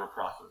that downward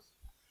process.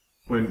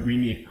 When we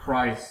need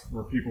Christ,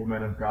 we're people,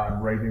 men of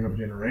God, raising up a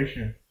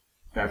generation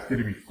that's going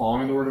to be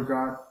following the Word of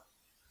God,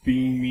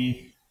 being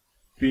meek,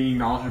 being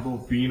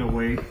knowledgeable, being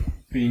awake,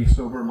 being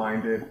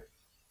sober-minded,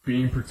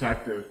 being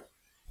protective,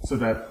 so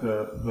that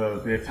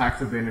the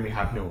attacks of the enemy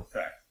have no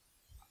effect.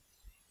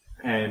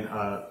 And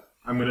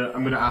I'm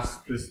gonna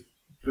ask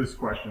this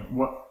question: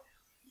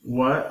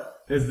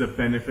 What is the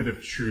benefit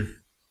of truth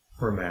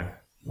for men?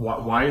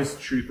 Why is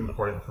truth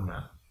important for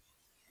men?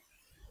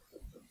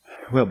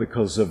 Well,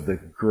 because of the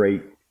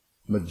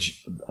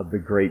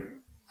great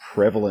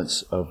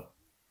prevalence of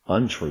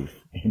untruth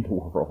in the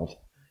world.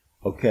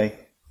 Okay?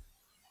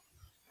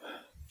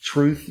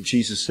 Truth,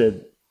 Jesus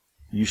said,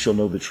 you shall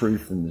know the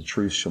truth, and the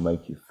truth shall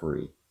make you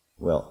free.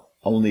 Well,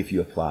 only if you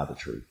apply the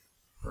truth.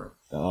 Right.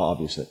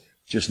 Obviously.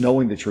 Just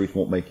knowing the truth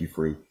won't make you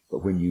free,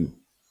 but when you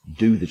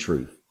do the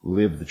truth,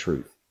 live the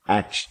truth,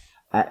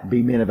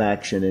 be men of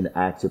action and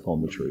act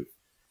upon the truth,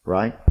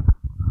 right?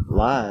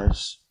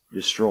 Lies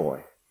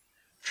destroy.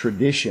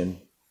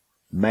 Tradition,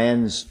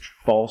 man's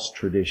false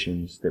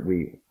traditions that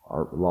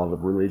a lot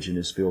of religion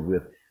is filled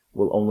with,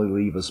 will only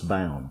leave us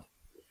bound.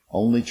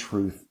 Only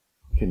truth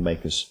can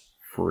make us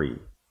free.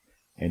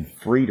 And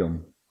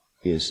freedom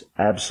is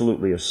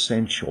absolutely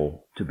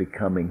essential to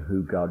becoming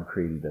who God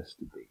created us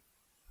to be.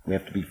 We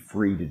have to be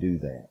free to do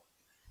that.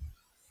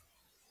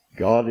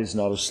 God is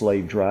not a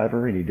slave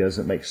driver, and He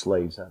doesn't make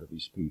slaves out of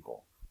His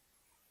people.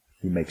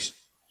 He makes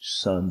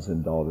sons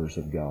and daughters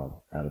of God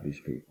out of His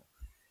people.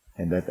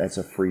 And that's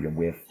a freedom.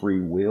 We have free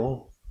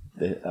will,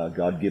 the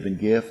God-given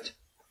gift.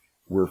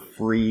 We're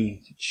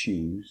free to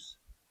choose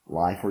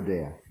life or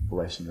death,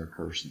 blessing or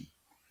cursing.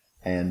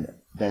 And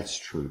that's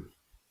truth.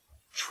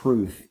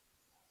 Truth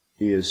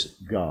is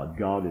God.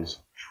 God is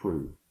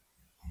true.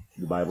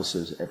 The Bible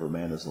says every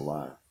man is a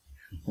liar.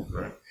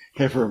 Right.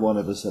 Every one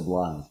of us have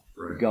lied.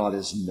 Right. God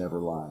has never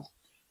lied.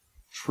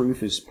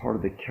 Truth is part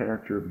of the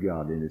character of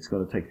God, and it's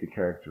going to take the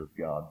character of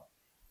God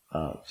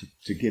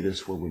to get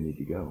us where we need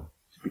to go,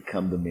 to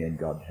become the man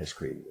God has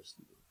created us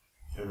to be.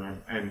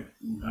 Amen. And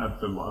I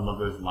love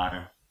this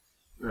line.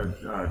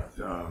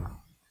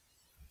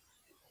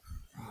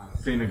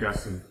 St.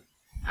 Augustine,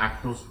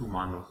 actus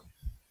humanus,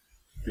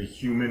 the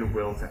human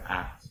will to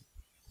act.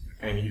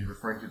 And he's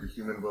referring to the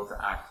human will to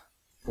act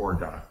for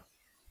God.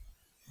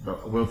 The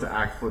will to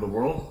act for the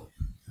world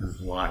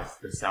is lies,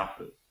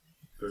 deceptions.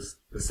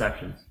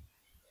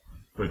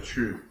 But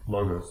truth,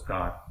 logos,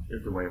 God,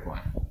 is the way of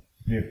life.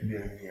 Do you have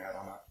anything to add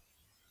on that?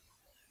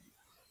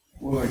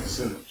 Well, like I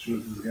said, the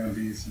truth is going to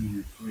be setting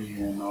you free,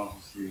 and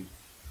obviously,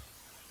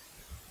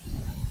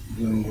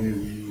 the only way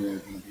we are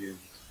going to be able to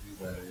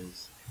do that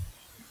is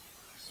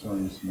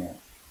starting small.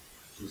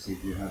 Just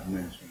like you have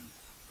mentioned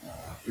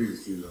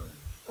previously, the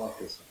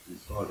podcast that we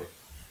started.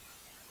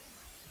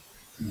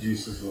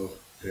 Jesus was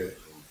dead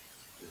for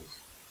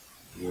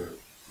where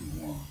He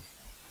won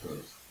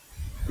first.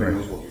 He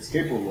knows what He's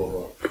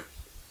capable of,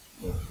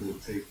 but He'll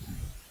take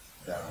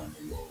that on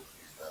the road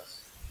if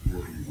that's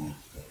what He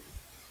wants to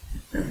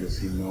do. Because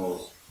He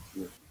knows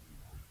what.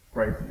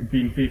 Right.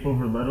 Being faithful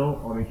over little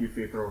will make you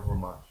faithful over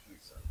much.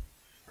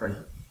 Right.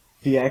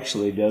 He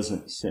actually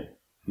doesn't send.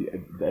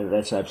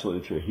 That's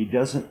absolutely true. He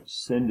doesn't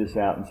send us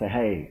out and say,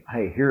 hey,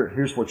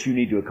 here's what you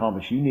need to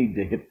accomplish. You need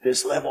to hit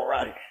this level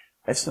right.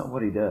 That's not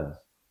what He does.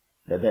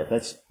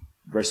 That's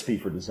recipe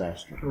for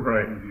disaster.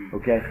 Right.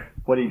 Okay?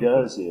 What He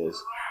does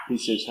is, He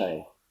says,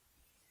 hey,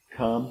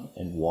 come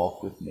and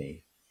walk with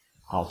me.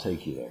 I'll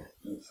take you there.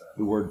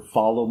 The word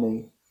follow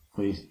me,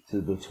 please,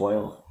 to the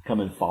 12, come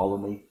and follow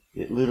me.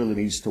 It literally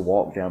means to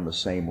walk down the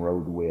same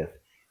road with.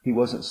 He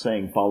wasn't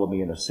saying follow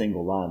me in a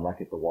single line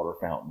like at the water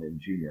fountain in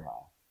junior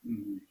high.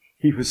 Mm-hmm.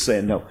 He was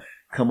saying, no,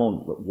 come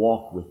on,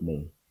 walk with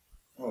me.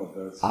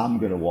 Oh, I'm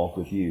going to walk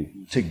with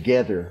you.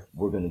 Together,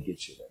 we're going to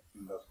get you there.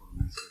 And that's what it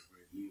means to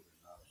be a leader,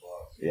 not a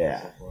boss.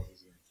 Yeah. A boss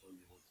is going to tell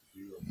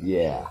you what to do.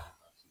 Yeah.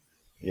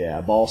 Yeah,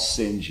 a boss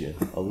sends you.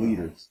 A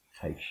leader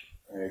takes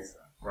you.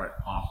 Exactly. Right.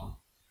 Awesome.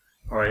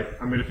 All right.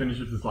 I'm going to finish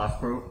with this last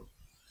quote,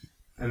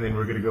 and then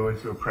we're going to go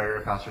into a prayer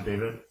of Pastor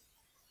David.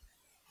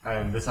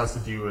 And this has to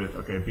do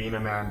with, being a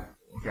man.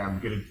 Okay, I'm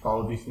going to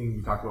follow these things.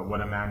 We talked about what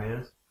a man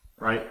is,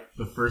 right?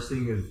 The first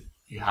thing is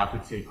you have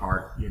to take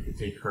heart. You have to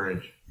take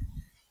courage.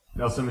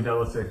 Nelson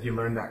Mandela said he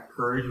learned that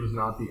courage was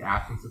not the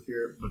absence of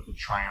fear, but the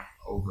triumph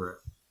over it.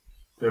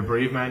 The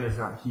brave man is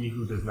not he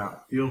who does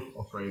not feel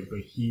afraid, but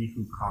he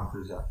who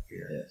conquers that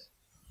fear. Yes.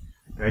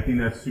 And I think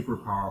that's super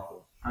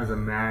powerful. As a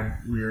man,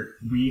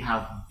 we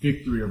have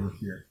victory over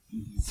fear.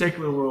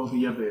 Secular world,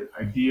 you have the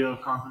idea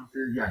of conquering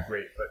fear. Yeah,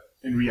 great. But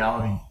in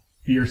reality,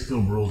 fear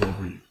still rules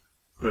over you.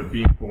 But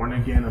being born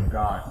again of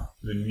God,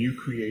 the new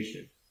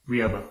creation, we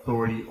have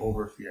authority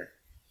over fear.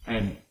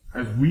 And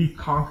as we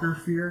conquer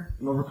fear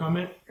and overcome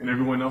it, and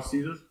everyone else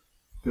sees us,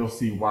 they'll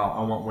see, wow,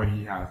 I want what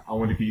he has. I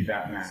want to be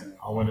that man.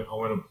 I want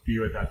to be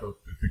with that.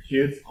 The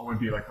kids, I want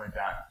to be like my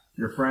dad.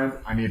 Your friends,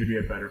 I need to be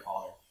a better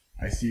father.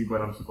 I see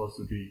what I'm supposed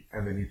to be,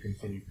 and then you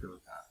continue through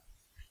with that.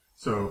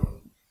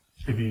 So,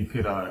 if you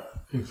could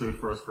conclude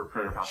for us for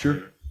prayer, Pastor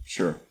David.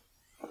 Sure.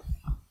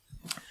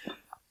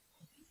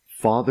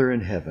 Father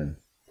in heaven,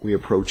 we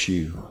approach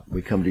you.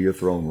 We come to your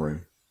throne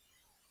room.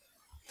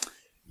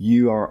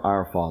 You are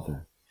our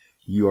Father.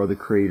 You are the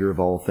creator of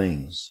all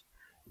things.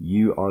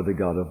 You are the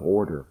God of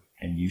order,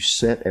 and you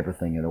set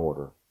everything in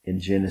order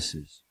in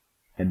Genesis.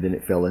 And then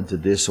it fell into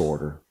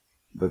disorder,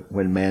 but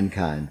when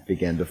mankind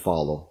began to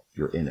follow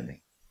your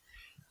enemy.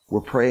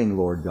 We're praying,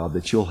 Lord God,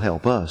 that you'll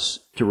help us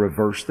to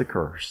reverse the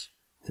curse,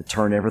 to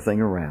turn everything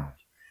around.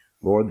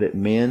 Lord, that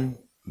men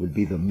would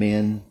be the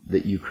men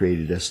that you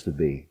created us to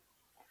be.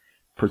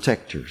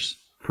 Protectors,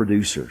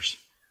 producers,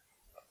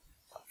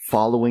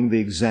 following the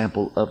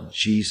example of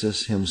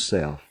Jesus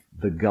himself,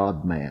 the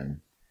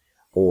God-man,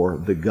 or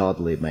the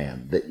godly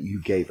man that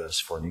you gave us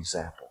for an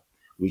example.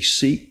 We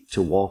seek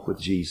to walk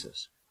with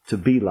Jesus, to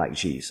be like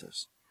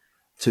Jesus,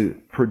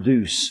 to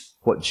produce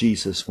what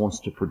Jesus wants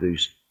to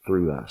produce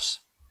through us.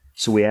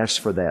 So we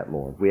ask for that,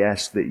 Lord. We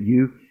ask that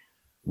you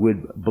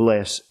would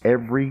bless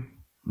every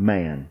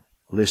man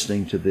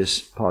listening to this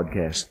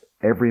podcast,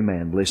 every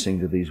man listening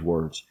to these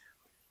words.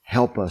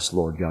 Help us,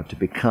 Lord God, to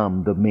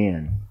become the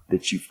men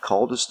that you've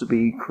called us to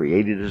be,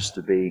 created us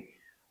to be,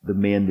 the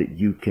men that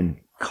you can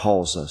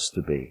cause us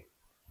to be.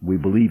 We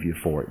believe you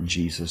for it in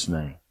Jesus'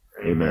 name.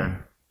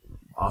 Amen.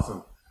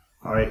 Awesome.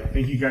 All right,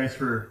 thank you guys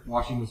for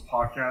watching this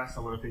podcast. I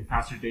want to thank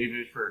Pastor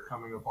David for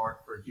coming apart,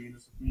 for doing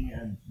this with me,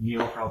 and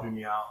Neil for helping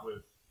me out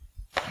with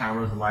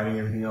cameras and lighting and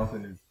everything else,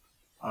 and his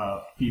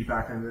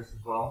feedback on this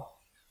as well.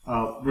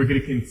 I'm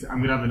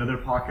gonna have another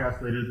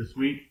podcast later this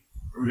week.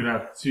 We're gonna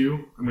have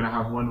two. I'm gonna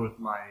have one with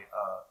my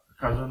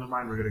cousin of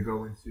mine. We're gonna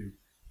go into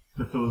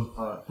the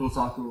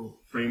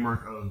philosophical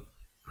framework of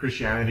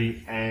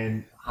Christianity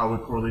and how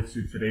it correlates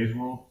to today's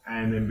world.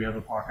 And then we have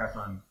a podcast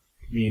on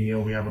me and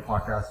Neil. We have a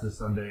podcast this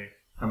Sunday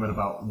coming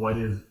about what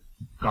is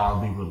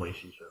godly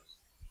relationships.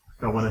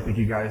 So I want to thank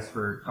you guys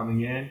for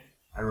coming in.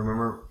 And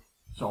remember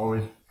to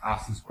always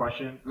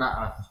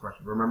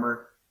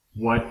remember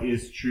what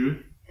is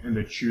truth, and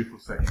the truth will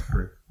set you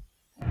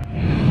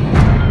free.